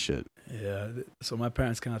teach him this shit. Yeah. So my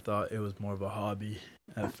parents kind of thought it was more of a hobby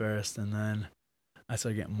at first, and then I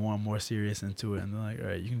started getting more and more serious into it, and they're like, all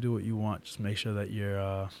right, you can do what you want. Just make sure that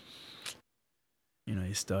you're,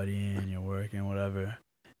 you're studying, you're working, whatever.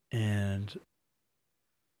 And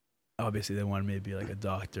obviously they wanted me to be like a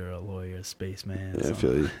doctor, a lawyer, a spaceman. Yeah, I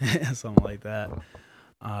feel you. Something like that.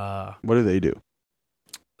 What do they do?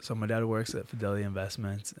 So my dad works at Fidelity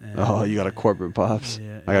Investments. And You got a corporate pops?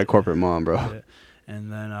 Yeah, I got a corporate mom, bro. Yeah.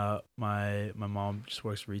 And then my mom just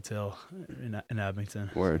works retail in Abington.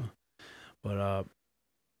 Word. So, but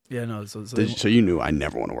yeah, no. So you knew I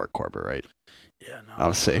never want to work corporate, right? Yeah, no. I'm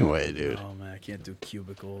the same way, dude. Oh man, I can't do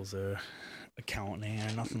cubicles or accounting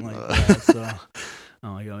or nothing like that. So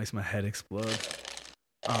oh my god, it makes my head explode.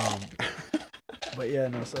 But yeah,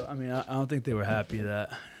 no. So I mean, I don't think they were happy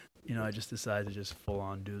that I just decided to just full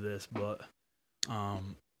on do this. But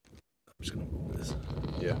I'm just gonna move this.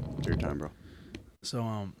 Yeah, take your time, bro.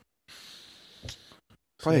 So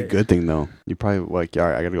probably a good thing though. You probably like, all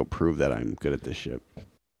right, I gotta go prove that I'm good at this shit.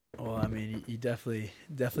 Well, I mean, you definitely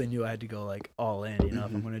knew I had to go like all in. If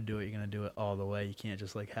I'm gonna do it, you're gonna do it all the way. You can't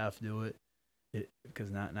just like half do it,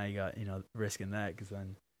 because now you got risk in that, because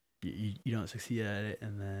then you don't succeed at it,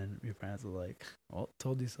 and then your parents are like, "Well,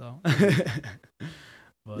 told you so."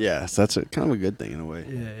 But, yeah, so that's kind of a good thing in a way.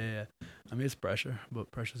 Yeah. I mean, it's pressure,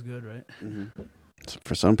 but pressure's good, right? Mm-hmm.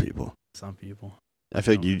 For some people. Some people. I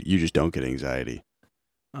feel like you just don't get anxiety.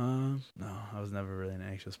 No, I was never really an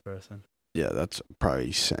anxious person. Yeah, that's probably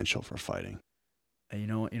essential for fighting. And you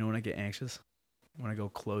know when I get anxious? When I go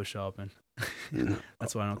clothes shopping.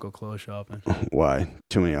 That's why I don't go clothes shopping. Why?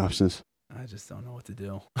 Too many options? I just don't know what to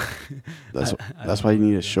do. That's why you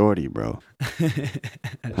need a shorty, bro.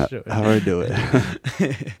 How do I do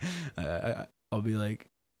it? I'll be like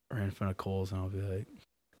right in front of Kohl's, and I'll be like,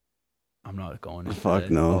 I'm not going in. Fuck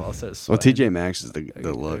today. no. I'll start Well, sweating. TJ Maxx is the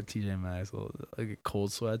look. TJ Maxx, like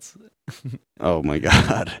cold sweats. Oh my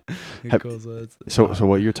god. Cold sweats. So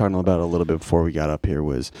what you're talking about a little bit before we got up here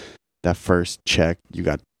was that first check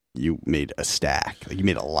you made a stack. Like you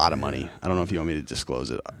made a lot of money. I don't know if you want me to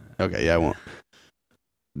disclose it. Okay, yeah, I won't.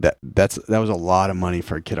 That was a lot of money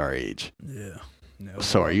for a kid our age. Yeah. No.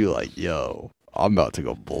 So are you like, yo, I'm about to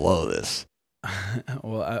go blow this?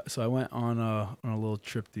 Well, I went on a little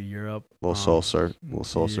trip to Europe. Soul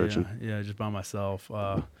searching. Yeah, just by myself.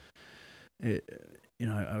 I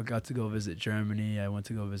got to go visit Germany. I went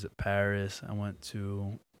to go visit Paris. I went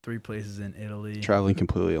to 3 places in Italy. Traveling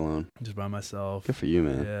completely alone. Just by myself. Good for you,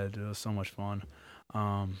 man. Yeah, dude, it was so much fun.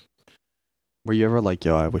 Were you ever like,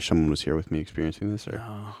 yo, I wish someone was here with me experiencing this? Or?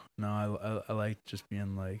 No, I like just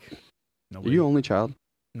being like. Are you only child?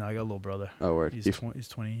 No, I got a little brother. Oh, word. He's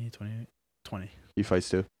 20. He fights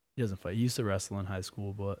too? He doesn't fight. He used to wrestle in high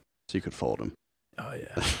school, but. So you could fold him. Oh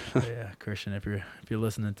yeah, yeah, Christian. If you're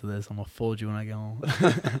listening to this, I'm gonna fold you when I get home.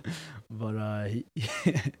 But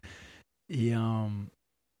he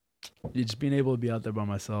just being able to be out there by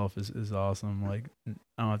myself is awesome. Like I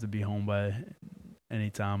don't have to be home by any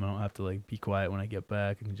time. I don't have to like be quiet when I get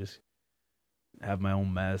back. I can just have my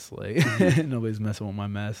own mess. Like nobody's messing with my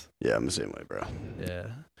mess. Yeah, I'm the same way, bro. Yeah,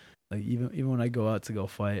 like even when I go out to go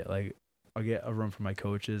fight, like I'll get a room for my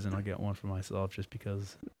coaches and I'll get one for myself, just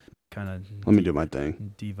because kind of let me do my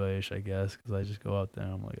thing, diva-ish, I guess, because I just go out there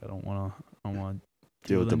and I'm like, I don't want to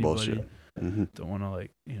deal with the anybody. bullshit. Mm-hmm. Don't want to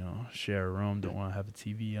like share a room. Don't want to have a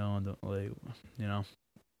TV on. Don't like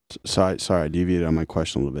Sorry, I deviated on my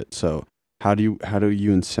question a little bit. So how do you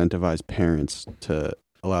incentivize parents to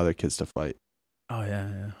allow their kids to fight? Oh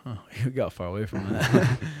yeah. Oh, you got far away from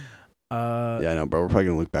that. Yeah, I know, bro. We're probably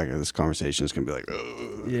gonna look back at this conversation. It's gonna be like,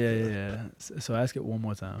 ugh. Yeah. So ask it one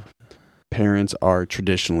more time. Parents are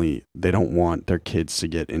traditionally, they don't want their kids to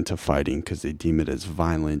get into fighting because they deem it as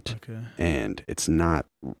violent. Okay. And it's not,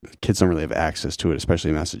 kids don't really have access to it,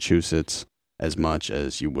 especially in Massachusetts. as much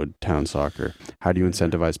as you would town soccer. How do you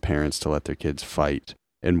incentivize parents to let their kids fight,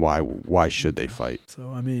 and why should they fight?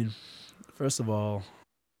 So I mean, first of all,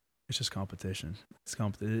 it's just competition.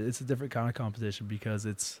 It's a different kind of competition because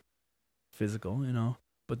it's physical, you know.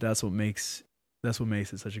 But that's what makes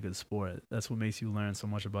it such a good sport. That's what makes you learn so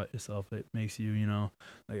much about yourself. It makes you, you know,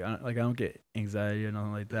 I don't get anxiety or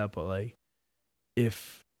nothing like that. But like,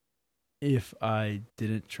 if I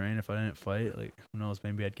didn't train, if I didn't fight, like, who knows?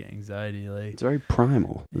 Maybe I'd get anxiety. Like, It's very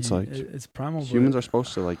primal. It's like it's primal. humans but, are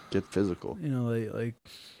supposed to like get physical. you know, like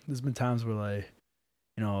there's been times where like,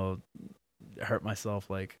 you know, hurt myself,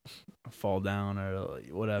 like fall down or like,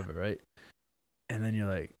 whatever, right? And then you're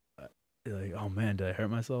like, oh man, did I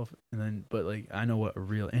hurt myself? And then, but like, I know what a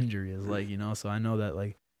real injury is like, you know, so I know that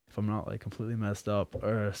like, if I'm not like completely messed up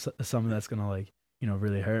or something that's gonna like, you know,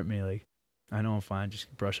 really hurt me, like, I know I'm fine,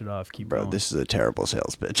 just brush it off, keep going. This is a terrible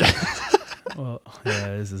sales pitch. Well,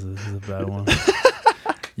 yeah, this is a bad one.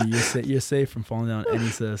 You're safe from falling down any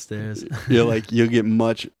set of stairs. You're like, you'll get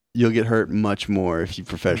hurt much more if you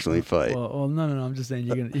professionally fight. Well, no, I'm just saying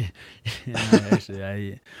you're gonna. Yeah,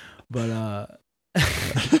 actually,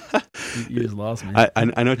 you just lost me. I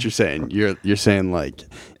know what you're saying. You're saying like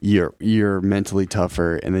you're mentally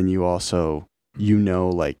tougher, and then you also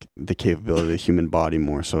like the capability of the human body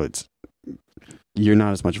more. So you're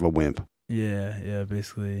not as much of a wimp. Yeah,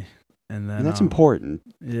 basically, and that's important.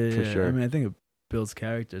 Yeah, for sure. I mean, I think it builds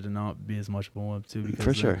character to not be as much of a wimp too, because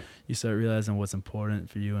For sure. You start realizing what's important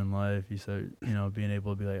for you in life. You start, you know, being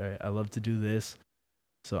able to be like, all right, I love to do this,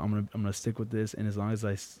 so I'm gonna stick with this, and as long as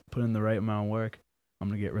I put in the right amount of work, I'm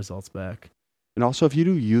gonna get results back. And also, if you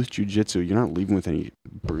do youth jiu-jitsu, you're not leaving with any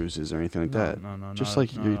bruises or anything like that. No. Just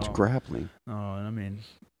like you're grappling. No, and I mean,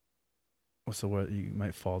 what's the word? You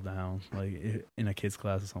might fall down, like in a kid's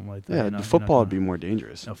class or something like that. Yeah, you know, football would be more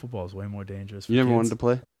dangerous. No, football is way more dangerous. You never wanted to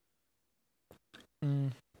play?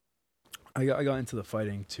 I got into the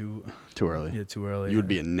fighting too early. Yeah, too early. You would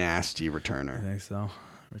be a nasty I returner. think so.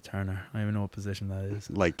 Returner. I don't even know what position that is.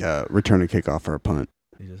 Like return a kickoff or a punt.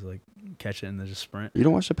 You just like catch it and then just sprint. You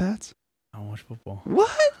don't watch the Pats? I don't watch football. What?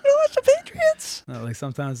 You don't watch the Patriots? No, like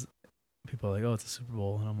sometimes people are like, "Oh, it's a Super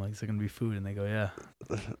Bowl," and I'm like, "Is there gonna be food?" And they go, "Yeah."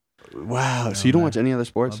 Wow. No, So you don't man. watch any other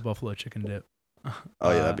sports? Buffalo chicken dip. Oh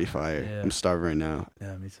yeah, that'd be fire. yeah. I'm starving right now.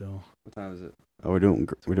 Yeah, me too. What time is it? Oh, we're doing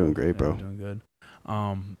great, Yeah, bro. we're doing good.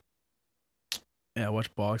 Yeah, I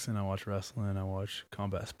watch boxing. I watch wrestling. I watch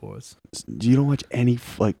combat sports. You don't watch any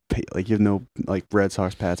like you have no like Red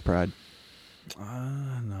Sox Pats pride?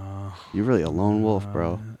 No. You're really a lone wolf,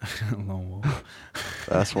 bro. Lone wolf.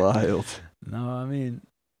 That's wild. No, I mean,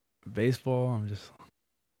 baseball. I'm just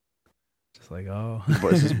like, oh,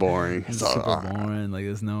 This is boring. It's super boring. Like,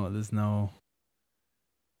 there's no.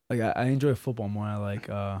 Like, I enjoy football more. I like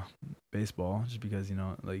baseball just because, you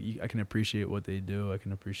know, like I can appreciate what they do. I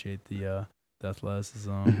can appreciate the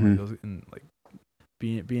athleticism, and like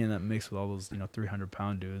being in that mix with all those, you know,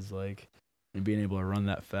 300-pound dudes, like, and being able to run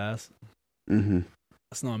that fast.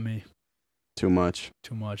 That's not me. Too much.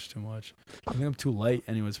 I think I'm too light,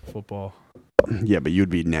 anyways, for football. Yeah, but you'd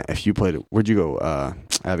be if you played. Where'd you go?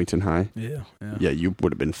 Abington High. Yeah. Yeah, you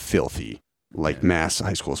would have been filthy, like mass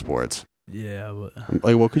high school sports. Yeah, but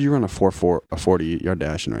like, what could you run a 40-yard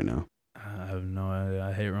dash in right now? I have no idea.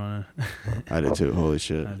 I hate running. I did too. Holy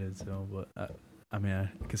shit. I did too, but I mean, I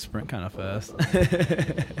can sprint kind of fast.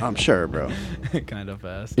 I'm sure, bro. Kind of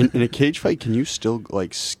fast. In a cage fight, can you still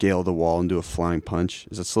like scale the wall and do a flying punch?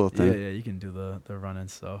 Is that still a thing? Yeah, you can do the running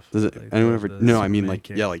stuff. Does it? Like Anyone ever? No, I mean like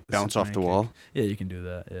kick, like bounce off the Superman wall. kick. Yeah, you can do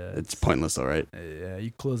that. Yeah, It's pointless though, right? Yeah,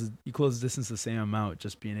 you close the distance the same amount,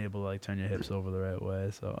 just being able to like turn your hips over the right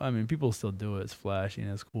way. So I mean, people still do it. It's flashy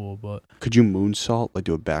and it's cool, but Could you moonsault, like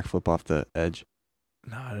do a backflip off the edge?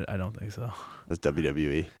 no, I don't think so. That's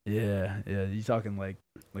WWE. Yeah. You talking like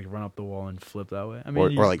run up the wall and flip that way? I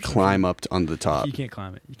mean, Or like climb up on the top. You can't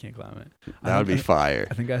climb it. That would be fire.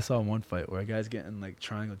 I think I saw one fight where a guy's getting like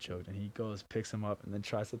triangle choked, and he goes, picks him up, and then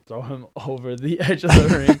tries to throw him over the edge of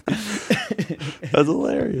the ring. That's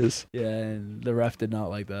hilarious. Yeah, and the ref did not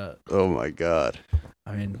like that. Oh my god.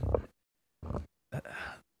 I mean,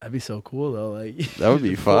 that'd be so cool though. Like That would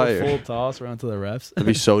be fire. Full toss around to the refs. That'd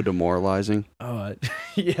be so demoralizing. Oh,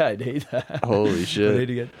 yeah, I'd hate that. Holy shit. I'd hate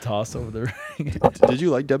to get tossed over the ring. Did you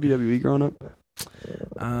like WWE growing up?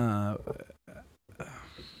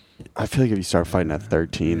 I feel like if you start fighting at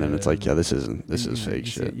 13, then it's like, yeah, this is fake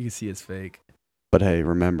shit. You can see it's fake. But hey,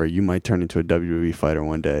 remember, you might turn into a WWE fighter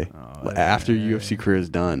one day. After your UFC career is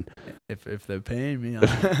done. If they're paying me,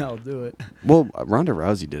 I'll do it. Well, Ronda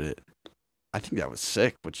Rousey did it. I think that was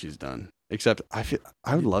sick what she's done. Except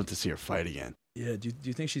I would love to see her fight again. Yeah. Do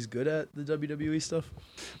you think she's good at the WWE stuff?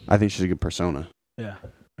 I think she's a good persona. Yeah.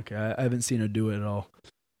 Okay. I haven't seen her do it at all.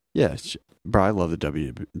 Yeah, bro, I love the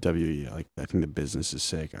WWE. I think the business is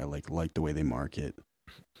sick. I like the way they market.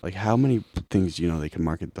 Like, how many things do you know they can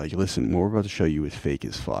market? Like, listen, what we're about to show you is fake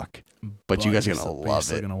as fuck. But you guys are gonna love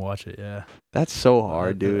it. You're gonna watch it, yeah. That's so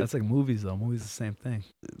hard, dude. That's like movies, though. Movies, the same thing.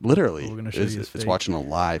 Literally, What we're gonna show you is it's fake. watching a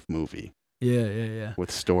live movie. Yeah. With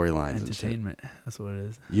storylines and shit. Entertainment. That's what it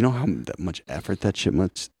is. You know how that much effort that shit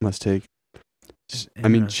must take. I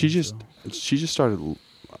mean, she just started.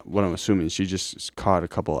 What I'm assuming, she just caught a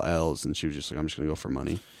couple of L's and she was just like, I'm just gonna go for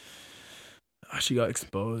money. She got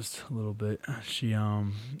exposed a little bit. She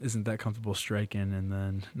isn't that comfortable striking, and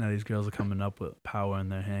then now these girls are coming up with power in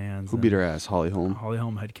their hands. Who beat her ass? Holly Holm? Holly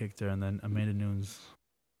Holm head kicked her, and then Amanda Nunes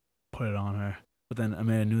put it on her. But then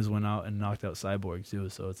Amanda Nunes went out and knocked out Cyborg too,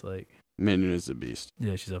 so it's like Amanda Nunes is a beast.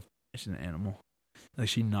 Yeah, she's an animal. Like,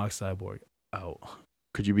 she knocked Cyborg out.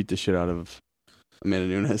 Could you beat the shit out of Amanda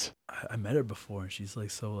Nunes? I met her before, and she's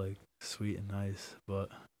like so like sweet and nice, but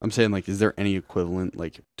I'm saying, like, is there any equivalent,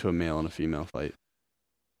 like, to a male and a female fight?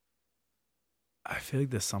 I feel like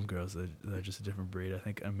there's some girls that are just a different breed. I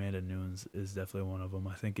think Amanda Nunes is definitely one of them.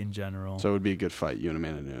 I think in general. So it would be a good fight, you and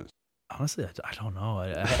Amanda Nunes. Honestly, I don't know.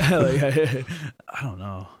 I don't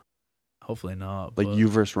know. Hopefully not. Like, but you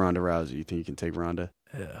versus Ronda Rousey. You think you can take Ronda?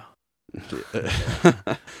 Yeah.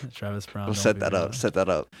 Travis Brown. We'll set that up. Set that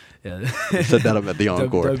up. Yeah. Set that up at the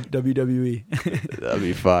Encore. WWE. That'd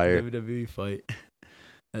be fire. WWE fight.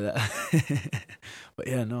 But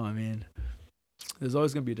yeah, no, I mean, there's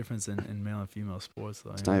always gonna be a difference in male and female sports.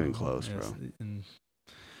 Though, it's not even close, yes, bro. And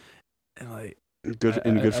like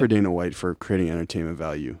good for Dana White for creating entertainment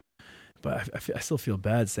value. But I still feel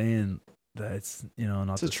bad saying that it's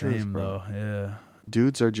not the same though. Yeah.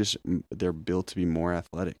 Dudes are they're built to be more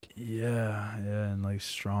athletic. Yeah, and like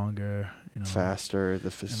stronger, faster.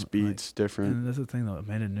 The speed's different. And that's the thing though.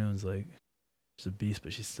 Amanda Nunes, like, she's a beast,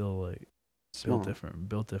 but she's still like built different.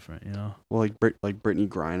 Well, like Brittany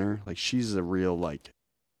Griner, like, she's a real, like,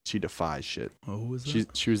 she defies shit. Oh, who was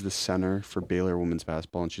that? She was the center for Baylor women's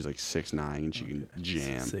basketball, and she's like 6'9", and she can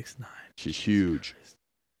jam. 6'9". She's huge.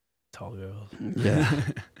 Tall girls. Yeah.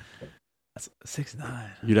 That's 6'9".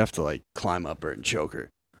 You'd have to, like, climb up her and choke her.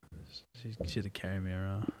 She had to carry me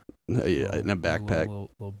around. Yeah, in a backpack.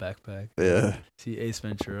 Little backpack. Yeah. See Ace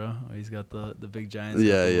Ventura? He's got the big giants.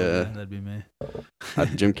 Yeah. That'd be me.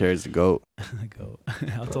 Jim Carrey's the GOAT. The GOAT.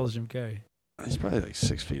 How tall is Jim Carrey? He's probably like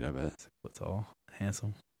 6 feet, I bet. 6 foot tall.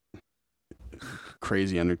 Handsome.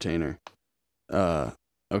 Crazy entertainer.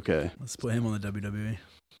 Okay. Let's put him on the WWE.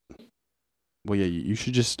 Well, yeah, you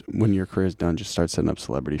should just, when your career's done, just start setting up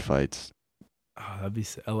celebrity fights. Oh,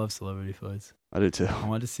 I love celebrity fights. I do too. I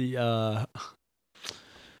want to see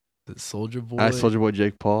Soldier Boy. Soldier Boy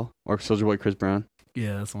Jake Paul or Soldier Boy Chris Brown.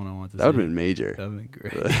 Yeah, that's the one I want to see. That would have been major. That would have been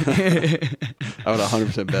great. I would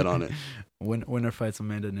 100% bet on it. Winner fights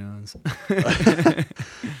Amanda Nunes.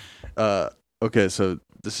 Okay, so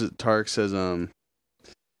this is Tarek says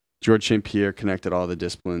George St. Pierre connected all the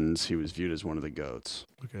disciplines. He was viewed as one of the GOATs.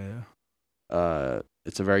 Okay, yeah.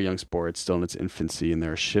 It's a very young sport. It's still in its infancy, and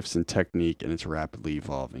there are shifts in technique, and it's rapidly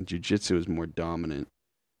evolving. Jiu-jitsu is more dominant.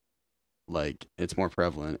 Like, it's more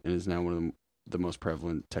prevalent, and is now one of the most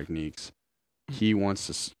prevalent techniques. He wants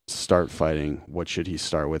to start fighting. What should he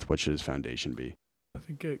start with? What should his foundation be? I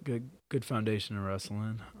think good foundation in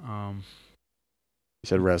wrestling. You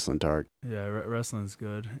said wrestling, Tarek. Yeah, wrestling's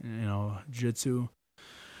good. Jiu-jitsu's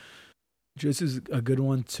a good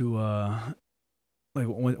one to like,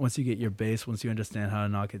 once you get your base, once you understand how to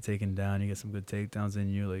not get taken down, you get some good takedowns in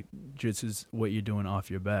you. Like, jiu-jitsu's what you're doing off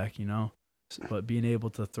your back, But being able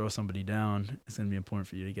to throw somebody down is going to be important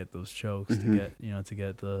for you to get those chokes, to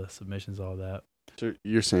get the submissions, all that. So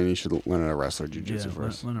you're saying you should learn how to wrestle jiu-jitsu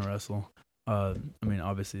first? Learn to wrestle. I mean,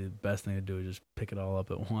 obviously, the best thing to do is just pick it all up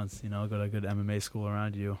at once. Go to a good MMA school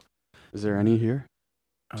around you. Is there any here?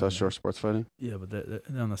 South Shore Sports Fighting? Yeah, but they're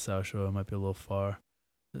on the South Shore. It might be a little far.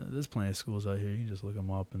 There's plenty of schools out here. You can just look them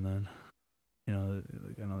up, and then, I know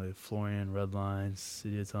they Florian, Redline,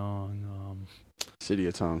 City of Tong. City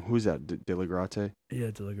of Tong. Who's that? De La Grate?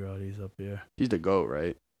 Yeah, De La Grate. He's up here. He's the GOAT,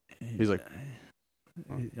 right? He's like.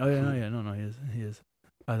 No, he is.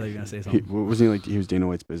 I thought you were gonna say something. Wasn't he was Dana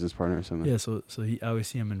White's business partner or something? Yeah, so I always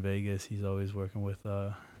see him in Vegas. He's always working with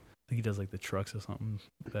I think he does like the trucks or something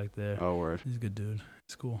back there. Oh, word. He's a good dude.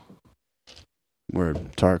 He's cool.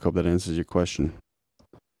 Word. Tarek, hope that answers your question.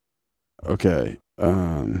 Okay.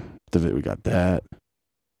 We got that.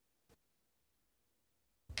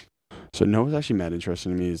 So what's actually mad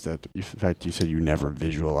interesting to me is that the fact you said you never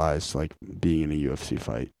visualized like being in a UFC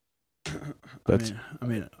fight. That's I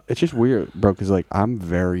mean, it's just weird, bro. Because like I'm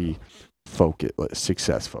very focused, like,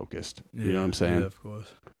 success focused. You know what I'm saying? Yeah, of course.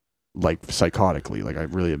 Like psychotically, like I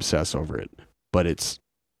really obsess over it. But it's,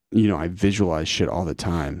 I visualize shit all the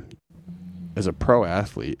time. As a pro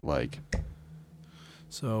athlete, like.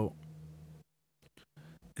 So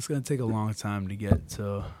it's gonna take a long time to get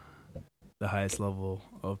to the highest level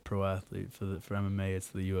of pro athlete for MMA. It's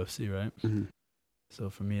the UFC, right? Mm-hmm. So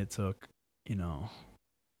for me, it took 10,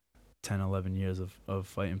 11 years of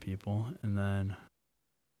fighting people, and then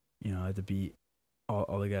I had to beat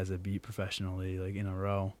all the guys I beat professionally, like, in a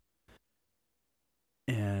row.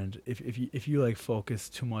 And if you like focus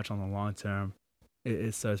too much on the long term,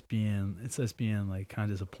 it starts being like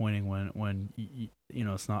kind of disappointing when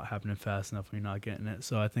it's not happening fast enough, when you're not getting it.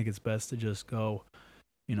 So I think it's best to just go,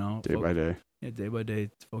 Day by day. Yeah, day by day,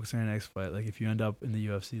 focus on your next fight. Like, if you end up in the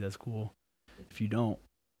UFC, that's cool. If you don't,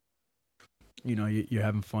 you're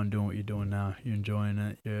having fun doing what you're doing now. You're enjoying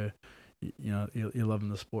it. You're loving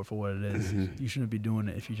the sport for what it is. Mm-hmm. You shouldn't be doing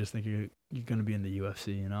it if you just think you're gonna be in the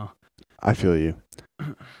UFC. I feel you.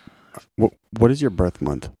 What is your birth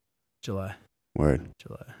month? July. Word.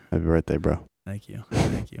 July. Happy birthday, bro. Thank you.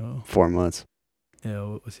 Thank you. 4 months. Yeah,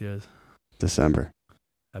 what's yours? December.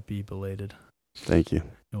 Happy belated. Thank you.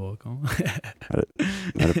 You're welcome. I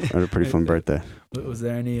had a pretty fun birthday. Was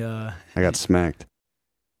there any? I got smacked.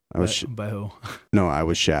 By who? No, I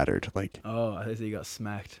was shattered. Like. Oh, I thought you got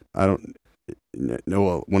smacked. I don't. No,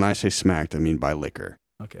 well, when I say smacked, I mean by liquor.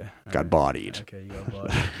 Okay. Got bodied. Okay, you got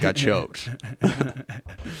bodied. Got choked.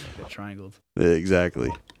 Got triangled.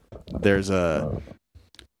 Exactly. There's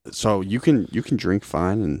so you can drink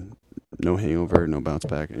fine and no hangover, no bounce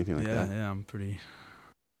back, anything like that. Yeah, I'm pretty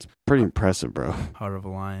impressive, bro. heart of a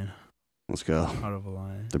lion. Let's go. Heart of a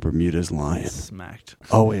lion. The Bermudez lion. Smacked.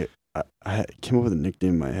 Oh wait, I came up with a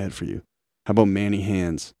nickname in my head for you. How about Manny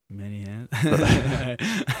Hands? Manny Hands. I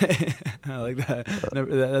like that.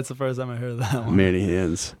 That's the first time I heard that one. Manny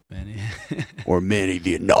Hands. Manny. Or Manny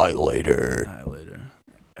the Annihilator. Annihilator.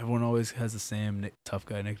 Everyone always has the same tough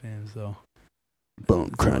guy nicknames, though. Bone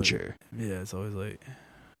It's Cruncher. Always, it's always like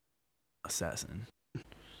Assassin.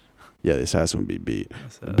 Yeah, the assassin would be beat.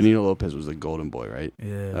 Assassin. Benito Lopez was the golden boy, right?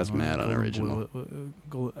 Yeah. That's mad unoriginal. I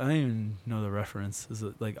don't even know the reference. Is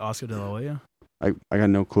it like Oscar De La Hoya? I got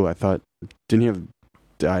no clue. I thought, didn't he have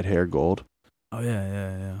dyed hair gold? Oh,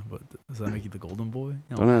 yeah. But does that make you the golden boy?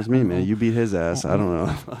 Don't ask me, man. You beat his ass. I don't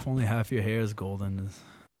know. If only half your hair is golden,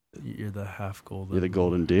 you're the half golden. You're the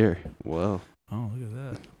golden deer. Whoa. Oh, look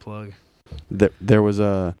at that. Plug. There was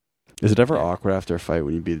a... Is it ever awkward after a fight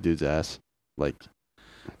when you beat a dude's ass? Like...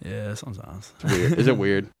 Yeah, sometimes. It's weird. Is it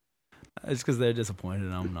weird? It's because they're disappointed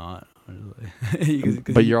and I'm not.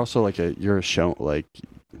 Like, but you're also like you're a show, like...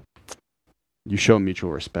 You show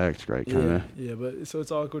mutual respect, right? Kinda. Yeah, but so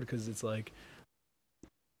it's awkward because it's like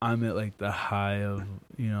I'm at like the high of,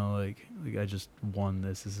 like I just won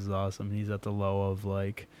this. This is awesome. And he's at the low of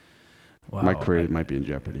like, wow, my career might be in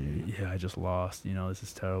jeopardy. Yeah, I just lost. This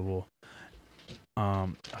is terrible. I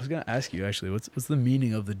was gonna ask you actually, what's the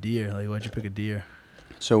meaning of the deer? Like, why'd you pick a deer?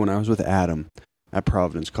 So when I was with Adam at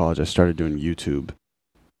Providence College, I started doing YouTube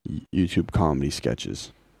comedy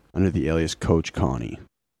sketches under the alias Coach Connie.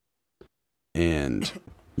 And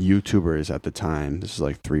YouTubers at the time, this is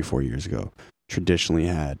like 3-4 years ago, traditionally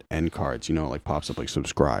had end cards, like pops up like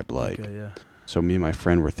subscribe, like. Okay, yeah. So me and my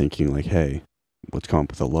friend were thinking like, hey, let's come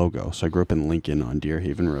up with a logo. So I grew up in Lincoln on Deer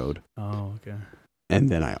Haven Road. Oh, okay. And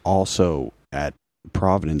then I also, at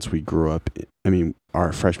Providence, we grew up,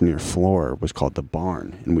 our freshman year floor was called The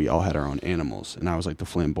Barn, and we all had our own animals. And I was like the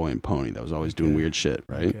flamboyant pony that was always doing weird shit,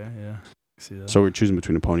 right? Okay, yeah. See that. So we were choosing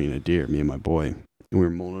between a pony and a deer, me and my boy. And we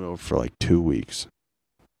were mulling it over for like 2 weeks.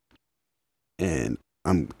 And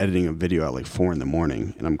I'm editing a video at like 4 a.m,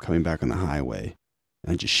 and I'm coming back on the highway,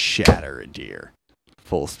 and I just shatter a deer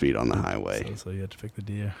full speed on the highway. So you had to pick the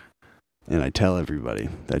deer. And I tell everybody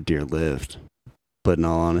that deer lived. But in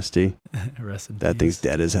all honesty, that thing's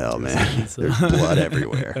dead as hell, man. There's blood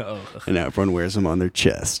everywhere. And everyone wears them on their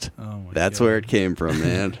chest. Oh my That's God. where it came from,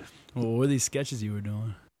 man. Well, what were these sketches you were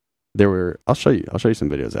doing? I'll show you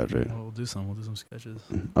some videos after it. We'll do some sketches.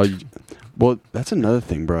 Well, that's another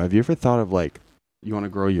thing, bro. Have you ever thought of like, you want to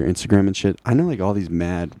grow your Instagram and shit? I know like all these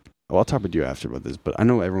I'll talk with you after about this, but I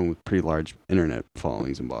know everyone with pretty large internet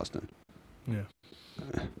followings in Boston. Yeah.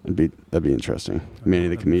 That'd be interesting. Manny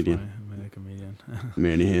the comedian. Manny the comedian.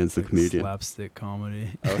 Manny Hands the Like comedian. Slapstick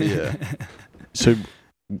comedy. Oh yeah. So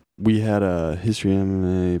we had a history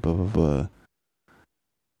MMA, blah blah blah.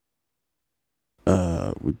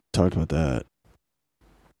 We talked about that.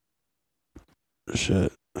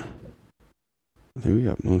 Shit. I think we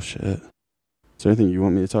got most shit. Is there anything you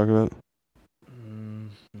want me to talk about?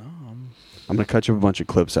 No, I'm gonna cut you up a bunch of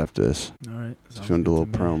clips after this. all right. So if you want to do a little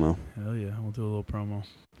promo. Hell yeah, we'll do a little promo.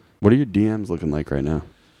 What are your DMs looking like right now?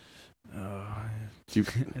 You-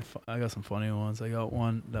 I got some funny ones. I got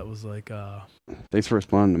one that was like, Thanks for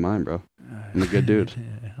responding to mine, bro. I'm a good dude.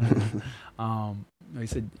 He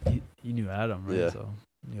said you knew Adam, right? Yeah. So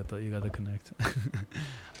you got to connect.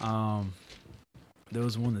 There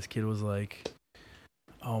was one. This kid was like,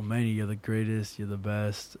 "Oh, Manny, you're the greatest. You're the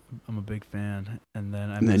best. I'm a big fan." And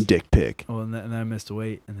then dick pic. Oh, and then I missed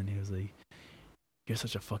weight. And then he was like, "You're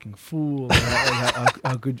such a fucking fool.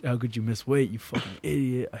 How could you miss weight? You fucking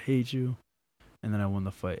idiot. I hate you." And then I won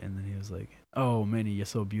the fight. And then he was like, "Oh, Manny, you're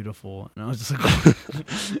so beautiful." And I was just like,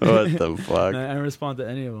 What the fuck? And I didn't respond to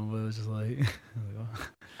any of them, but it was just like,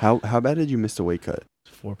 How bad did you miss the weight cut?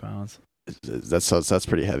 4 pounds. That's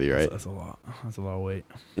pretty heavy, right? That's a lot. That's a lot of weight.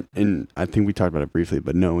 And I think we talked about it briefly,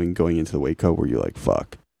 but going into the weight cut, were you like,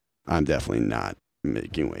 fuck, I'm definitely not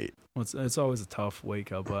making weight? Well, it's always a tough weight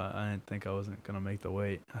cut, but I didn't think I wasn't gonna make the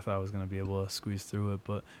weight. I thought I was gonna be able to squeeze through it,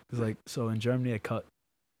 but so in Germany I cut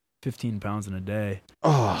 15 pounds in a day.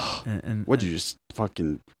 Oh, and what'd you just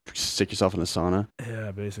fucking stick yourself in a sauna?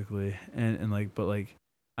 Yeah, basically, but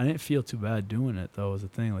I didn't feel too bad doing it though. Was the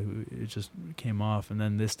thing, like it just came off, and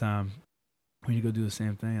then this time we go do the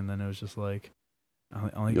same thing, and then it was just like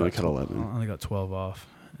I only cut 11. I only got 12 off,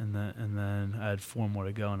 and then I had 4 more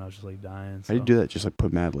to go, and I was just like dying. So. How do you do that? Just like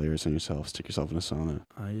put mad layers on yourself, stick yourself in a sauna.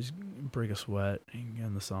 You just break a sweat, and get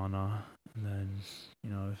in the sauna, and then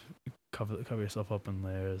cover yourself up in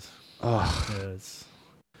layers. Oh, yeah,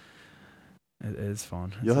 it's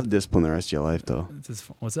fun. You'll have discipline the rest of your life, though. It's just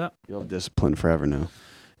fun. What's that? You'll have discipline forever now.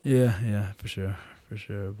 Yeah, for sure.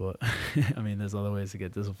 But I mean, there's other ways to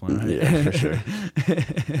get discipline, right? Yeah, for sure.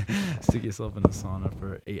 Stick yourself in the sauna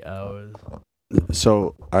for 8 hours.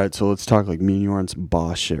 So, all right. So let's talk like me and you are on some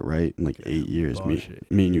boss shit, right? In like 8 years,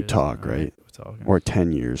 me and you talk, right? We're talking. Or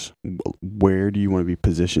 10 years. Where do you want to be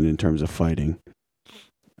positioned in terms of fighting?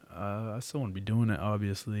 I still want to be doing it,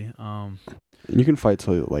 obviously. And you can fight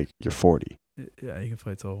till like you're 40. Yeah, you can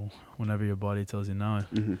fight till whenever your body tells you no.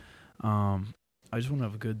 Mm-hmm. I just want to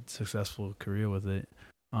have a good, successful career with it.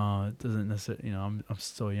 It doesn't necessarily, I'm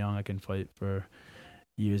still young. I can fight for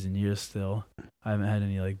years and years still. I haven't had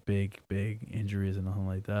any like big injuries or nothing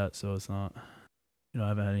like that. So it's not, I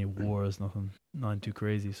haven't had any wars, nothing too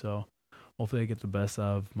crazy. So hopefully I get the best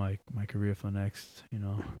out of my career for the next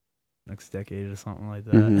decade or something like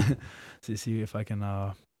that. Mm-hmm. So see if I can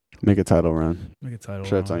make a title run. make a title.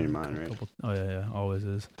 Sure, that's run, on your mind, right? Oh yeah, always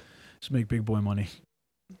is. Just make big boy money.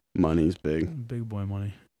 Money's big. Big boy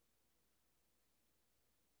money.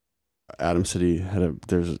 Adam said he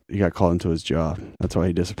got called into his job. That's why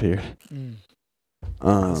he disappeared.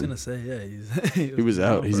 I was gonna say, yeah, he was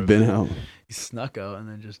out. He's been out. He snuck out and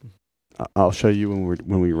then just. I'll show you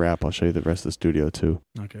when we wrap. I'll show you the rest of the studio too.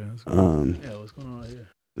 Okay. That's cool. Yeah, what's going on here?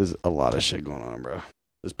 There's a lot of shit going on, bro.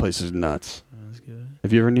 This place is nuts. That's good.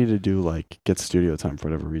 If you ever need to do get studio time for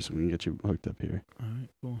whatever reason, we can get you hooked up here. All right,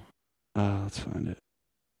 cool. Let's find it.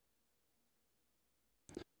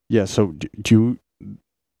 Yeah. So do you?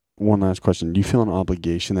 One last question. Do you feel an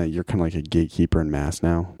obligation that you're kind of like a gatekeeper in mass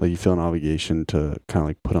now? Like you feel an obligation to kind of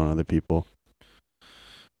like put on other people?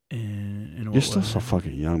 You're still so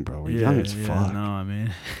fucking young, bro. We're young as fuck. No, I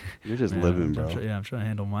mean, you're just living, bro. I'm trying to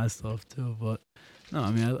handle my stuff too, but no,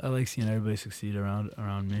 I mean, I like seeing everybody succeed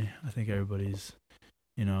around me. I think everybody's,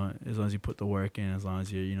 as long as you put the work in, as long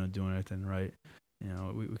as you're, doing everything right,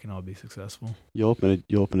 we can all be successful. You'll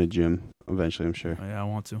open a gym eventually, I'm sure. Yeah, I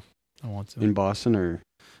want to. In Boston or?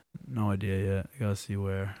 No idea yet. I gotta see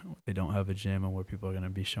where they don't have a gym and where people are gonna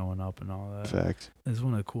be showing up and all that. Facts. It's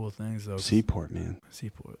one of the cool things though. Seaport, man.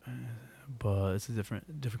 Seaport, but it's a different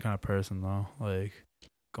kind of person though. Like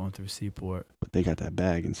going through Seaport. But they got that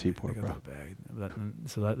bag in Seaport, they got bro. That bag.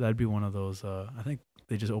 So that'd be one of those. I think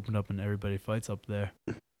they just opened up and everybody fights up there.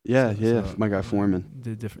 Yeah, my guy Foreman.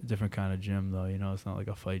 The different kind of gym though, it's not like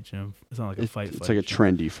a fight gym. It's not like a fight. It's like a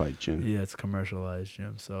trendy fight gym. Yeah, it's a commercialized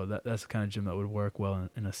gym. So that's the kind of gym that would work well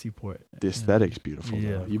in a Seaport. The aesthetic's beautiful.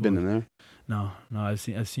 Yeah, you've been in there? No, I've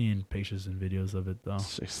seen pictures and videos of it though.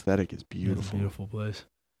 The aesthetic is beautiful. It's a beautiful place.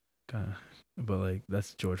 Kind of, but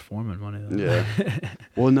that's George Foreman money though. Yeah.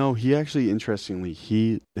 Well, no, he actually interestingly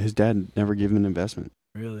his dad never gave him an investment.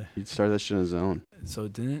 Really? He started that shit on his own. So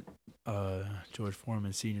didn't George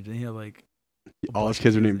Foreman Sr. didn't he have all his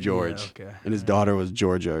kids were named George? Yeah, okay. And his daughter was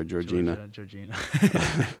Georgia or Georgina. Georgina.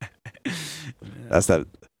 That's that.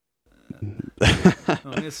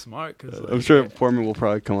 No, it's smart because I'm sure Foreman will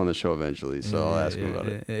probably come on the show eventually, so I'll ask him about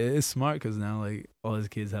it. It's smart because now like all his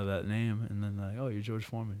kids have that name, and then like, oh, you're George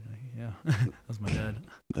Foreman. Like, yeah, that's my dad.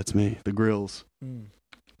 That's me. The grills.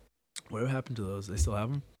 Whatever happened to those? They still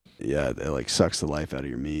have them? Yeah, it like sucks the life out of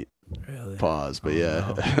your meat. Really? Pause, but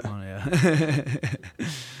No. Oh, yeah.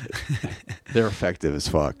 They're effective as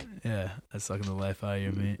fuck. Yeah, that's sucking the life out of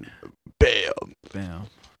your meat. Bam. Bam.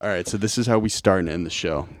 All right, so this is how we start and end the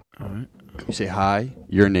show. All right. You say hi,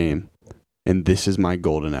 your name, and this is my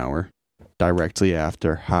golden hour. Directly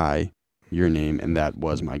after hi, your name, and that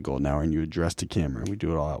was my golden hour. And you address the camera, and we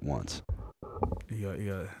do it all at once. You got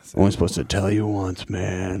Only supposed to tell you once,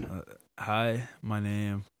 man. Hi, my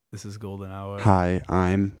name. This is Golden Hour. Hi,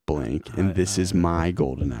 I'm blank, and this is my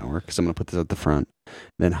golden hour. Because I'm going to put this at the front.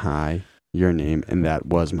 Then hi, your name, and that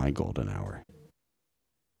was my golden hour.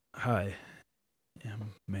 Hi,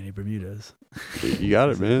 I'm Manny Bermudez. You got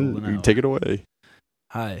it, man. You take it away.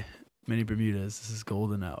 Hi, Manny Bermudez. This is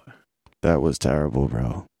Golden Hour. That was terrible,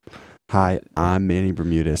 bro. Hi, I'm Manny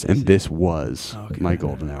Bermudez, and this was my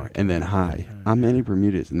golden hour. And then, hi, I'm Manny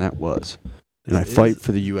Bermudez, and that was. And I fight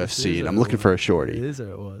for the UFC, and I'm looking for a shorty. It is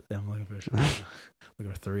or it was? Yeah, I'm looking for a shorty.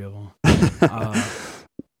 Looking for 3 of them.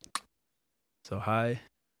 So, hi,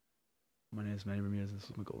 my name is Manny Bermudez. This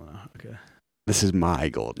is my golden hour. Okay. This is my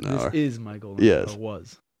golden hour. This is my golden hour. Yes. Or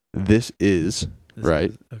was. This is,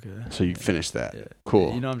 right? Okay. So you finished that. Yeah.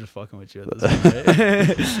 Cool. You know I'm just fucking with you at this point,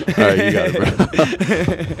 right? All right, you got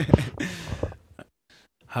it, bro.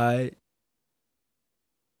 Hi.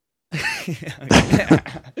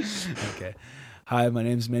 Okay. Hi, my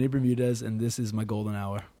name's Manny Bermudez, and this is my golden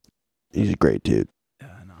hour. He's a great dude. Yeah,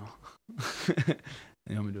 I know.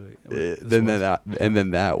 You want me to do it?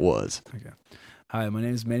 Then that was. Okay. Hi, my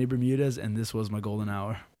name's Manny Bermudez, and this was my golden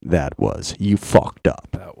hour. That was. You fucked up.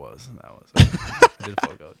 That was. I did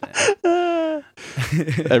fuck up.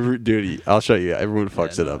 Damn. Dude, I'll show you. Everyone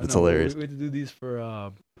fucks it up. It's hilarious. We had to do these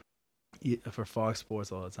for Fox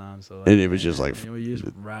Sports all the time. So, and it was just like, you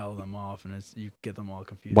just rattle them off, and you get them all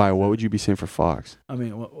confused. Why? What would you be saying for Fox? I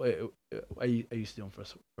mean, I used to do them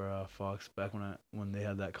for Fox back when they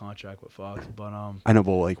had that contract with Fox. But I know,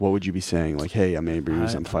 but like, what would you be saying? Like, hey, I'm Manny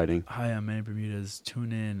Bermudez. I'm fighting. Hi, I'm Manny Bermudez.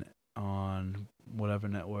 Tune in on whatever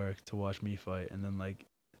network to watch me fight, and then like,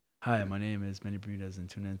 hi, my name is Manny Bermudez, and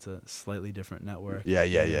tune in to a slightly different network.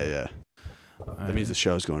 Yeah. That means the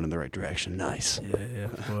show's going in the right direction. Nice. Yeah,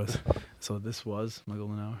 of course. So this was my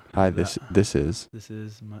golden hour. Hi, this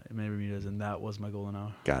is my Manny Bermudez, and that was my golden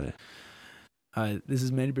hour. Got it. Hi, this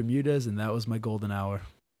is Manny Bermudez, and that was my golden hour.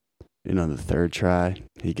 You know, the third try,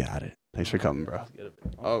 he got it. Thanks for coming, bro.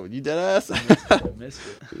 Oh, you dead ass? I missed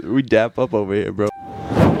it. We dap up over here, bro.